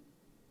I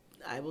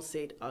will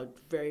say it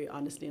very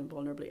honestly and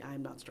vulnerably, I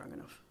am not strong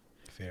enough.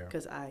 Fair.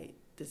 Because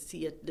to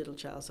see a little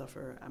child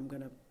suffer, I'm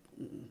going to,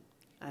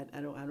 I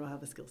don't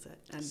have a skill set.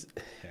 And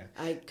Yeah.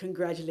 I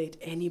congratulate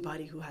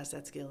anybody who has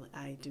that skill.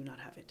 I do not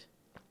have it.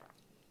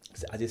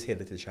 So I just hear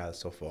little child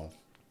suffer.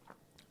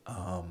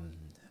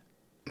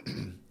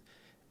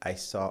 I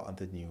saw on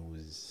the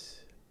news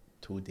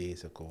 2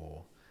 days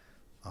ago,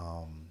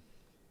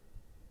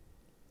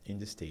 in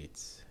the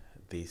States,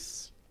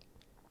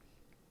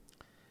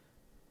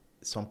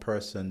 some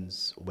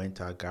persons went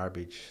to a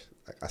garbage,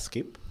 like a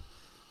skip,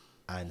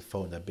 and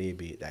found a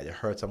baby that they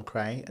heard some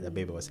crying, and the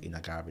baby was in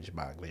a garbage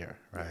bag there,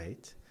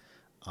 right?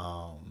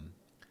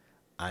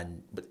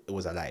 But it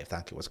was alive,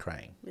 thank you, it was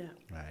crying. Yeah.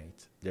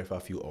 Right, there for a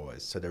few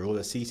hours. So they rolled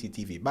a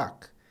CCTV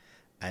back,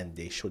 and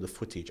they showed the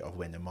footage of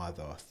when the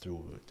mother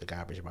threw the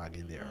garbage bag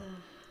in there.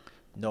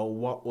 Now,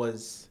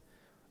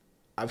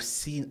 I've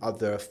seen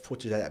other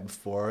footage like that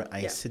before,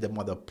 and you see the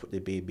mother put the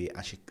baby,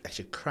 and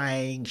she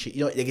crying.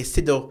 They can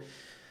see the,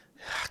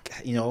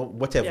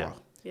 whatever.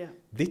 Yeah.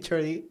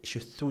 Literally, she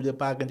threw the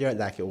bag in there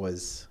like it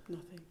was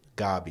Nothing.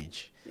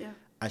 garbage. Yeah.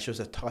 And she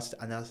was tossed,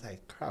 and I was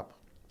like, crap.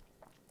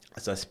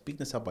 So I was speaking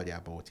to somebody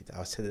about it. I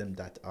was telling them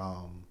that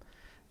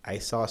I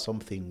saw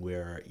something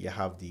where you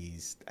have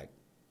these like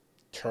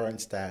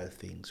turnstile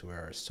things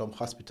where some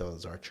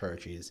hospitals or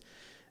churches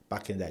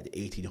back in like the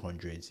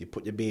 1800s, you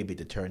put the baby,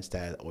 the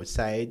turnstile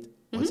outside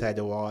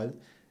the wall,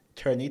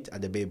 turn it,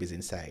 and the baby's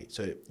inside.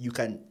 So you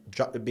can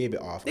drop the baby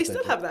off. They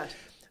still have that.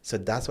 So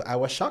that's what I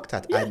was shocked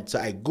at. Yeah. And so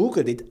I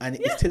Googled it, and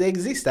it still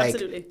exists. Like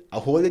Absolutely. a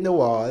hole in the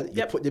wall,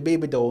 you put the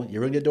baby down, you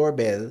ring the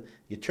doorbell,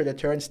 you turn the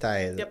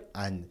turnstile,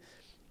 and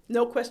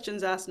no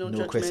questions asked, no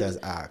judgment. questions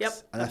asked. Yep,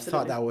 and absolutely. I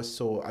thought that was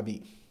so,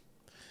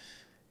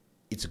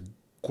 it's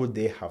good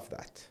they have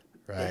that,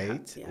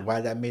 right? Yeah.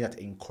 While I may not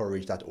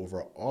encourage that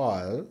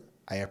overall,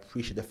 I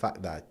appreciate the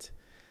fact that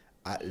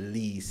at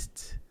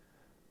least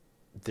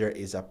there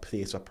is a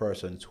place for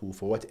persons who,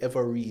 for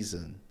whatever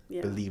reason,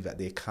 believe that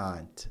they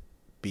can't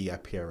be a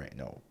parent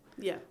now.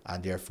 Yeah.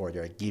 And therefore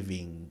they're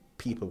giving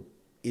people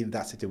in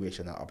that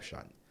situation an option.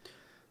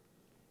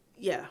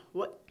 Yeah.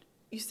 What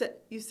you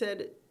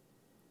said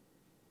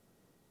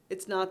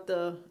It's not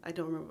the, I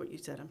don't remember what you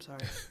said, I'm sorry.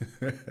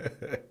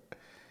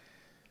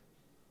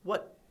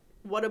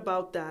 What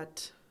about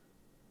that?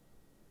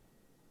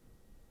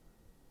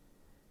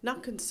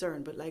 Not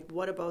concern, but like,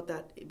 what about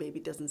that maybe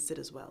doesn't sit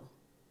as well?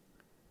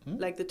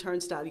 Like the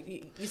turnstile.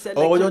 You said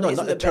like, no, isn't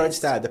not the best.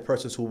 turnstile. The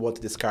persons who want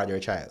to discard your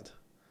child.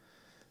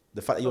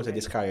 The fact that you want to Okay.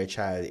 discard your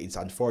child is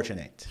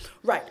unfortunate.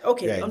 Right,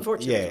 okay, Yeah,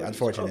 unfortunate. Yeah,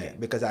 unfortunate. Okay.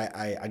 Because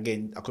I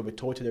could be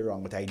totally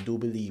wrong, but I do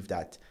believe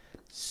that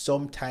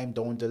sometime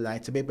down the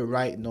line, so maybe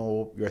right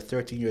now, you're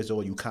 13 years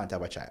old, you can't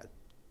have a child.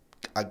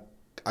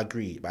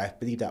 Agreed. But I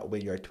believe that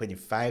when you're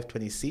 25,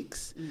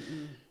 26,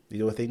 you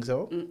don't think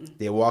so?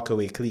 They walk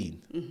away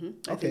clean.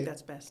 I think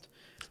that's best.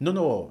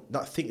 No,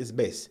 not think it's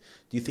best.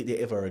 Do you think they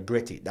ever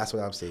regret it? That's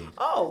what I'm saying.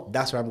 Oh.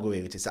 That's where I'm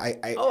going with it. So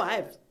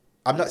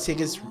I'm not saying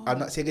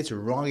it's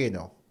wrong, you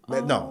know.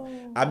 But no,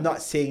 I'm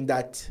not saying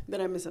that.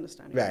 Then I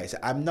misunderstand. Right. So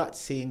I'm not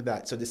saying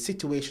that. So the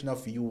situation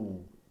of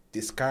you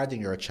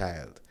discarding your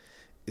child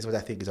is what I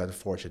think is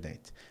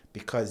unfortunate.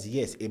 Because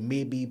yes, it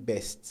may be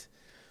best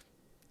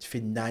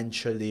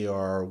financially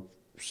or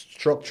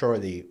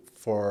structurally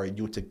for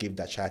you to give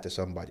that child to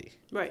somebody.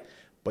 Right.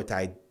 But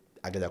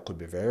again, I could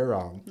be very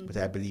wrong, but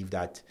I believe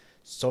that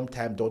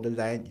sometime down the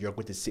line, you're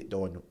going to sit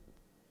down.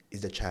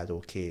 Is the child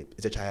okay?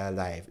 Is the child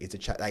alive? Is the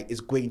child it's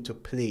going to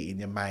play in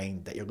your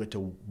mind that you're going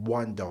to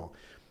wonder,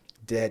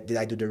 did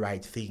I do the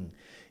right thing?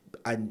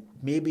 And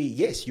maybe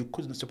yes, you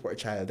couldn't support a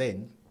child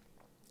then,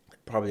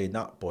 probably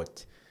not.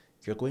 But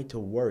you're going to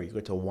worry. You're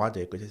going to wonder.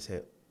 You're going to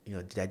say,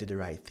 did I do the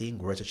right thing?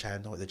 Where's the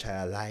child now? Is the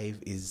child alive?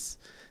 These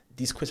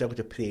questions are going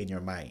to play in your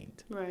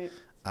mind. Right.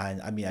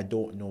 And I mean, I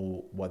don't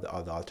know what the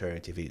other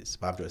alternative is,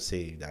 but I'm just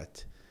saying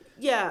that.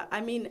 Yeah, I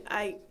mean,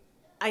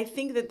 I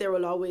think that there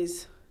will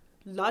always,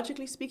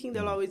 logically speaking,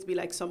 there'll always be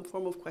like some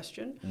form of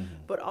question,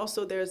 but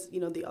also there's,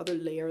 the other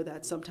layer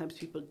that sometimes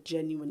people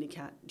genuinely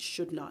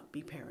should not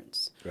be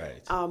parents.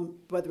 Right.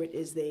 Whether it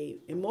is they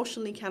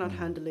emotionally cannot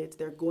handle it,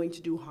 they're going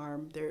to do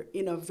harm, they're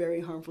in a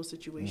very harmful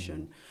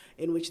situation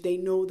in which they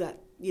know that,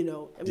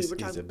 this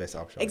is the best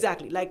option.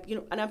 Exactly. Like,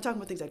 and I'm talking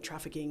about things like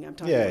trafficking, I'm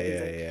talking about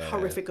things like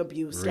horrific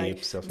abuse. Rape,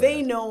 like, stuff like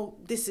they that. know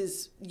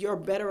you're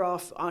better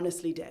off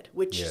honestly dead,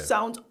 which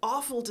sounds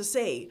awful to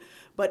say,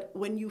 but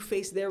when you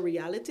face their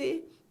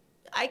reality,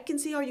 I can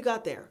see how you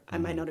got there. I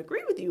might not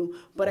agree with you,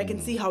 but I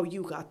can see how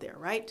you got there,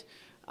 right?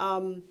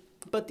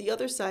 But the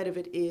other side of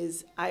it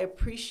is I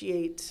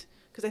appreciate,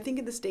 because I think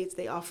in the States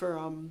they offer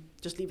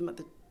just leave them at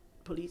the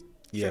police.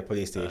 Yeah,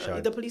 police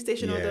station. The police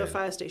station or the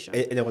fire station.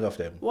 Any one of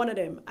them. One of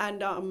them.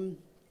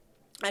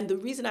 And the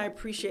reason I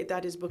appreciate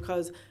that is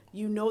because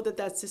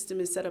that system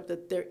is set up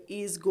that there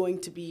is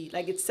going to be,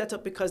 like, it's set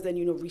up because then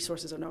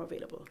resources are now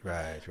available.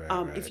 Right.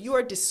 If you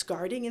are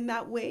discarding in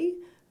that way,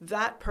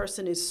 that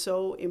person is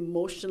so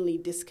emotionally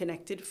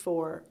disconnected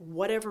for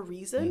whatever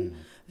reason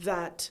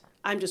that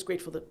I'm just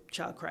grateful the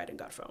child cried and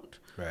got found.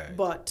 Right.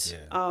 But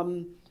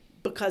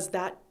because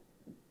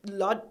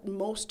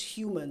most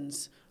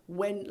humans,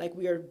 when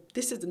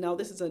this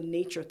is a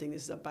nature thing,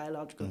 this is a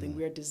biological thing.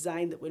 We are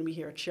designed that when we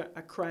hear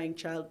a crying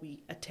child,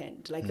 we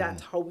attend.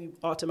 That's how we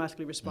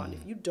automatically respond.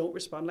 If you don't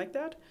respond like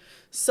that,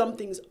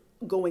 something's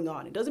going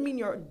on. It doesn't mean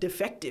you're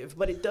defective,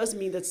 but it does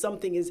mean that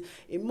something is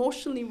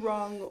emotionally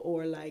wrong,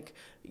 or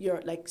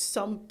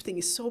something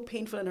is so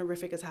painful and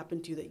horrific has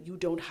happened to you that you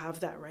don't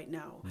have that right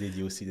now. Did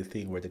you see the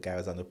thing where the guy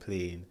was on the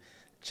plane,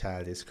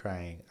 child is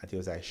crying, and he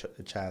was like, shut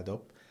the child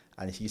up,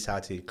 and he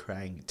started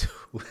crying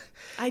too.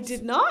 I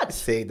did not.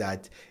 Say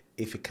that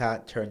if you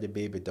can't turn the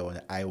baby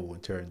down, I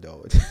won't turn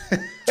down.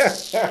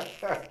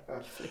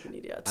 Flipping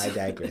idiot. I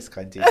digress.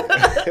 Continue.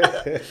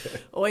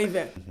 Or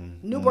even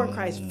newborn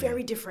cry is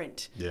very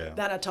different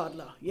than a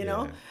toddler,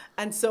 know?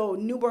 And so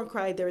newborn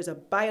cry, there is a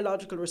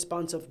biological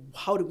response of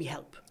how do we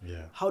help?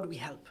 Yeah. How do we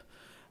help?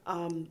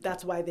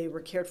 That's why they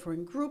were cared for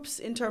in groups.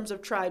 In terms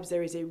of tribes,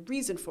 there is a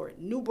reason for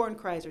it. Newborn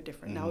cries are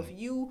different. Now, if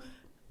you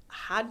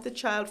had the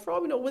child, for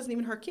all we know, it wasn't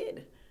even her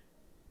kid.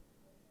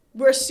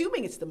 We're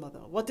assuming it's the mother.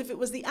 What if it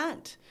was the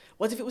aunt?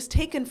 What if it was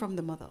taken from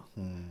the mother?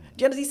 Do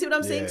you understand? See what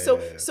I'm saying?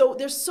 So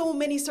there's so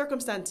many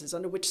circumstances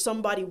under which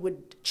somebody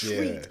would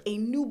treat a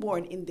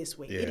newborn in this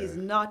way. It is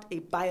not a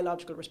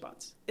biological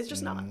response. It's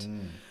just not.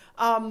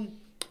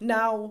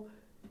 Now,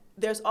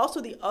 there's also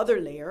the other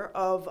layer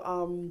of,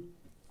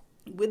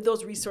 with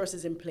those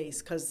resources in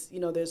place, because,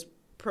 there's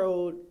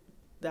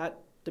that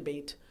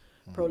debate,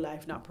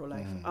 pro-life, not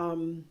pro-life,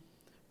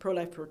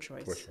 pro-life,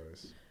 pro-choice.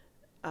 Pro-choice.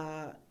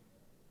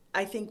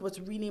 I think what's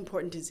really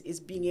important is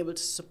being able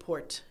to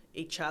support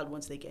a child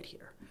once they get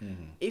here.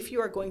 If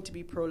you are going to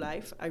be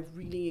pro-life, I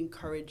really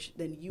encourage,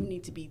 then you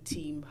need to be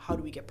team, how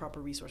do we get proper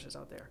resources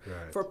out there?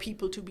 Right. For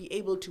people to be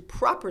able to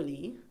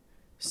properly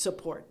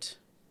support,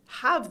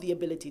 have the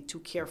ability to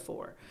care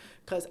for.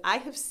 Because I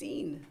have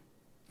seen,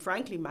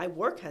 frankly, my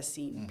work has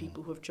seen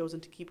people who have chosen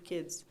to keep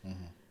kids.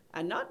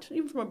 And not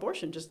even from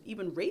abortion, just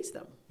even raise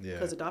them.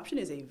 Because adoption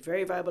is a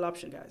very viable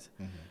option, guys.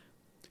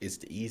 It's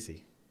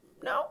easy.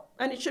 No,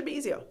 and it should be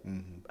easier.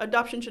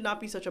 Adoption should not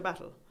be such a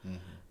battle.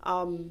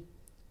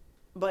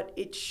 But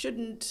it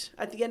shouldn't,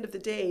 at the end of the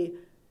day,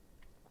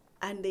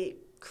 and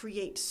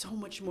create so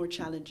much more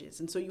challenges.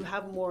 And so you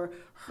have more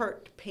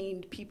hurt,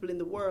 pained people in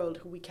the world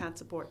who we can't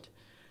support.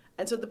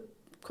 And so the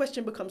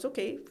question becomes,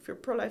 okay, if you're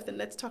pro-life, then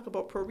let's talk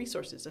about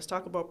pro-resources. Let's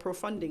talk about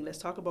pro-funding. Let's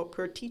talk about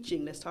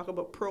pro-teaching. Let's talk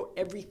about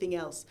pro-everything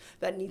else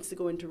that needs to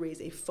go into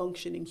raise a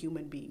functioning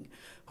human being,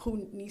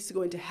 who needs to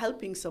go into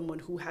helping someone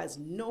who has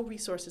no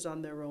resources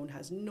on their own,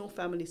 has no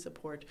family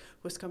support,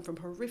 who has come from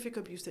horrific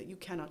abuse that you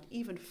cannot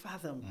even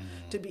fathom,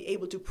 to be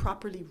able to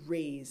properly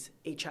raise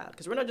a child.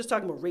 Because we're not just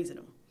talking about raising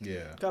them.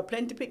 Yeah. Got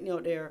plenty picnic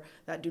out there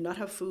that do not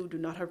have food, do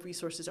not have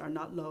resources, are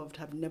not loved,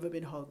 have never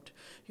been hugged.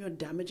 You know how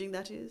damaging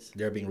that is?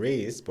 They're being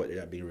raised, but they're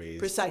not being raised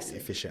precisely,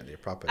 efficiently,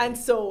 properly. And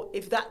so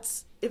if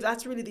that's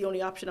really the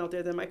only option out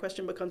there, then my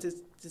question becomes,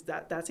 is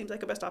that seems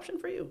like a best option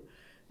for you?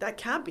 That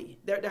can't be.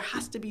 There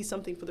has to be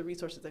something for the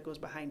resources that goes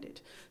behind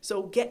it.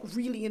 So get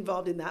really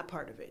involved in that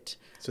part of it.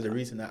 So the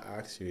reason I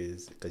asked you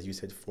is because you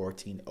said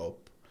 14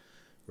 up,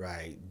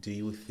 right? Do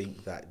you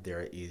think that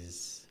there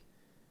is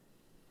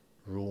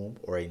room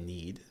or a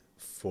need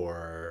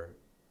for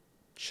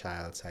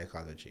child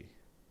psychology?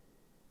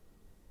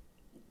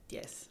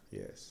 Yes.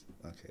 Yes.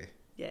 Okay.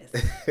 Yes.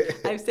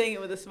 I'm saying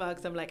it with a smile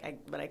because I'm like,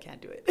 but I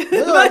can't do it.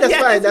 No,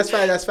 that's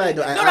fine.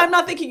 No, I'm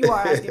not thinking you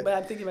are asking, but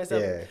I'm thinking to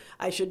myself, yeah.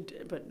 I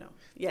should, but no.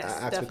 Yes, I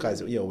asked definitely.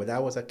 because, when I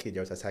was a kid,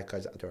 there was a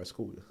psychologist at our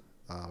school.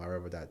 I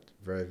remember that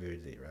very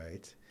vividly,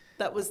 right?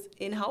 That was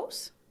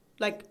in-house?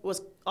 Like,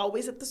 was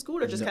always at the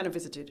school or just kind of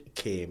visited?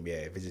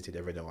 Visited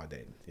every now and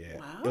then. Yeah.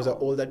 Wow. He was an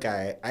older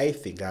guy. I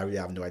think, I really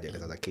have no idea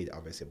because I was a kid,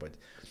 obviously, but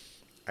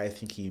I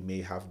think he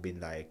may have been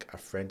like a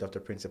friend of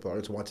the principal or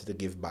just wanted to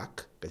give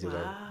back because he was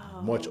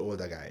a much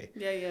older guy.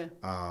 Yeah.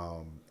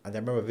 And I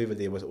remember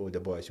vividly it was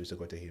older boys used to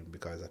go to him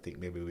because I think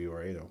maybe we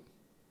were,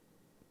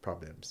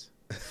 problems.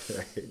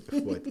 Right?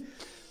 But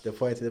the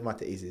point of the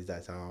matter is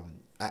that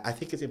I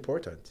think it's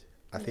important.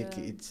 I think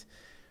it's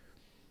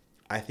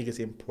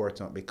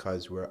important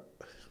because we're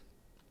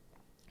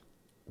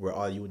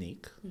all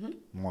unique.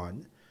 Mm-hmm.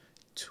 1,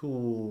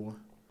 2,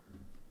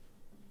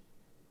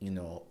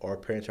 our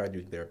parents are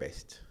doing their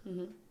best,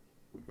 mm-hmm.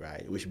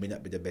 right? Which may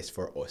not be the best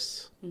for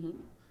us. Mm-hmm.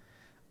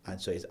 And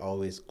so it's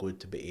always good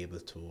to be able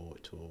to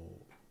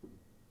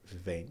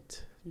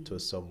vent mm-hmm. to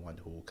someone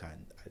who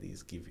can at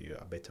least give you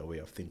a better way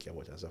of thinking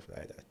about it and stuff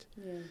like that.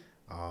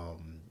 Yeah.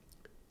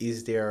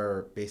 Is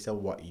there, based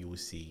on what you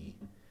see,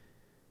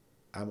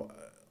 how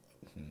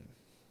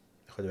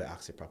do I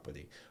ask it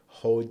properly?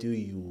 How do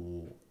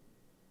you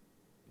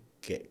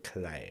get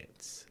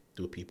clients?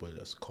 Do people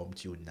just come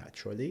to you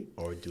naturally,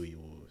 or do you?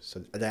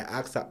 So, and I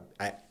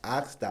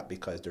ask that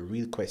because the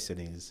real question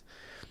is,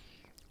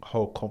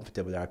 how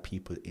comfortable are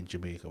people in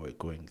Jamaica with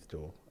going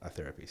to a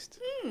therapist?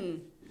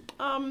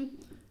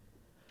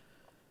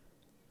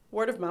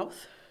 Word of mouth,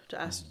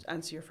 to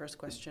answer your first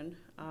question.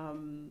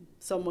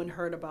 Someone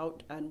heard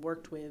about and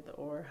worked with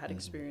or had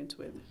experience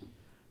with.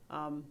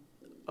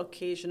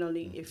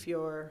 Occasionally, if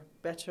you're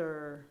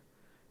better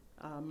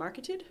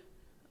marketed,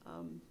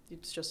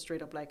 it's just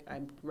straight up like,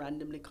 I'm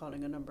randomly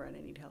calling a number and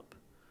I need help.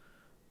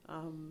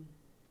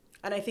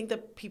 And I think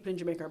that people in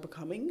Jamaica are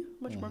becoming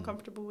much more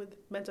comfortable with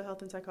mental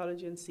health and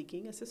psychology and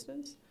seeking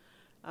assistance.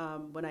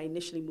 When I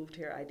initially moved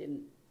here, I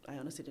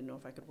honestly didn't know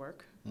if I could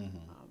work. Mm-hmm.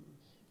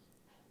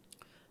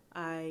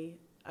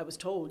 I was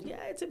told,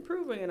 it's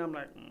improving, and I'm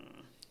like,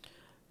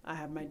 I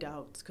have my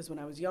doubts, because when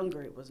I was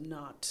younger, it wasn't.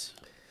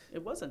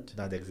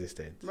 Not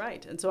existent.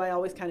 Right, and so I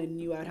always kind of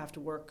knew I'd have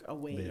to work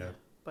away,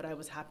 but I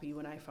was happy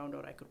when I found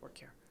out I could work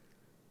here.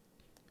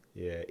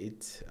 Yeah,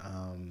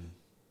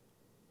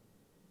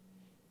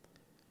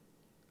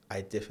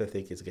 I definitely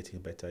think it's getting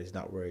better. It's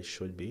not where it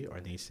should be or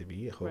needs to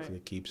be. Hopefully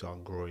it keeps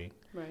on growing.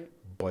 Right.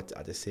 But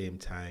at the same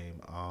time,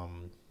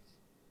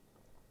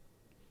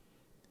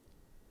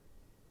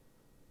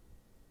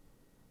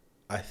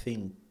 I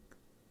think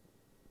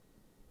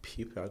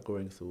people are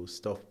going through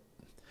stuff.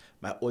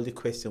 My only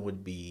question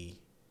would be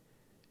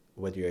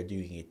whether you're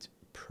doing it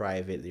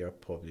privately or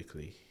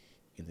publicly,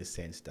 in the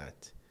sense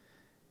that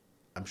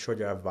I'm sure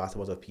there are vast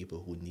amounts of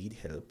people who need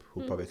help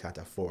who probably can't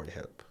afford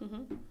help.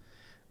 Mm-hmm.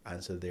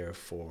 And so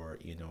therefore,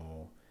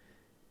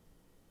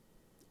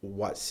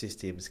 what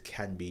systems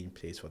can be in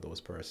place for those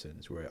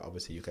persons where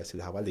obviously you can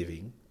still have a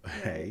living,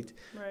 right?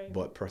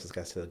 But persons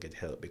can still get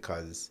help,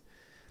 because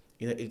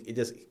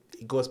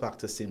it goes back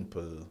to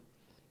simple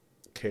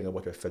caring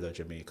about your fellow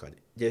Jamaican.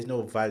 There's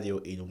no value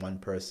in one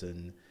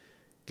person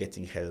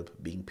getting help,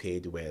 being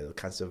paid well,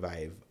 can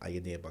survive, and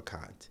your neighbor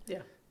can't.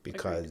 Yeah.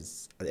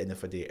 Because at the end of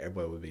the day,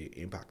 everyone will be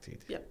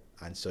impacted. Yeah.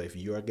 And so if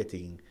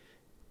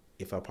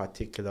a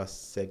particular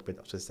segment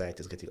of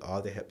society is getting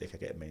all the help they can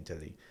get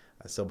mentally,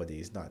 and somebody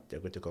is not, they're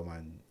going to come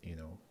and,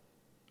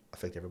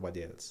 affect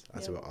everybody else.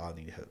 And so we all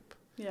need help.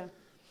 Yeah.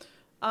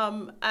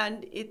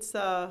 And it's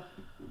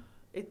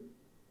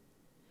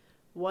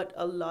what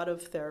a lot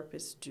of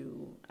therapists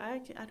do. I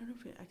don't know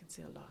if I can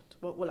say a lot.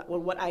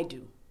 What I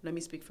do, let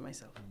me speak for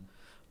myself.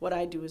 What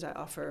I do is I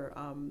offer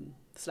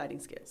sliding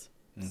scales.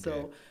 Okay.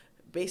 So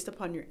based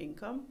upon your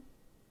income,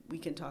 we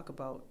can talk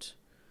about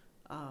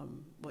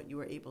what you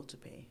were able to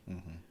pay.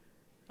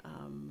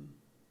 Mm-hmm.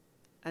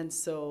 And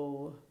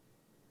so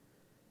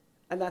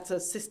And that's a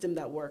system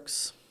that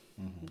works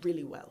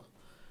really well,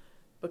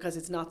 because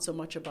it's not so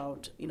much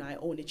about, I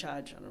only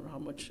charge, I don't know how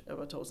much,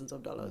 about thousands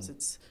of dollars.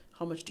 It's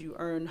how much do you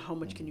earn? How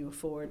much can you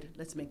afford?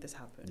 Let's make this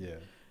happen. Yeah.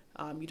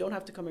 You don't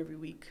have to come every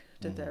week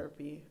to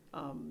therapy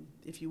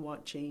if you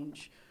want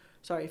change.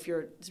 If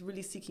you're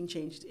really seeking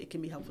change, it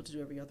can be helpful to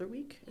do every other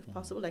week if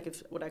possible, like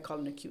if what I call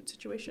an acute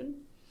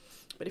situation.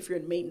 But if you're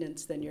in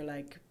maintenance, then you're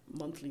like,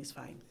 monthly is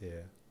fine.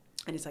 Yeah.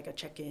 And it's like a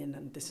check-in,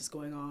 and this is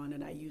going on,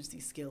 and I use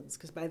these skills,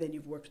 because by then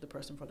you've worked with the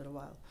person for a little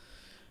while.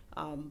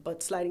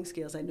 But sliding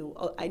scales, I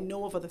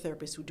know of other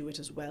therapists who do it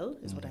as well,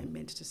 is what I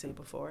meant to say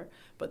before.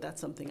 But that's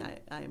something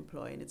I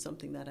employ, and it's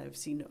something that I've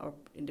seen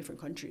in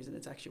different countries, and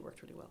it's actually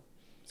worked really well.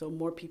 So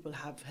more people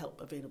have help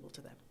available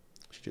to them.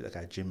 You should do like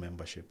a gym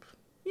membership.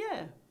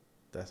 Yeah.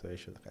 That's why you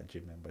should like a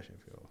gym membership,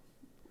 yo.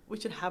 We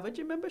should have a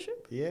gym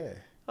membership? Yeah.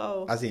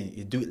 Oh. As in,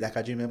 you do it like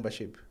a gym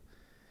membership.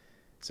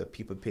 So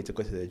people pay to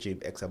go to the gym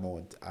X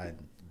amount, and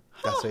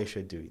that's why you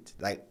should do it.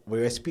 Like, when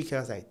you're a speaker, I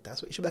was like,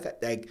 that's what you should be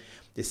like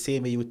the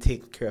same way you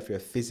take care of your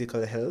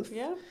physical health.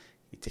 Yeah.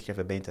 You take care of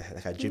your mental health,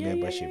 like a gym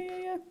membership.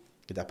 Yeah.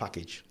 With a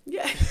package.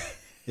 Yeah.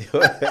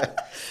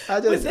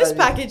 With this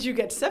package, you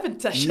get 7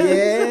 sessions.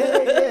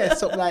 Yeah,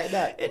 something like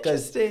that.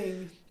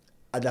 Interesting.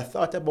 And I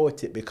thought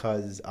about it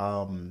because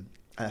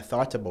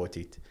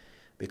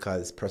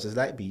persons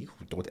like me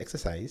who don't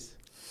exercise,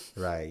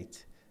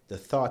 right? The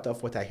thought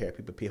of what I hear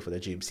people pay for the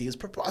gym seems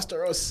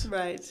preposterous.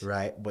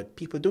 Right. But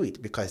people do it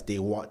because they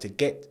want to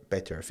get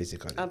better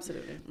physically.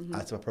 Absolutely.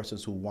 As for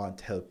persons who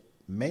want help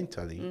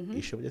mentally,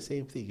 it should be the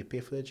same thing. You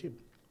pay for the gym.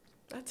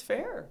 That's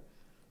fair.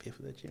 Pay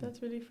for the gym.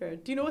 That's really fair.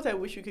 Do you know what I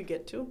wish you could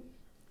get to?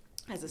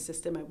 As a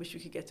system, I wish you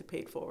could get to pay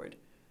it forward.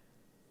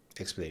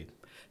 Explain.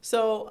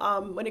 So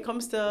when it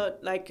comes to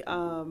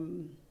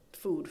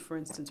food, for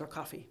instance, or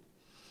coffee,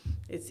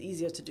 it's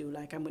easier to do.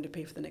 Like, I'm going to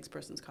pay for the next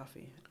person's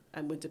coffee.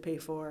 I'm going to pay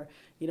for,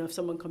 if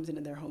someone comes in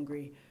and they're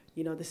hungry,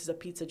 this is a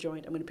pizza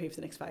joint, I'm going to pay for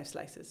the next 5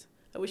 slices.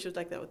 I wish it was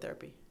like that with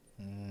therapy.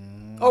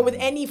 Or with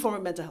any form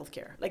of mental health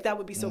care. Like, that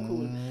would be so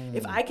cool.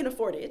 If I can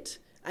afford it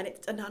and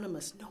it's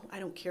anonymous, no, I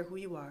don't care who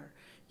you are.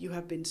 You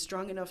have been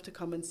strong enough to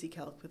come and seek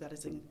help. That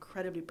is an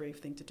incredibly brave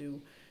thing to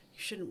do. You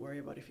shouldn't worry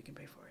about if you can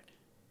pay for it.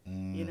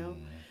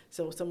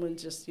 So someone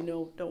just,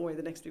 don't worry,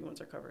 the next 3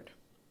 months are covered.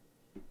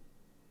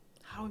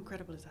 How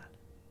incredible is that?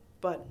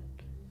 But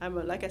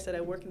like I said,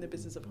 I work in the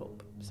business of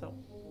hope. So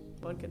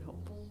one can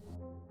hope.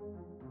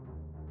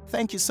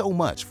 Thank you so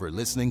much for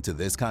listening to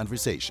this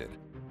conversation.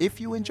 If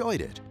you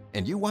enjoyed it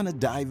and you want to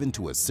dive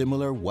into a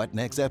similar What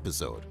Next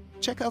episode,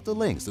 check out the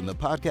links in the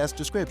podcast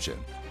description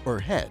or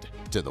head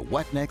to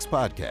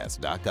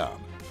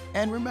thewhatnextpodcast.com.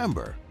 And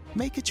remember,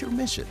 make it your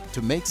mission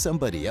to make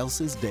somebody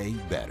else's day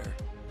better.